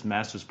at this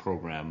master's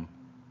program,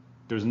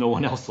 there's no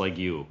one else like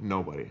you.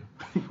 Nobody.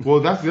 Well,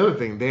 that's the other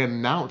thing. They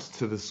announced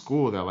to the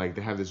school that, like,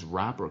 they have this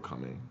rapper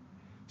coming.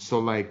 So,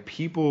 like,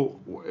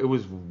 people... It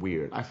was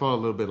weird. I felt a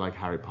little bit like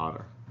Harry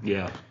Potter.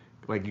 Yeah.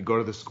 Like, you go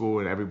to the school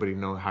and everybody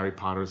knows Harry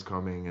Potter's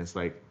coming. And it's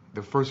like...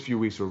 The first few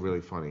weeks were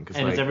really funny. And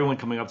like, it's everyone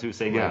coming up to you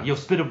saying, like, yo,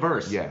 spit a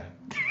verse. Yeah.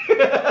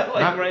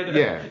 Right?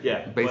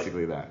 Yeah.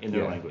 Basically that. In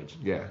their language.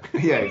 Yeah.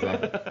 Yeah,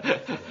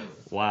 exactly.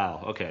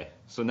 Wow. Okay.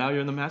 So now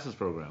you're in the master's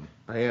program.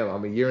 I am.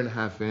 I'm a year and a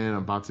half in. I'm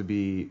about to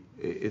be...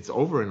 It's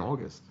over in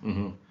August.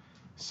 Mm-hmm.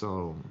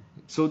 So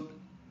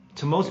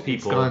to most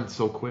people... It's gone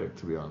so quick,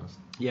 to be honest.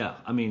 Yeah.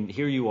 I mean,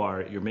 here you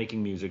are. You're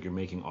making music. You're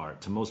making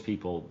art. To most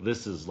people,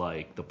 this is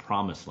like the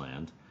promised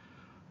land.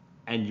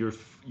 And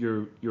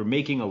you're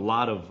making a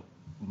lot of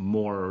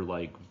more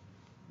like...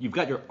 You've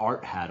got your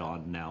art hat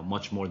on now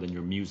much more than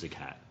your music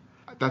hat.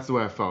 That's the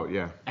way I felt,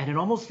 yeah. And it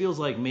almost feels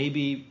like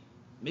maybe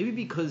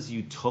because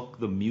you took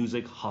the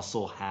music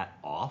hustle hat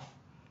off,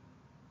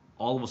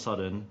 all of a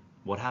sudden,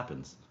 what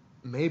happens?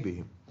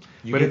 Maybe.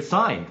 You get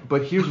signed.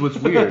 But here's what's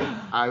weird.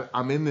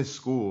 I'm in this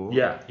school.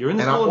 Yeah, you're in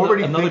this school. And I'm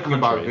already another thinking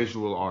country. about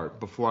visual art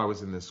before I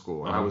was in this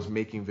school. And I was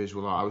making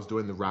visual art. I was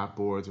doing the rap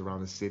boards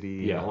around the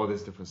city and all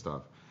this different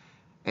stuff.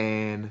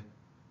 And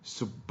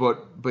so,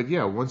 but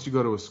yeah, once you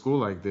go to a school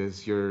like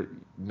this,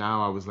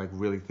 now I was like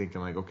really thinking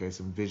like, okay,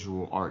 some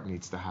visual art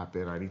needs to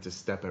happen. I need to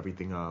step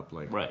everything up.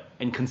 Like, right.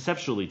 And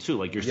conceptually too,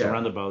 like you're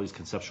surrounded by all these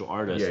conceptual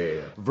artists.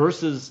 Yeah.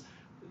 Versus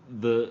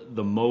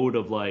the mode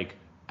of like,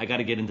 I got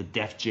to get into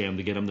Def Jam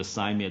to get them to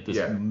sign me at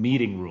this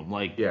meeting room.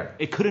 Like,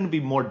 it couldn't be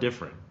more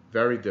different.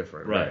 Very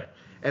different. Right.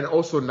 And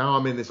also now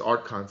I'm in this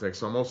art context,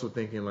 so I'm also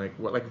thinking like,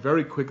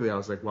 very quickly I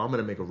was like, well, I'm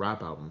gonna make a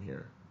rap album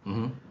here.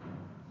 Mm-hmm.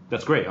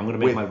 That's great. I'm gonna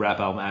make my rap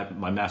album at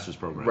my master's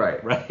program.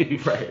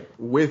 Right.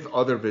 With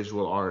other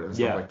visual art and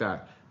stuff like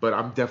that. But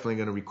I'm definitely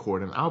gonna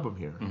record an album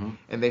here. Mm-hmm.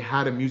 And they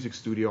had a music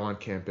studio on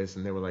campus,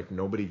 and they were like,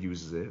 nobody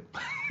uses it.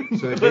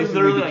 So it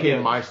basically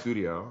became my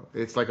studio.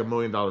 It's like $1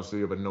 million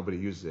studio, but nobody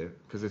uses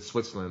it because it's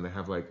Switzerland. They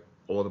have like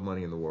all the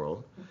money in the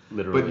world.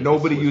 Literally. But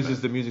nobody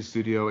uses the music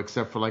studio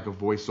except for like a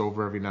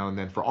voiceover every now and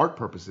then for art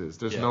purposes.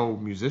 There's no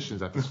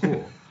musicians at the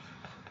school.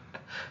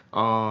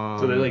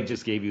 So they like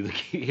just gave you the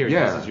key. Here,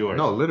 this is yours.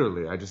 No,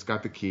 literally. I just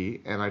got the key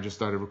and I just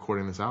started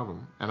recording this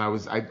album. And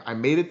I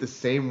made it the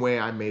same way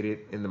I made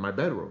it in my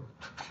bedroom.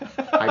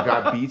 I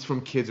got beats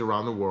from kids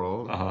around the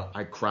world. Uh-huh.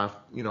 I craft,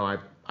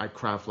 I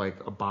craft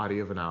like a body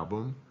of an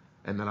album,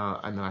 and then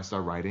I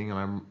start writing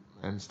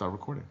and start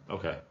recording.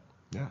 Okay.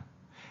 Yeah.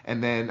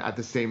 And then at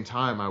the same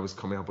time, I was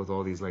coming up with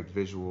all these like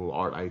visual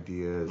art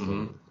ideas,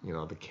 and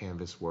the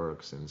canvas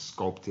works and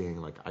sculpting.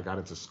 Like I got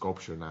into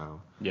sculpture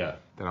now. Yeah.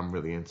 That I'm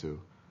really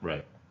into.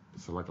 Right.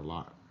 It's like a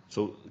lot.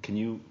 So can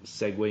you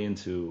segue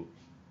into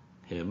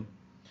him?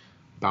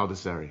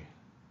 Baldessari.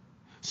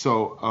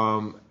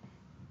 So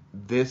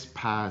this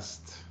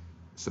past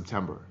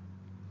September,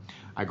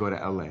 I go to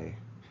LA,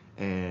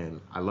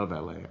 and I love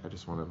LA. I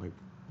just want to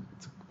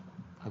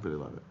I really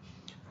love it.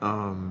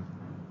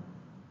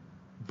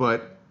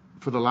 But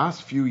for the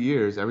last few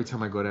years, every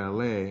time I go to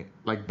LA,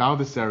 like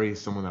Baldessari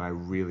is someone that I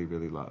really,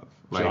 really love.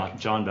 Like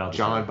John Baldessari.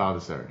 John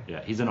Baldessari.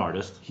 Yeah, he's an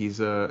artist. He's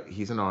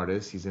an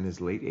artist. He's in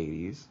his late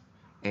 80s.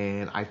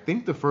 And I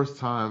think the first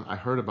time I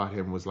heard about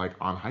him was like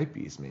on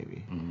Hypebeast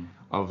maybe. Mm-hmm.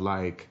 Of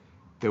like,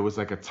 there was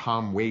like a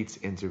Tom Waits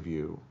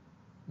interview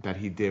that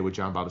he did with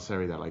John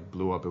Baldessari that like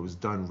blew up. It was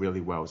done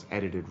really well. It was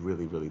edited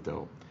really, really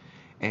dope.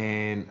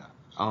 And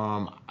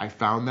I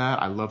found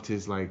that. I loved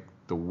his like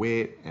the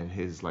wit and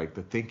his like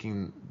the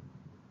thinking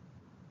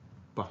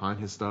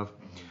behind his stuff.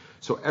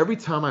 So every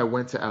time I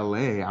went to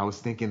LA, I was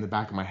thinking in the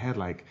back of my head,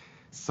 like,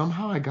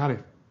 somehow I gotta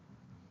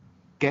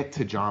get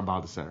to John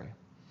Baldessari.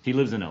 He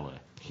lives in LA.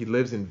 He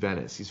lives in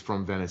Venice. He's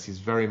from Venice. He's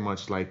very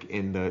much like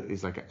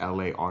he's like an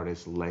LA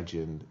artist,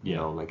 legend, you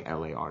know, like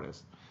LA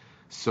artist.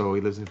 So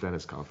he lives in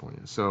Venice,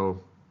 California.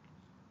 So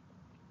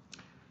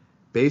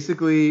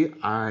basically,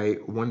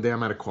 one day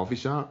I'm at a coffee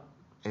shop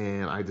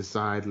and I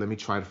decide, let me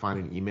try to find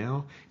an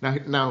email.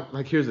 Now,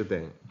 like, here's the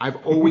thing.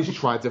 I've always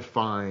tried to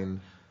find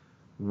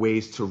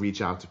ways to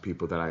reach out to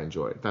people that I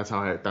enjoy. That's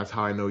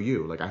how I know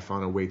you. Like, I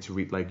found a way to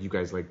reach, like, you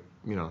guys, like,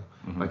 you know,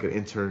 like an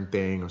intern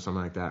thing or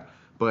something like that.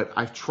 But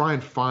I try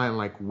and find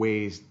like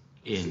ways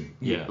in.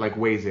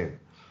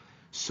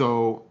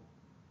 So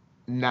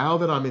now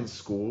that I'm in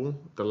school,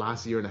 the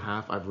last year and a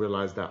half, I've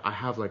realized that I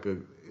have like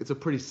it's a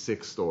pretty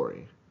sick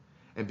story.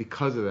 And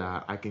because of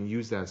that, I can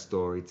use that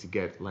story to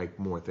get like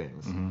more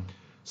things. Mm-hmm.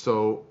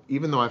 So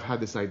even though I've had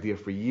this idea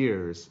for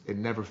years, it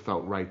never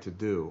felt right to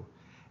do.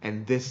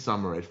 And this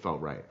summer it felt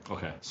right.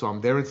 Okay. So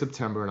I'm there in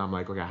September and I'm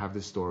like, okay, I have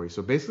this story.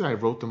 So basically I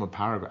wrote them a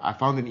paragraph. I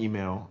found an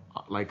email,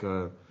 like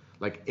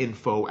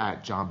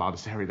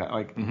info@JohnBaldessari, that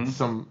like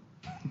some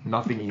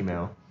nothing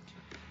email.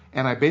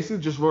 And I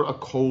basically just wrote a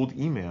cold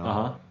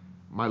email.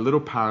 My little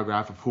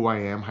paragraph of who I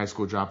am, high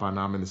school dropout,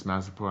 now I'm in this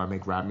master program, I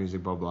make rap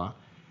music, blah, blah.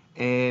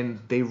 And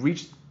they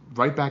reached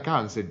right back out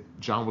and said,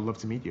 John would love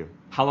to meet you.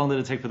 How long did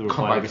it take for the reply?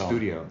 Come by the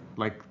studio.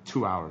 Like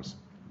 2 hours.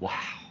 Wow.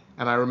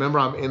 And I remember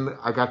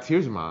I got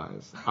tears in my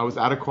eyes. I was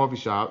at a coffee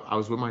shop. I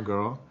was with my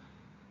girl.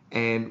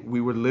 And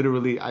we were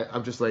literally,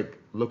 I'm just like,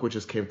 look what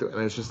just came through.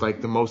 And it's just like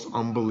the most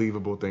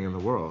unbelievable thing in the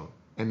world.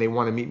 And they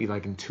want to meet me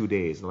like in 2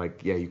 days. They're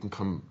like, yeah, you can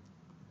come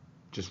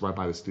just right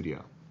by the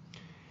studio.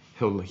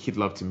 He'd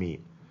love to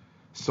meet.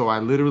 So I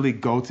literally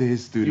go to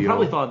his studio. You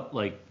probably thought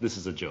like, this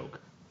is a joke.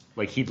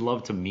 Like he'd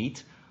love to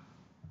meet.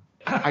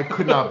 I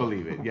could not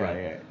believe it. Yeah,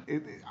 right.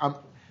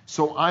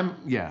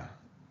 Yeah.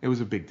 It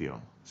was a big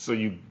deal. So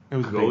you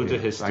go to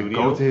his studio?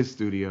 I go to his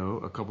studio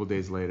a couple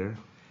days later.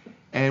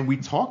 And we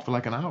talked for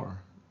like an hour.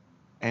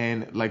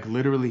 And like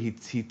literally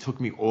he took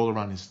me all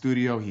around his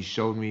studio. He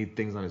showed me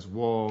things on his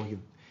wall.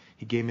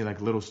 He gave me like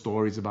little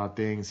stories about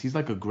things. He's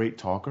like a great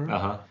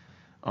talker.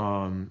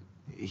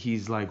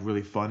 He's like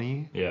really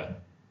funny. Yeah.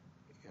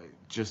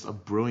 Just a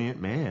brilliant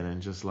man,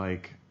 and just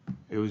like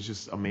it was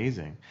just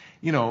amazing.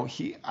 You know,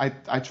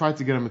 I tried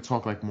to get him to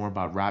talk like more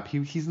about rap.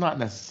 He's not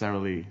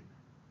necessarily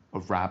a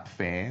rap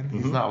fan.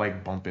 He's not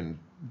like bumping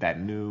that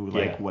new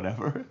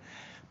whatever.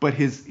 But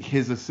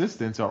his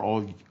assistants are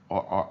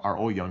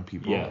all young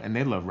people, and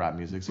they love rap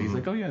music. So he's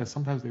like, oh yeah,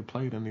 sometimes they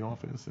play it in the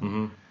office.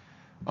 And,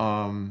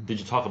 did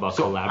you talk about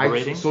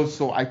collaborating?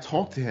 So I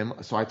talked to him.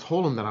 So I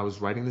told him that I was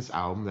writing this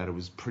album, that it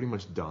was pretty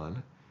much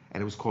done, and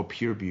it was called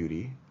Pure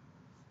Beauty.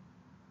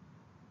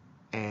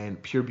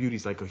 And Pure Beauty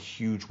is like a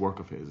huge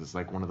work of his. It's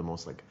like one of the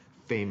most like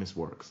famous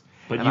works.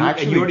 But you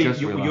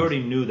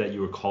already knew that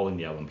you were calling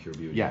the album Pure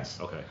Beauty. Yes.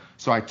 Okay.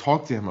 So I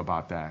talked to him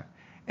about that.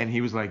 And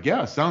he was like,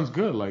 yeah, sounds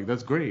good. Like,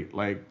 that's great.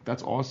 Like,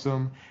 that's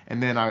awesome.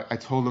 And then I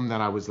told him that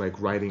I was like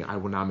writing I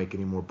Will Not Make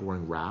Any More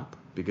Boring Rap,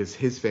 because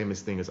his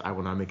famous thing is I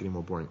Will Not Make Any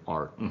More Boring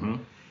Art.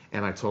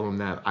 And I told him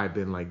that I've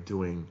been like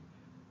doing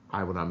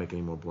I Will Not Make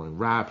Any More Boring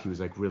Rap. He was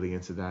like really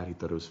into that. He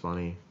thought it was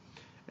funny.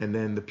 And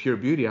then the Pure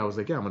Beauty, I was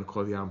like, yeah, I'm going to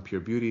call the album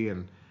Pure Beauty.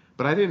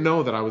 But I didn't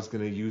know that I was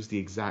going to use the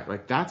exact,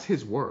 like, that's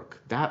his work.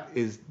 That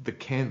is the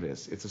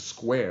canvas. It's a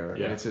square,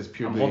 and it says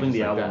Pure Beauty. I'm holding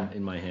the album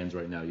in my hands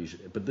right now.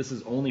 But this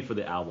is only for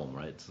the album,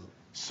 right?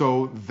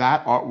 So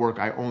that artwork,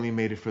 I only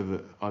made it for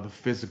the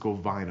physical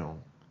vinyl.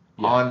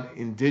 Yeah.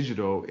 In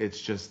digital,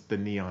 it's just the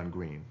neon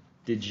green.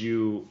 Did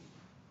you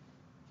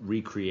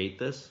recreate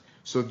this?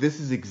 So this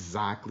is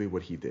exactly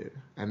what he did.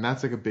 And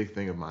that's like a big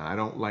thing of mine. I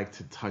don't like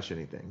to touch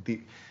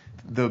anything.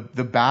 The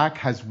back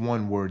has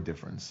one word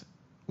difference.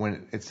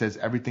 When it says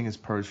everything is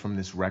purged from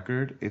this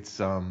record,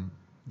 it's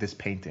this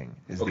painting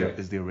is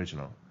the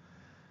original.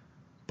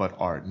 But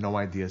art, no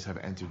ideas have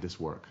entered this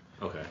work.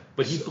 Okay.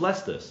 But he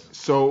blessed this.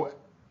 So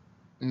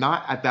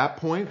not at that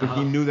point, but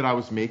he knew that I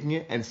was making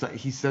it, and so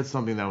he said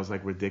something that was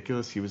like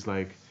ridiculous. He was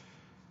like,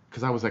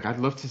 because I was like, I'd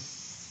love to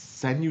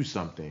send you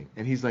something,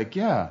 and he's like,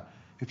 yeah.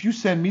 if you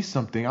send me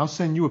something, I'll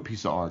send you a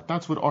piece of art.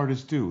 That's what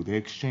artists do. They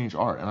exchange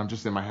art. And I'm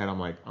just in my head, I'm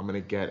like, I'm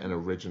going to get an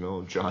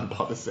original John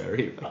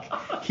Baldessari.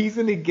 Like, he's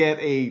going to get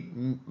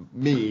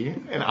me,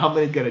 and I'm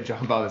going to get a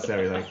John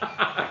Baldessari.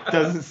 Like,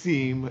 doesn't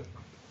seem,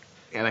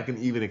 and I can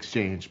even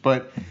exchange.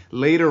 But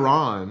later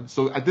on,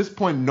 so at this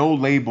point, no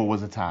label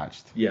was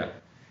attached. Yeah.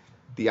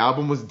 The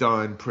album was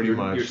done pretty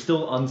much. You're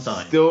still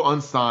unsigned. Still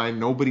unsigned.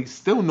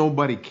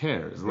 Nobody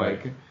cares.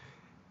 Right. Like,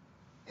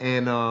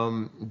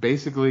 and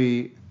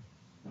basically,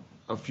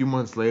 a few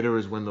months later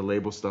is when the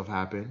label stuff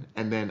happened.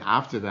 And then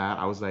after that,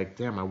 I was like,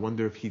 damn, I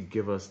wonder if he'd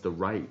give us the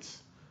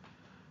rights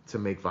to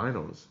make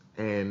vinyls.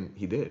 And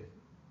he did.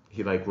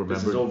 He like remembered.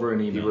 This is over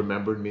an email. He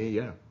remembered me,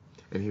 yeah.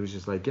 And he was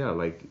just like, yeah,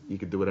 like he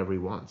could do whatever he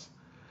wants.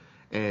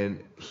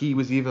 And he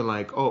was even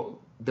like, oh,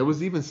 there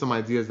was even some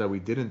ideas that we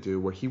didn't do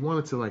where he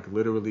wanted to like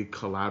literally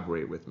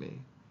collaborate with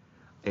me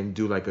and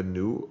do like a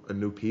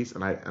new piece,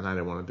 and I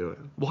didn't want to do it.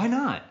 Why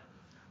not?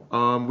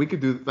 We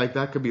could do like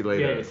that. Could be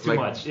later. Yeah, it's too like,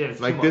 much. Yeah, it's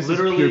like too this much.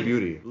 is pure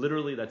beauty.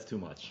 Literally, that's too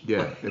much.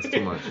 Yeah, it's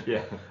too much.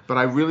 Yeah. But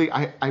I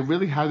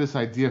really had this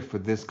idea for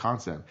this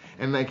concept,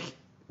 and like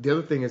the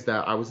other thing is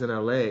that I was in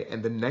LA,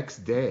 and the next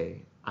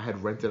day I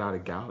had rented out a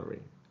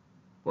gallery,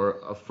 or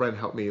a friend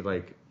helped me.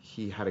 Like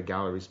he had a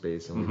gallery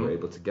space, and we were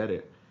able to get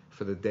it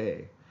for the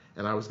day,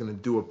 and I was gonna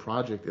do a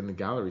project in the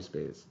gallery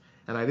space,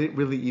 and I didn't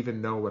really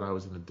even know what I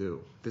was gonna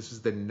do. This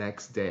was the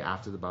next day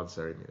after the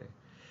Baldessari meeting.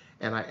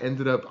 And I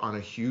ended up on a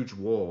huge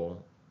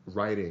wall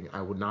writing,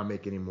 I would not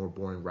make any more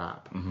boring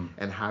rap,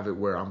 and have it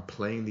where I'm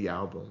playing the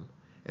album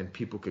and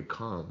people could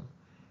come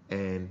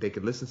and they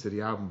could listen to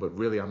the album, but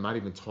really I'm not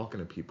even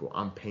talking to people,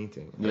 I'm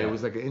painting. And it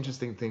was like an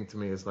interesting thing to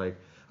me. It's like,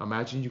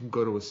 imagine you can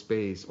go to a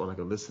space or like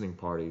a listening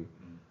party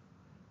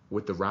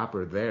with the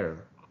rapper there,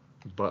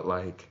 but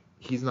like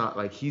he's not,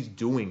 like he's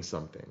doing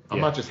something.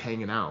 I'm not just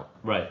hanging out.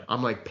 Right.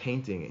 I'm like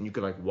painting, and you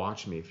could like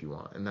watch me if you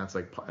want. And that's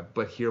like,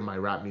 but hear my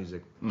rap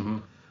music.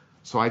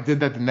 So I did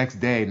that the next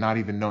day, not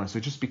even knowing. So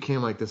it just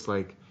became like this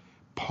like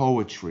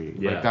poetry.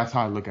 Yeah. Like that's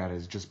how I look at it.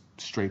 It's just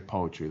straight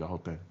poetry, the whole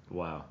thing.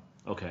 Wow.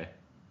 Okay.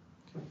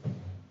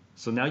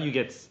 So now you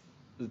get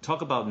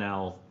talk about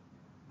now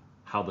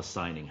how the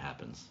signing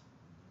happens.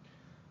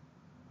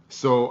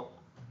 So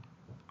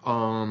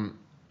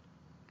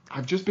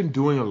I've just been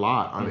doing a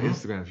lot on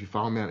Instagram. If you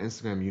follow me on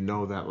Instagram, you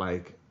know that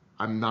like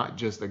I'm not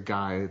just a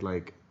guy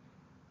like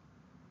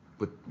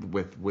with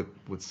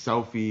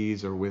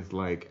selfies or with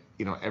like,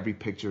 you know, every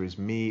picture is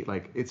me.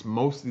 Like it's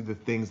mostly the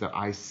things that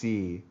I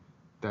see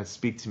that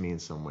speak to me in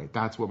some way.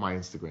 That's what my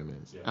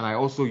Instagram is. Yeah. And I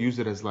also use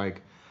it as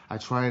like, I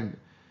try and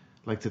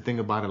like to think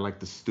about it like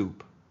the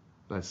stoop.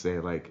 Let's say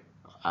like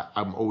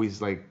I'm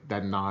always like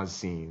that Nas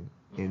scene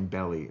in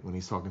Belly when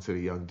he's talking to the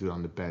young dude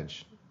on the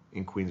bench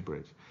in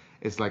Queensbridge.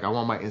 It's like I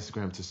want my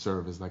Instagram to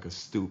serve as like a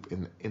stoop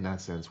in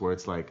that sense, where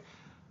it's like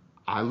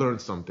I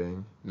learned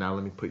something, now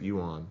let me put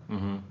you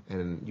on,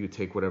 and you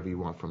take whatever you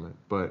want from it.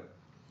 But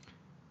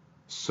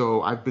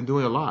so I've been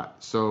doing a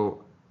lot.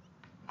 So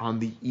on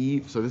the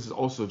eve, so this is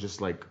also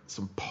just like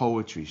some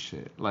poetry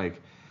shit.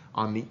 Like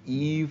on the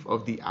eve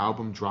of the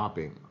album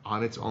dropping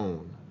on its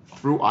own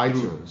through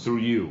iTunes,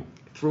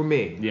 through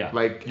me,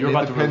 like you're an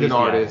about independent to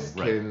artist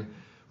the album, right. can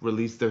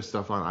release their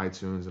stuff on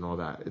iTunes and all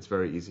that. It's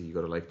very easy. You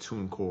go to like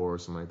TuneCore or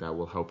something like that,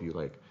 will help you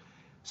like.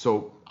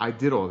 So I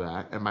did all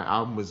that, and my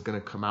album was gonna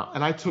come out,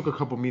 and I took a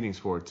couple meetings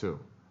for it too.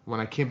 When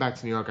I came back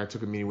to New York, I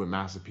took a meeting with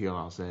Mass Appeal.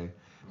 I'll say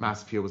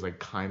Mass Appeal was like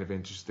kind of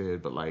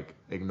interested, but like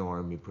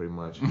ignoring me pretty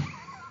much.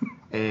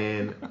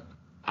 And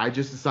I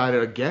just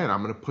decided again,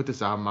 I'm gonna put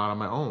this album out on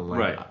my own. Like,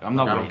 right. I'm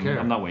not don't waiting. care.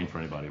 I'm not waiting for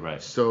anybody.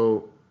 Right.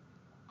 So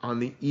on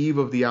the eve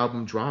of the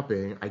album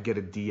dropping, I get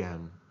a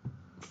DM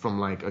from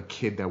like a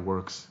kid that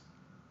works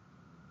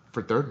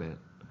for Third Man,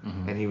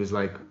 and he was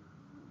like,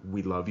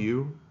 "We love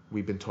you.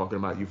 We've been talking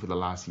about you for the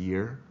last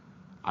year.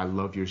 I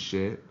love your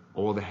shit.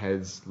 All the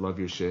heads love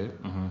your shit.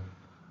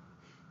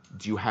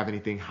 Do you have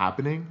anything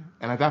happening?"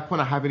 And at that point,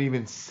 I haven't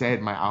even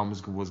said my album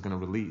was going to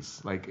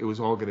release. Like, it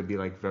was all going to be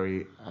like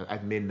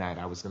at midnight,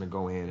 I was going to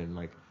go in and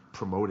like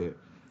promote it.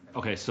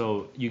 Okay,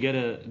 so you get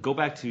a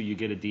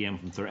DM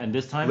from Third, and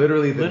this time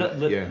Literally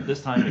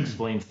this time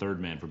explain Third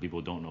Man for people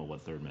who don't know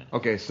what Third Man.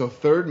 Okay, so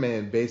Third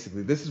Man,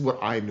 basically, this is what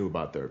I knew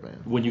about Third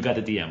Man. When you got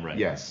the DM, right?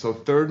 Yes, so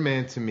Third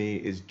Man to me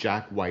is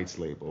Jack White's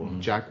label,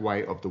 Jack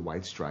White of the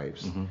White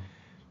Stripes.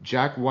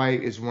 Jack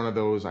White is one of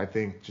those, I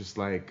think, just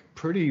like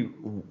pretty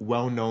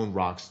well-known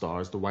rock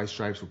stars. The White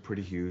Stripes were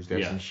pretty huge. They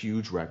have some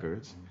huge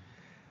records.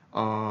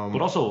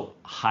 But also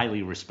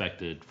highly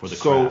respected for the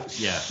craft.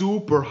 So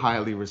super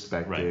highly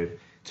respected. Right.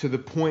 To the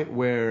point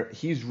where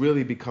he's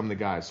really become the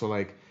guy. So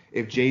like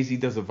if Jay-Z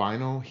does a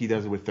vinyl, he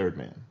does it with Third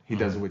Man. He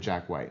does it with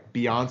Jack White.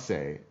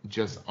 Beyonce,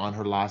 just on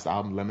her last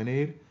album,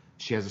 Lemonade,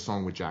 she has a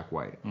song with Jack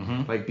White.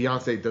 Like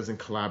Beyonce doesn't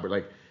collaborate.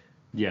 Like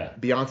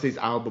Beyonce's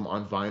album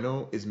on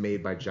vinyl is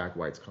made by Jack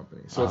White's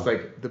company. So it's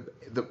like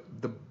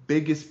the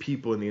biggest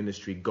people in the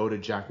industry go to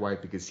Jack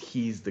White because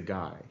he's the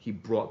guy. He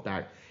brought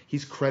back,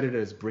 he's credited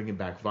as bringing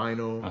back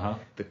vinyl,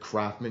 the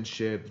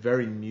craftsmanship,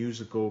 very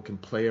musical, can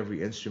play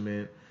every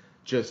instrument.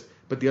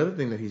 But the other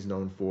thing that he's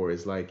known for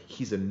is like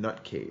he's a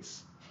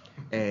nutcase,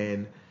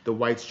 and the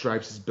White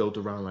Stripes is built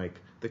around like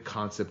the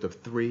concept of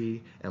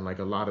 3, and like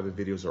a lot of the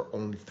videos are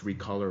only 3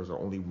 colors or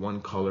only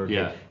 1 color.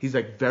 Yeah. He's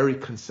like very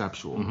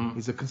conceptual.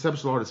 He's a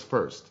conceptual artist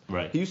first.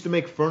 Right. He used to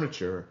make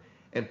furniture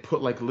and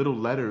put like little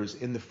letters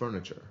in the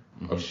furniture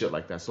of shit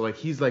like that. So like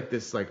he's like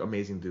this like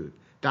amazing dude.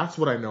 That's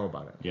what I know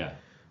about him. Yeah.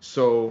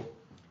 So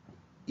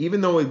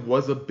even though it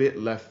was a bit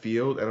left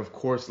field, and of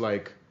course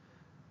like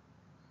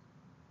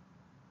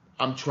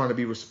I'm trying to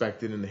be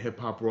respected in the hip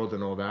hop world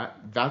and all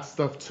that, that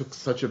stuff took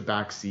such a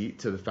backseat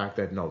to the fact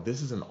that no,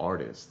 this is an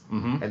artist,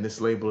 and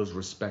this label is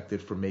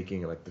respected for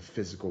making like the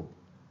physical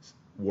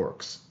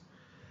works.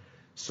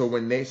 So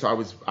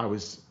I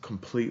was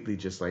completely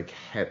just like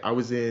I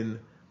was in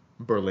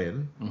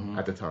Berlin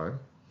at the time,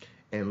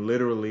 and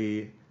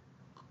literally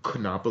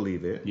could not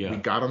believe it. Yeah. We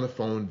got on the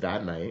phone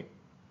that night.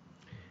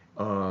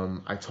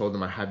 I told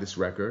them I had this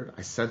record.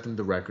 I sent them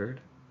the record.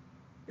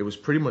 It was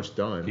pretty much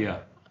done. Yeah.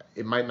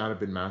 It might not have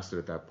been mastered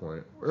at that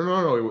point.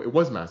 No, it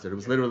was mastered. It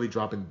was literally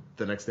dropping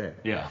the next day.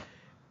 Yeah.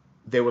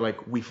 They were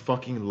like, we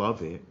fucking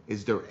love it.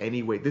 Is there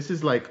any way? This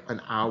is like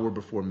an hour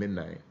before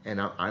midnight, and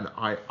on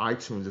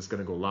iTunes it's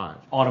gonna go live.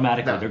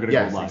 Automatically, they're gonna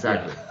go live.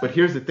 Exactly. Yeah. But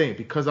here's the thing: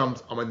 because I'm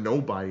a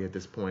nobody at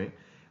this point,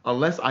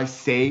 unless I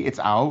say it's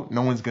out,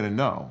 no one's gonna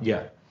know.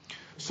 Yeah.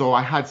 So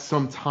I had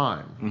some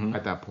time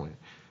at that point,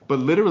 but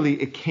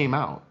literally it came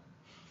out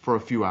for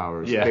a few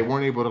hours. Yeah. They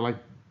weren't able to like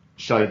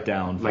Shut it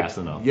down fast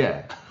enough.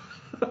 Yeah.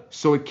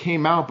 So it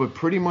came out, but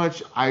pretty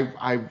much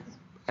I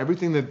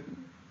everything that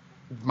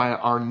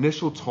our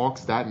initial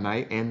talks that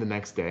night and the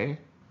next day,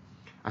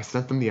 I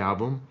sent them the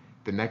album.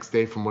 The next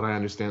day, from what I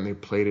understand, they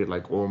played it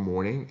like all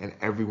morning, and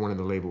everyone in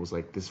the label was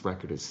like, "This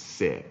record is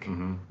sick.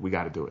 We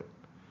got to do it."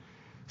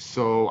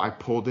 So I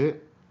pulled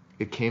it.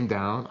 It came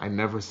down. I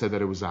never said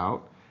that it was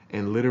out,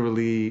 and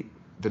literally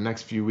the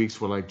next few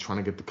weeks were like trying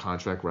to get the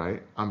contract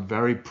right. I'm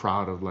very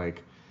proud of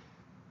like,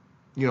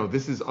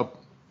 this is up.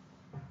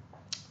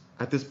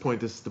 At this point,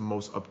 this is the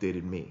most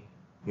updated me.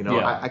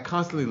 Yeah. I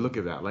constantly look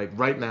at that. Like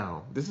right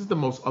now, this is the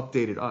most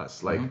updated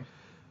us. Like,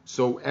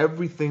 so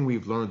everything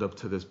we've learned up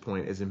to this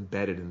point is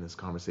embedded in this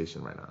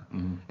conversation right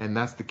now. And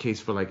that's the case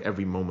for like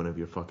every moment of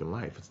your fucking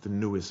life. It's the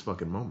newest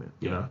fucking moment,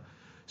 you know?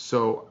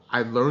 So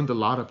I learned a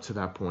lot up to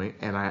that point,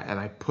 and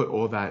I put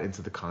all that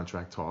into the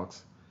contract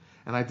talks.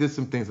 And I did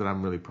some things that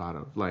I'm really proud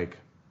of. Like,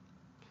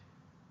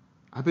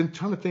 I've been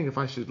trying to think if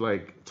I should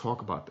like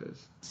talk about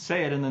this.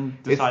 Say it and then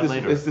decide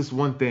later. It's this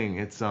one thing.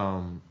 It's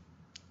because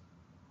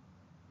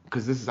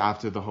this is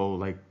after the whole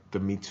like the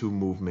Me Too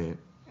movement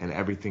and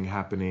everything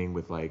happening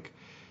with like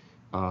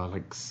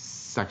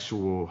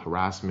sexual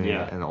harassment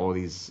and all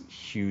these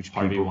huge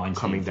Harvey people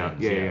Weinstein coming down.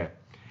 things, Yeah.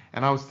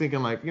 And I was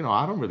thinking like,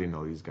 I don't really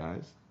know these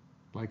guys.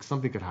 Like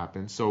something could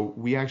happen. So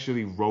we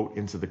actually wrote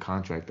into the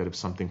contract that if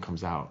something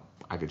comes out,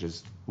 I could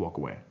just walk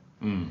away.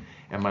 And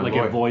my like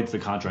lawyer, it voids the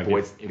contract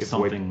if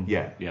something.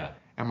 Yeah.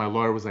 And my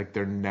lawyer was like,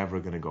 they're never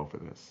going to go for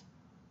this.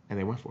 And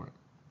they went for it.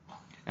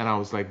 And I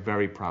was like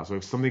very proud. So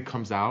if something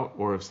comes out,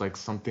 or if it's like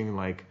something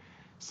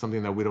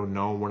that we don't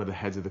know, one of the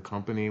heads of the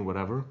company,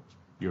 whatever,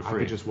 You're I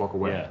free. could just walk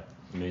away. Yeah.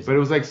 Amazing. But it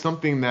was like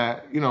something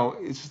that,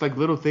 it's just like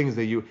little things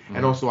that you,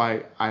 and also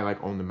I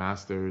like own the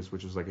masters,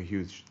 which was like a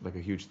huge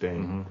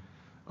thing.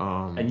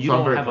 And you so I'm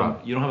don't very have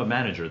proud. you don't have a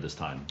manager this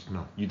time.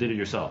 No. You did it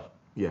yourself.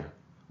 Yeah.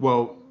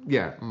 Well,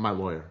 yeah, my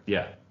lawyer.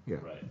 Yeah. Yeah.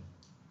 Right.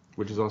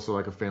 Which is also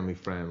like a family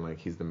friend. Like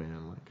he's the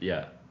man. Like.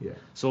 Yeah. Yeah.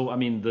 So I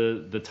mean,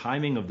 the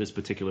timing of this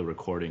particular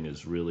recording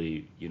is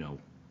really,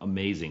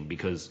 amazing,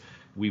 because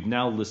we've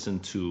now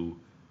listened to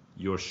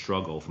your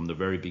struggle from the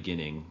very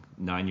beginning,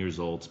 9 years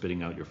old,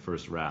 spitting out your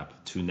first rap,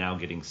 to now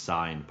getting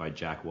signed by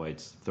Jack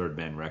White's Third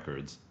Man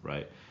Records,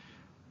 right?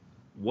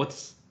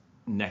 What's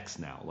next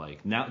now?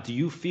 Like now, do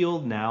you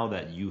feel now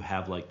that you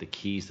have like the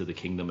keys to the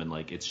kingdom and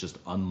like it's just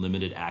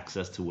unlimited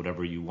access to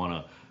whatever you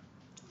want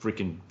to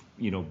freaking,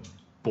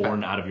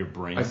 born out of your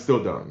brain? I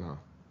still don't know.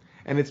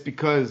 And it's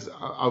because,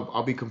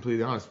 I'll be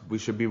completely honest, we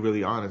should be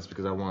really honest,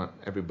 because I want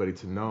everybody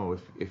to know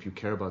if you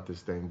care about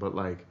this thing. But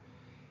like,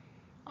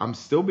 I'm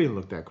still being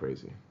looked at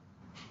crazy.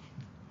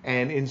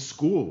 And in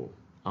school,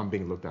 I'm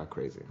being looked at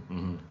crazy.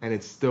 And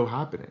it's still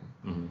happening.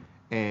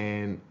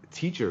 And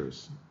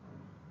teachers,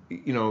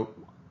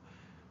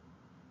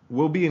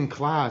 we'll be in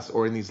class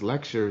or in these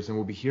lectures and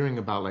we'll be hearing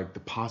about like the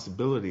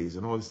possibilities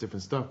and all this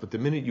different stuff. But the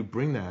minute you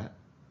bring that,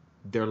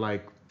 they're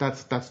like,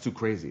 that's too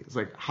crazy. It's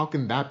like, how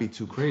can that be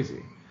too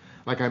crazy?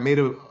 Like I made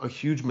a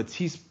huge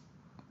Matisse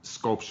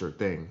sculpture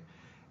thing,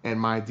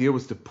 and my idea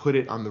was to put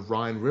it on the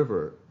Rhine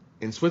River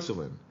in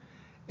Switzerland.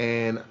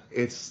 And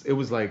it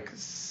was like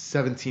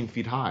 17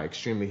 feet high,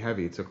 extremely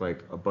heavy. It took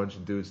like a bunch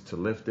of dudes to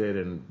lift it,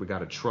 and we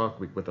got a truck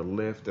with a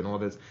lift and all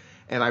this.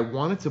 And I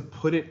wanted to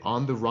put it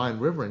on the Rhine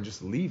River and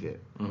just leave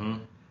it.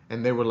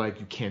 And they were like,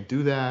 you can't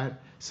do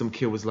that. Some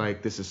kid was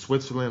like, this is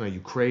Switzerland. Are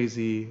you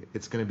crazy?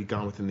 It's going to be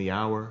gone within the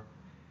hour.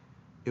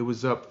 It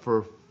was up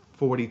for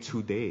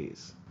 42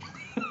 days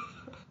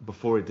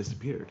before it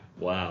disappeared.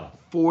 Wow.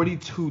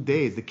 42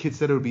 days. The kid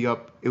said it would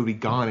be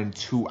gone in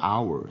 2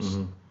 hours.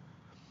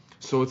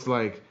 So it's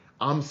like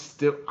I'm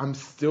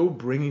still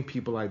bringing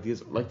people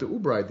ideas, like the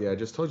Uber idea I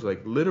just told you.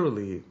 Like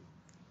literally,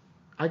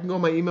 I can go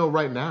on my email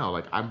right now.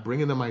 Like I'm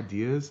bringing them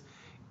ideas.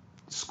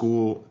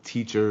 School,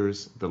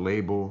 teachers, the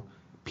label.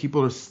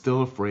 People are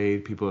still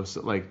afraid. People are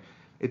still, like,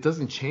 it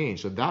doesn't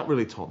change. So that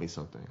really taught me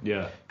something.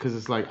 Yeah. Because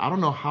it's like I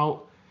don't know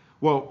how.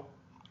 Well,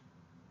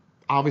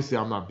 obviously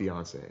I'm not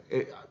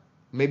Beyonce.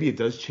 Maybe it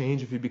does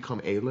change if you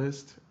become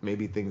A-list.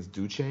 Maybe things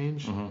do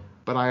change. Mm-hmm.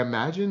 But I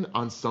imagine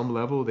on some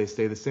level they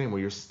stay the same,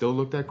 where you're still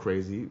looked at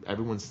crazy.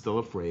 Everyone's still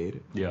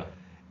afraid. Yeah.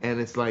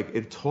 And it's like,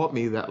 it taught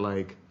me that,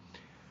 like,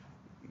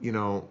 you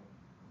know,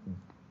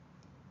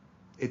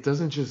 it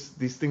doesn't just,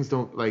 these things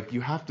don't, like, you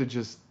have to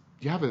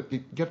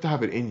have to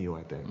have it in you,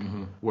 I think.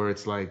 Mm-hmm. Where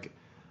it's like,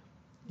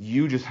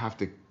 you just have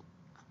to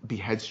be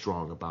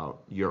headstrong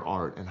about your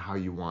art and how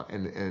you want,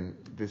 and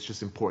it's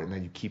just important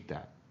that you keep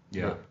that.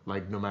 Yeah.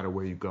 Like no matter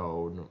where you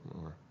go,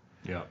 or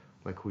Yeah.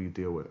 like who you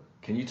deal with.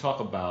 Can you talk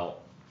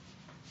about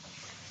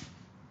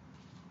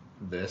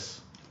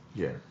this?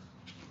 Yeah.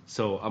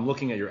 So I'm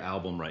looking at your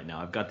album right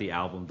now. I've got the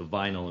album, the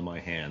vinyl in my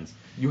hands.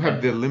 You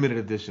have the limited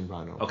edition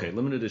vinyl. Okay,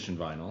 limited edition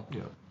vinyl.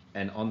 Yeah.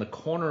 And on the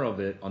corner of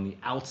it, on the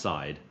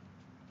outside,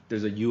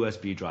 there's a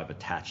USB drive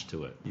attached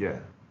to it. Yeah.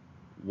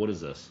 What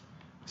is this?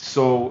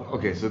 So,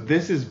 okay, so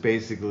this is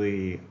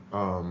basically,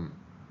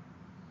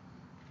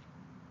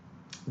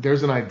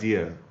 there's an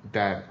idea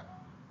that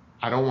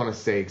I don't want to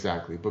say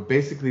exactly, but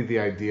basically the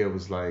idea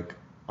was like,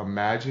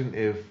 imagine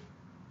if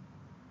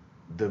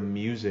the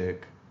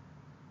music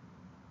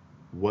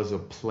was a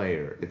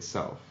player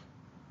itself.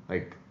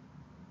 Like,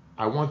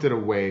 I wanted a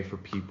way for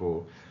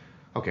people,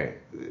 okay,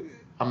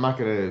 I'm not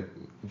going to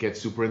get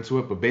super into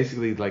it, but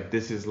basically, like,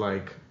 this is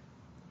like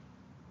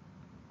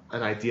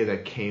an idea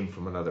that came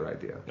from another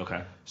idea.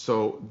 Okay.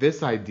 So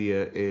this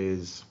idea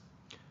is,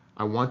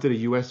 I wanted a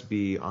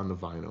USB on the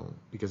vinyl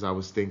because I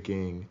was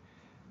thinking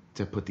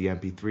to put the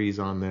MP3s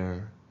on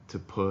there, to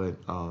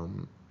put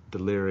the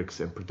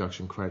lyrics and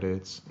production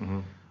credits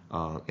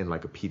in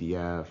like a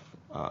PDF,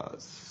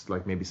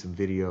 like maybe some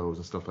videos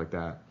and stuff like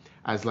that,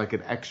 as like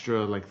an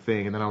extra like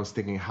thing. And then I was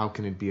thinking, how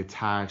can it be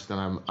attached?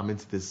 And I'm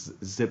into this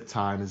zip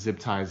tie, and the zip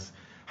tie's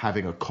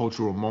having a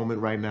cultural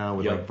moment right now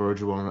with like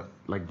Virgil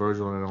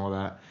and all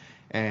that.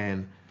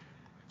 And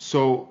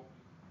so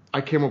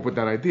I came up with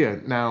that idea.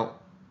 Now,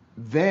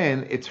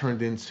 then it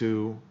turned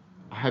into,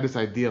 I had this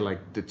idea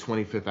like the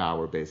 25th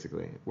hour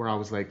basically, where I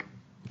was like,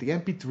 the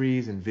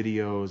MP3s and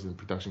videos and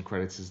production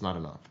credits is not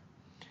enough.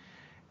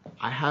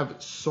 I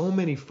have so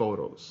many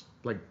photos,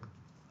 like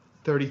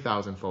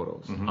 30,000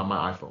 photos on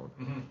my iPhone.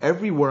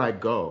 Everywhere I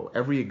go,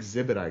 every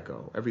exhibit I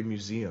go, every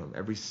museum,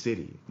 every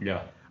city,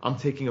 I'm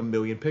taking 1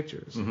 million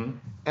pictures.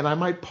 And I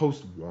might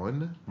post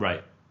one.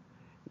 Right.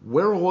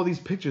 Where are all these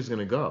pictures going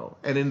to go?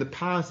 And in the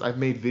past, I've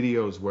made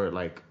videos where,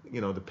 like, you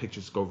know, the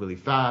pictures go really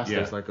fast.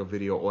 There's like a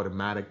video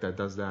automatic that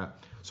does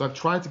that. So I've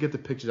tried to get the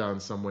pictures out in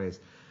some ways.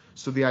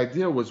 So the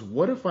idea was,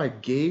 what if I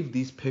gave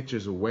these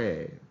pictures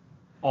away?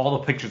 All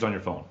the pictures on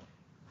your phone.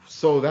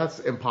 So that's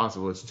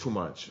impossible. It's too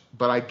much.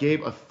 But I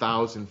gave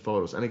 1,000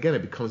 photos. And again,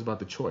 it becomes about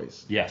the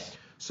choice. Yes.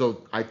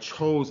 So I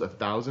chose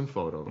 1,000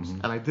 photos,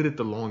 and I did it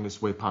the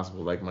longest way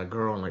possible. Like my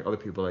girl and like other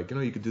people, like, you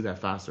know, you could do that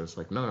faster. It's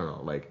like, no.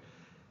 Like,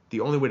 the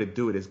only way to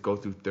do it is go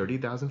through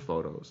 30,000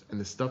 photos, and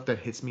the stuff that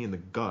hits me in the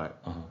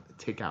gut,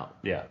 take out.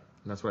 Yeah. And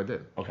that's what I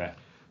did. Okay.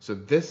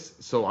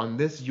 So on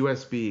this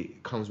USB,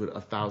 it comes with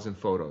 1,000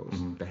 photos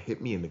that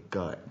hit me in the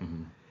gut,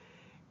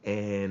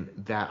 and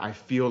that I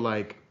feel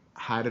like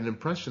had an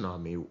impression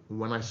on me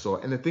when I saw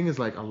it. And the thing is,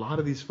 like, a lot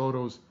of these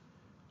photos,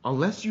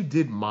 unless you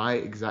did my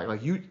exact,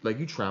 like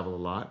you travel a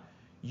lot,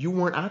 you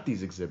weren't at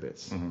these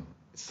exhibits.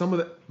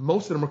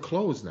 Most of them are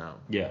closed now.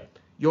 Yeah.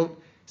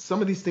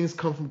 Some of these things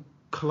come from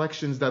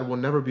collections that will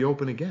never be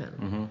open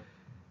again.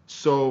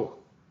 So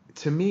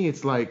to me,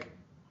 it's like,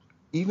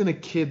 even a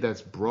kid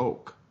that's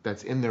broke,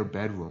 that's in their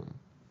bedroom,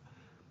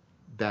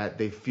 that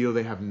they feel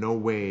they have no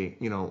way,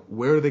 you know,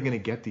 where are they going to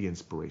get the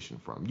inspiration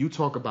from? You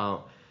talk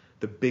about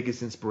the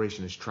biggest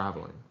inspiration is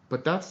traveling,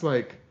 but that's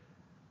like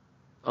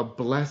a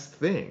blessed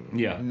thing.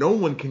 Yeah. No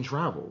one can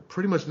travel.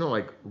 Pretty much no,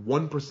 like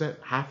 1%,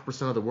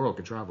 0.5% of the world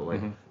can travel.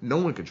 Like no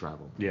one can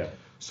travel. Yeah.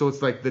 So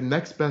it's like the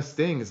next best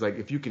thing is like,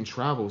 if you can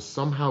travel,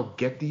 somehow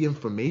get the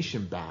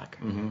information back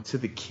to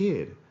the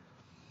kid.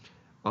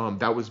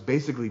 That was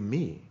basically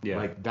me. Yeah.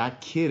 Like that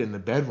kid in the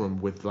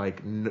bedroom with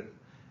like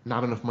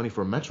not enough money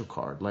for a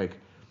MetroCard, like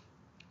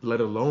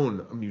let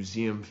alone a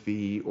museum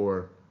fee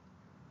or.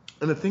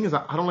 And the thing is,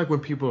 I don't like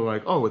when people are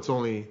like, oh, it's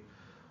only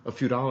a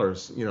few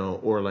dollars, you know,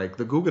 or like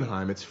the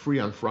Guggenheim, it's free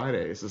on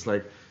Fridays. It's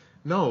like,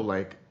 no,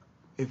 like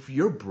if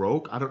you're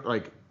broke, I don't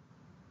like,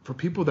 for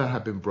people that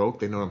have been broke,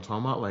 they know what I'm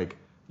talking about. Like,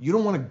 you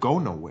don't want to go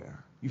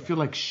nowhere. You feel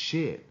like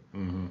shit.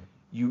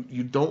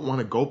 You don't want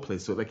to go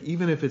places. So like,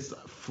 even if it's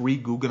free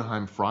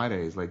Guggenheim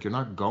Fridays, like you're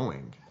not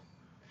going.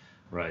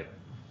 Right.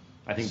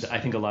 I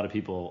think a lot of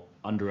people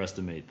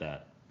underestimate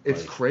that.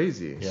 It's like,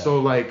 crazy. Yeah.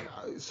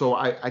 So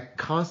I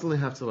constantly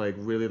have to like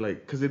really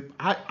like, cause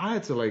I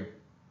had to like,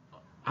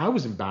 I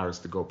was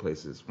embarrassed to go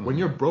places. When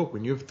you're broke,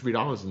 when you have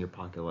 $3 in your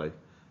pocket, like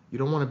You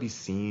don't want to be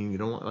seen. You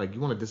don't want, like,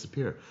 you want to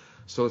disappear.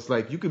 So it's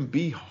like you can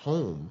be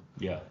home.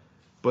 Yeah.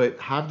 But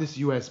have this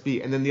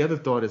USB. And then the other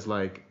thought is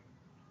like,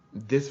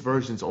 this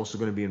version's also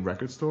going to be in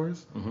record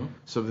stores. Mm-hmm.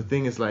 So the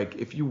thing is like,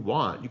 if you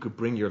want, you could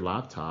bring your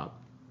laptop,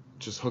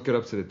 just hook it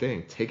up to the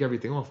thing, take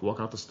everything off, walk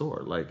out the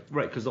store. Like,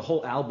 right, because the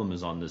whole album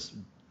is on this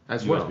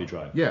as USB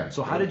drive. Yeah.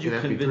 So how did you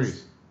in convince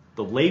MP3s.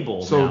 the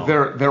label? So now?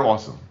 they're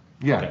awesome.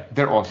 Yeah, Okay.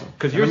 they're awesome.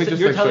 Because And let me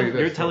just, like, show you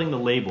you're this. telling the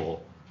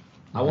label,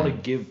 I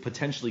want to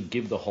potentially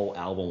give the whole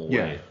album away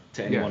Yeah.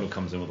 to anyone Yeah. who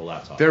comes in with a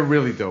laptop. They're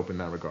really dope in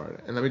that regard.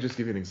 And let me just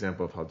give you an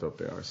example of how dope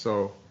they are.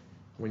 So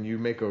when you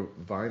make a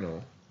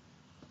vinyl,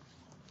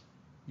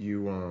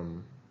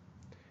 you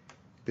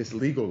this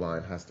legal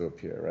line has to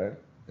appear, right?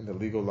 And the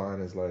legal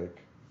line is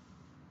like,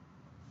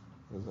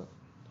 what is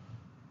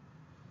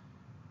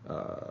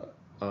that?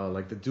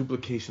 Like the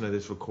duplication of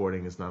this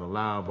recording is not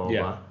allowed, blah, blah,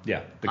 yeah, blah.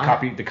 yeah.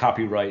 The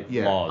copyright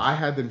Yeah, laws. I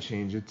had them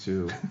change it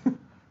to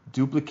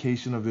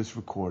duplication of this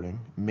recording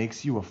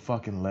makes you a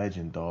fucking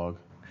legend, dog.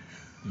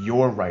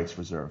 Your rights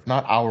reserved.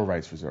 Not our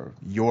rights reserved.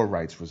 Your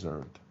rights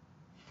reserved.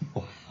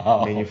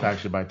 Wow.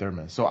 Manufactured by Third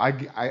Man. So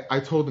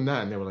I told them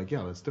that, and they were like,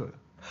 yeah, let's do it.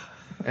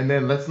 And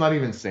then let's not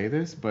even say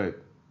this, but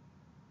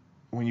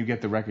when you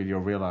get the record,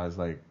 you'll realize,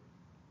 like,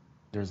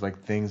 there's,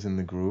 like, things in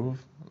the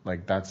groove.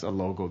 Like, that's a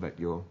logo that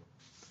you'll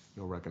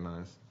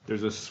recognize.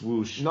 There's a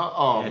swoosh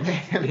Man.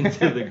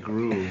 into the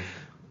groove.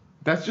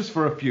 That's just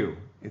for a few.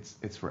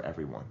 It's for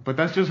everyone. But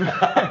that's just so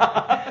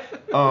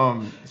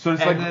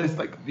it's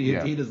like the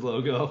Adidas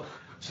logo.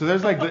 So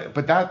there's like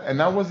but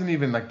that wasn't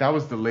even like, that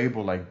was the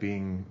label, like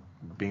being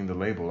the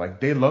label. Like,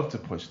 they love to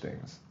push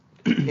things.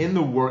 in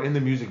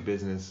the music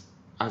business,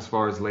 as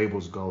far as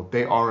labels go,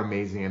 they are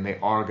amazing, and they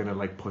are gonna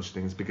like push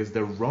things because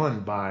they're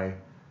run by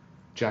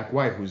Jack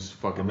White, who's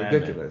fucking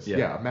ridiculous.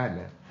 Yeah, a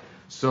madman.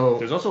 So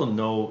there's also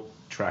no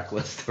track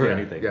list or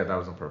anything. Yeah, that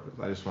was on purpose.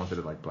 I just wanted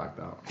it like blacked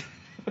out.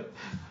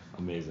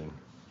 Amazing.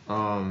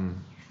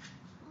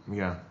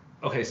 Yeah.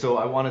 Okay, so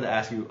I wanted to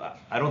ask you,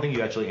 I don't think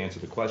you actually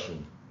answered the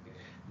question.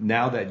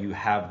 Now that you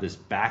have this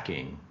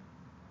backing,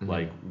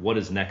 like, what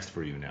is next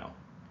for you now?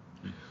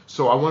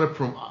 So I want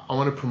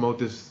to promote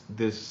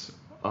this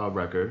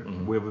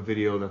record. We have a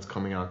video that's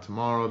coming out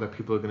tomorrow that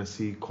people are going to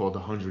see called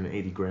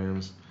 180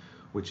 Grams,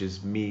 which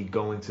is me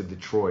going to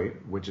Detroit,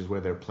 which is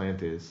where their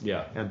plant is.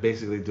 Yeah. And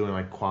basically doing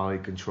like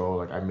quality control.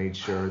 Like, I made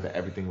sure that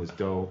everything was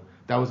dope.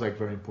 That was like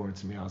very important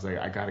to me. I was like,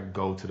 I got to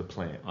go to the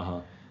plant.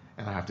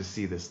 And I have to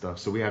see this stuff.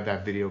 So we have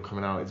that video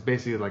coming out. It's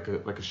basically like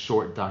a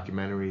short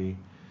documentary,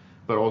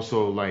 but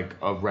also like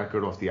a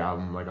record off the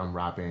album. Like, I'm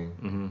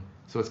rapping.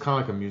 So it's kind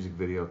of like a music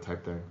video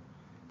type thing.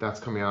 That's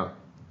coming out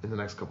in the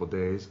next couple of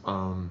days.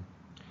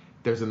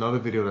 There's another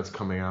video that's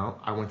coming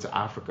out. I went to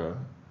Africa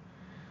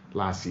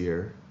last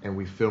year, and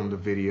we filmed a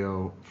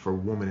video for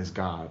Woman is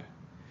God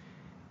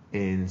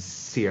in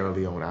Sierra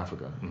Leone,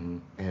 Africa.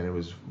 And it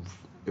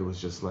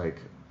was just like...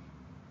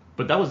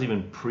 But that was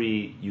even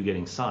pre you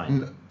getting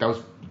signed. That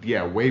was,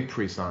 way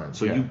pre-signed.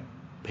 So you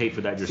paid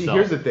for that yourself. See,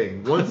 here's the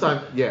thing. Once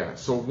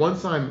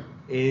I'm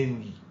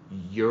in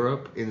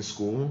Europe in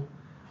school,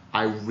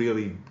 I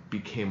really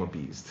became a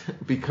beast.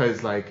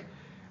 Because, like,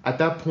 at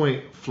that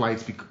point,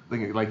 flights,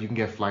 like, you can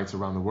get flights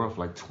around the world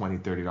for like $20,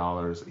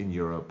 $30 in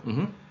Europe.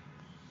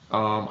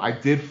 I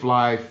did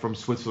fly from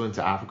Switzerland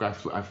to Africa.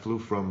 I flew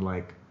from,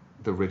 like,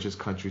 the richest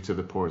country to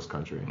the poorest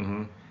country.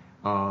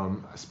 I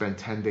spent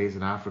 10 days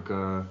in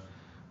Africa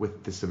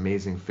with this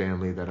amazing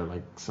family that are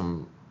like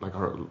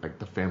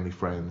the family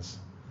friends.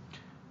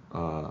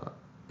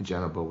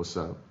 Janaba, what's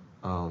up?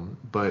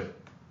 But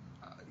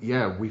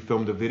yeah, we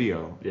filmed a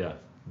video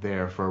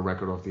there for a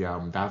record off the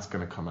album. That's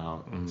gonna come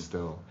out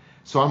still.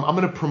 So I'm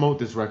gonna promote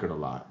this record a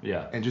lot.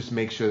 Yeah. And just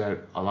make sure that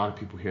a lot of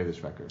people hear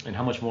this record. And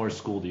how much more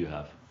school do you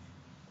have?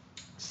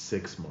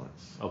 6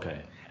 months.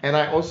 Okay. And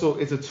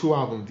it's a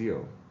 2-album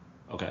deal.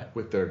 Okay.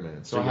 With Third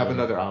Man. So I have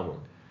another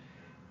album.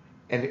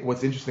 And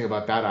what's interesting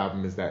about that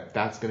album is that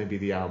that's going to be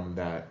the album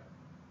that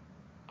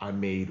I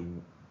made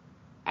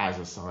as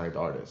a signed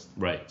artist.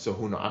 Right. So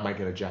who knows? I might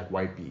get a Jack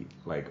White beat.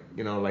 Like,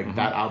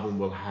 that album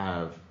will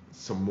have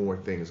some more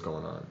things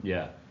going on.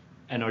 Yeah.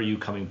 And are you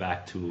coming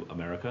back to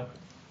America?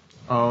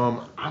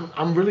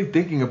 I'm really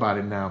thinking about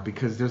it now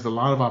because there's a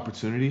lot of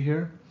opportunity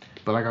here.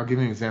 But like, I'll give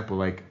you an example.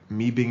 Like,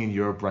 me being in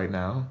Europe right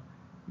now,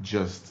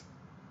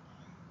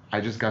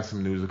 I just got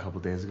some news a couple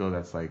days ago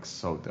that's like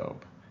so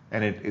dope.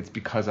 And it's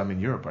because I'm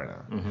in Europe right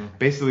now.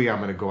 Basically, I'm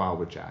going to go out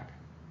with Jack.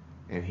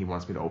 And he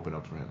wants me to open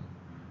up for him.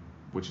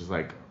 Which is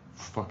like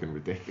fucking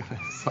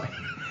ridiculous. Like,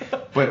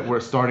 but we're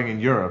starting in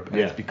Europe. And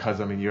it's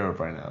because I'm in Europe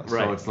right now.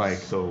 Right. So it's like...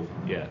 So,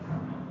 yeah.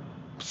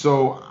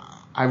 So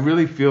I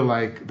really feel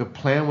like the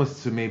plan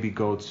was to maybe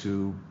go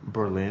to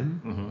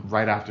Berlin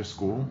right after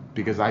school.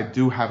 Because I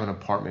do have an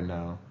apartment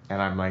now. And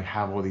I'm like,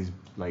 have all these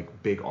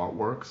like big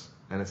artworks.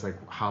 And it's like,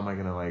 how am I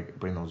going to like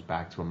bring those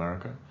back to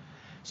America?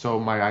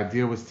 So my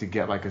idea was to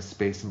get like a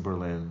space in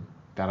Berlin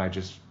that I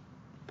just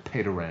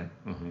pay to rent.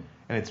 And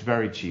it's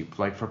very cheap.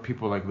 Like, for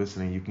people like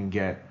listening, you can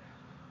get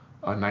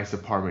a nice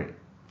apartment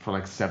for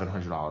like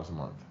 $700 a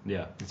month.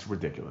 Yeah. It's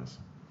ridiculous.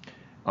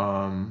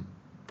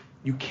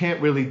 you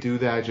can't really do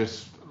that.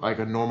 Just like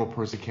a normal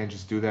person can't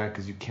just do that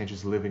because you can't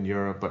just live in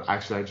Europe. But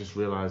actually, I just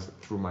realized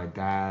through my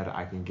dad,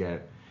 I can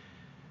get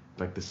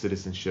like the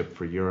citizenship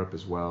for Europe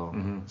as well.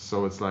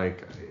 So it's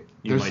like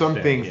there's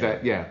some things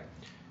that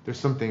there's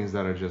some things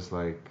that are just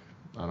like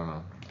I don't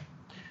know.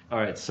 All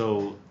right,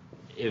 so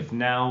if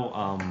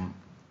now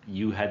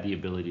you had the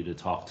ability to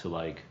talk to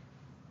like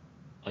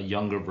a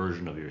younger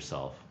version of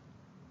yourself,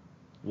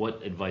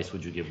 what advice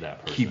would you give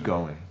that person?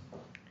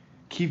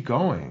 Keep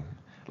going.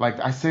 Like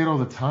I say it all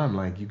the time.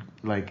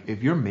 Like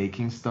if you're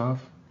making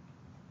stuff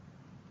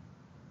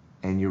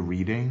and you're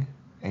reading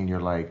and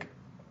you're like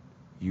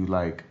you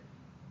like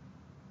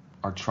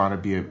are trying to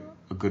be a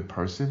good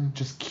person,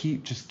 just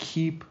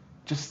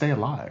stay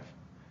alive.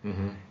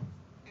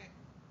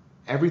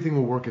 Everything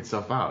will work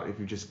itself out if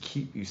you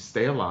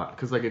stay alive.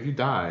 Because like if you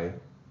die,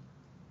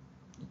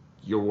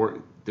 your work,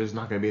 there's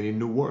not gonna be any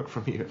new work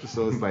from you.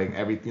 So it's like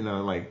everything,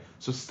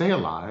 so stay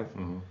alive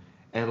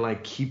and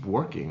like keep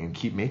working and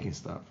keep making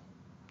stuff.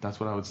 That's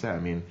what I would say. I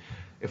mean,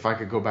 if I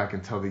could go back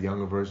and tell the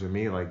younger version of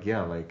me, like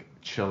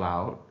chill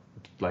out,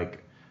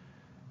 like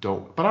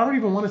don't. But I don't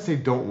even want to say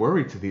don't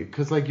worry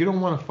because like you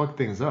don't want to fuck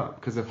things up.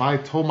 Because if I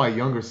told my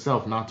younger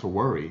self not to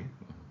worry,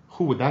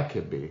 who would that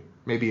kid be?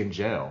 Maybe in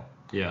jail.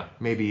 Yeah.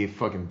 Maybe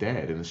fucking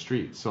dead in the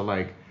street. So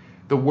like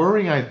the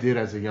worrying I did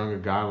as a younger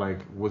guy like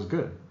was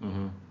good.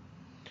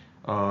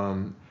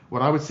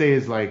 What I would say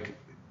is like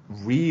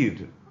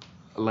read,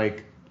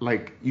 like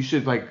you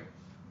should like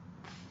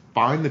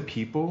find the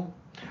people.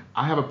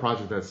 I have a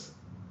project that's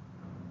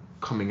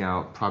coming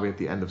out probably at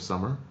the end of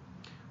summer,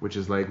 which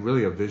is like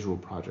really a visual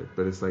project,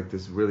 but it's like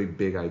this really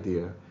big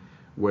idea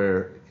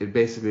where it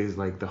basically is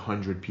like the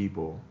 100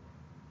 people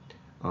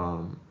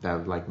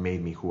that like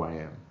made me who I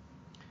am.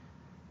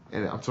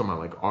 And I'm talking about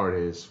like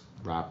artists,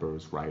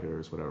 rappers,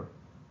 writers, whatever.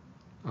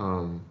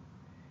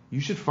 You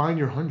should find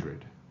your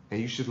 100 and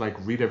you should like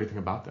read everything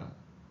about them.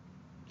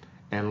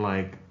 And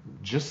like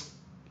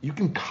you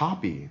can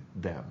copy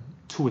them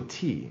to a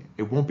T.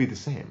 It won't be the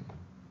same.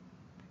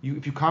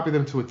 If you copy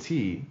them to a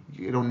T,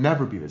 it'll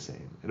never be the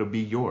same. It'll be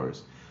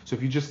yours. So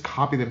if you just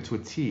copy them to a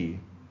T,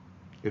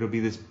 it'll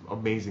be this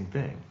amazing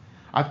thing.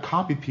 I've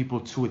copied people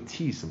to a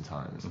T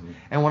sometimes.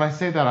 And when I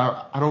say that,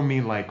 I don't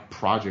mean like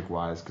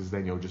project-wise, because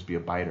then you'll just be a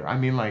biter. I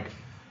mean like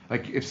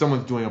if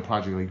someone's doing a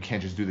project, like, you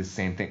can't just do the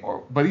same thing.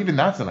 But even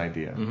that's an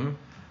idea.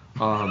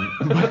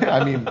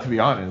 I mean, to be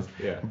honest.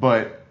 Yeah.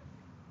 But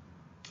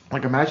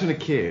like imagine a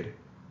kid,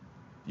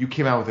 you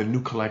came out with a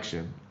new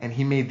collection, and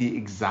he made the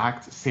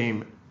exact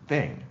same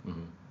thing.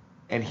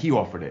 And he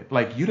offered it.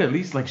 Like you'd at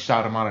least like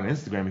shout him out on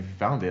Instagram if you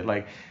found it.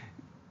 Like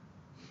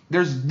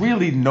there's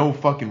really no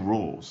fucking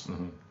rules.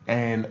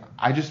 And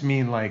I just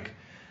mean like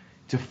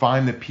to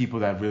find the people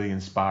that really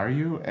inspire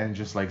you and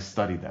just like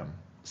study them.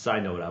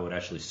 Side note, I would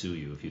actually sue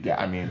you if you did.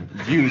 Yeah, I mean,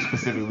 you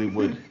specifically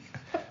would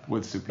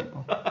sue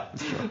people.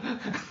 It's true.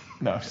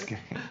 No, I'm just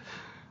kidding.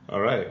 All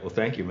right. Well,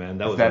 thank you,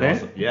 man. Is that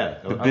awesome. it? Yeah.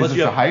 The business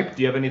of hype?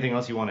 Do you have anything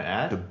else you want to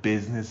add? The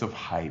business of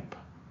hype.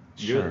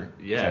 Sure.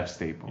 Jeff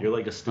Staple. You're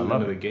like a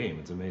student of the game.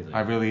 It's amazing.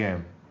 I really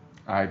am.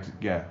 I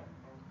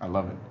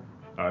love it.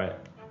 All right.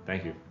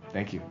 Thank you.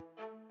 Thank you.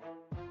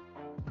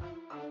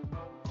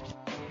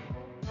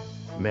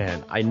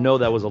 Man, I know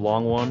that was a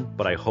long one,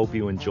 but I hope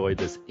you enjoyed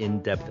this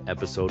in-depth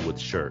episode with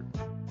Shirt.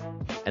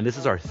 And this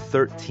is our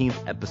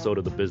 13th episode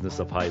of The Business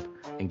of Hype.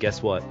 And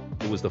guess what?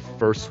 It was the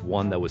first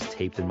one that was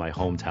taped in my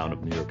hometown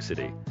of New York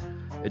City.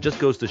 It just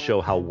goes to show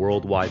how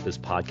worldwide this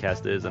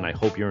podcast is, and I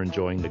hope you're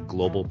enjoying the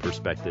global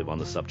perspective on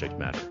the subject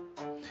matter.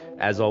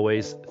 As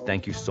always,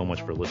 thank you so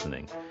much for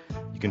listening.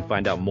 You can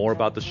find out more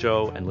about the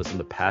show and listen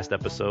to past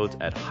episodes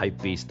at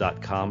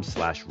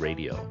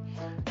hypebeast.com/radio.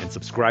 And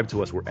subscribe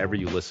to us wherever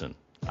you listen.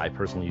 I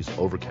personally use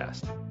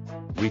Overcast.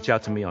 Reach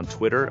out to me on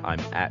Twitter. I'm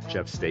at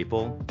Jeff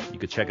Staple. You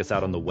could check us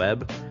out on the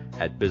web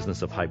at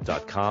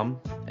businessofhype.com.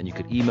 And you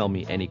could email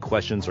me any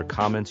questions or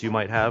comments you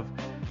might have.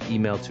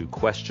 Email to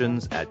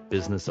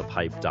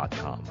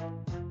questions@businessofhype.com.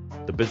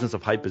 The Business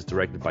of Hype is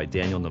directed by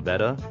Daniel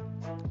Navetta,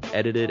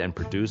 edited and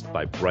produced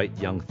by Bright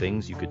Young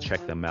Things. You could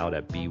check them out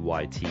at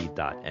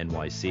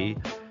byt.nyc.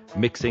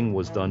 Mixing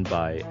was done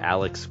by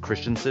Alex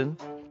Christensen.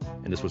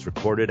 And this was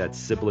recorded at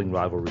Sibling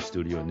Rivalry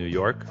Studio in New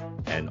York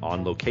and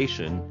on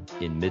location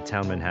in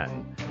Midtown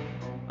Manhattan.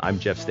 I'm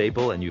Jeff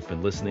Staple, and you've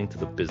been listening to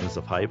The Business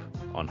of Hype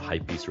on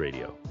Hypebeast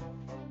Radio.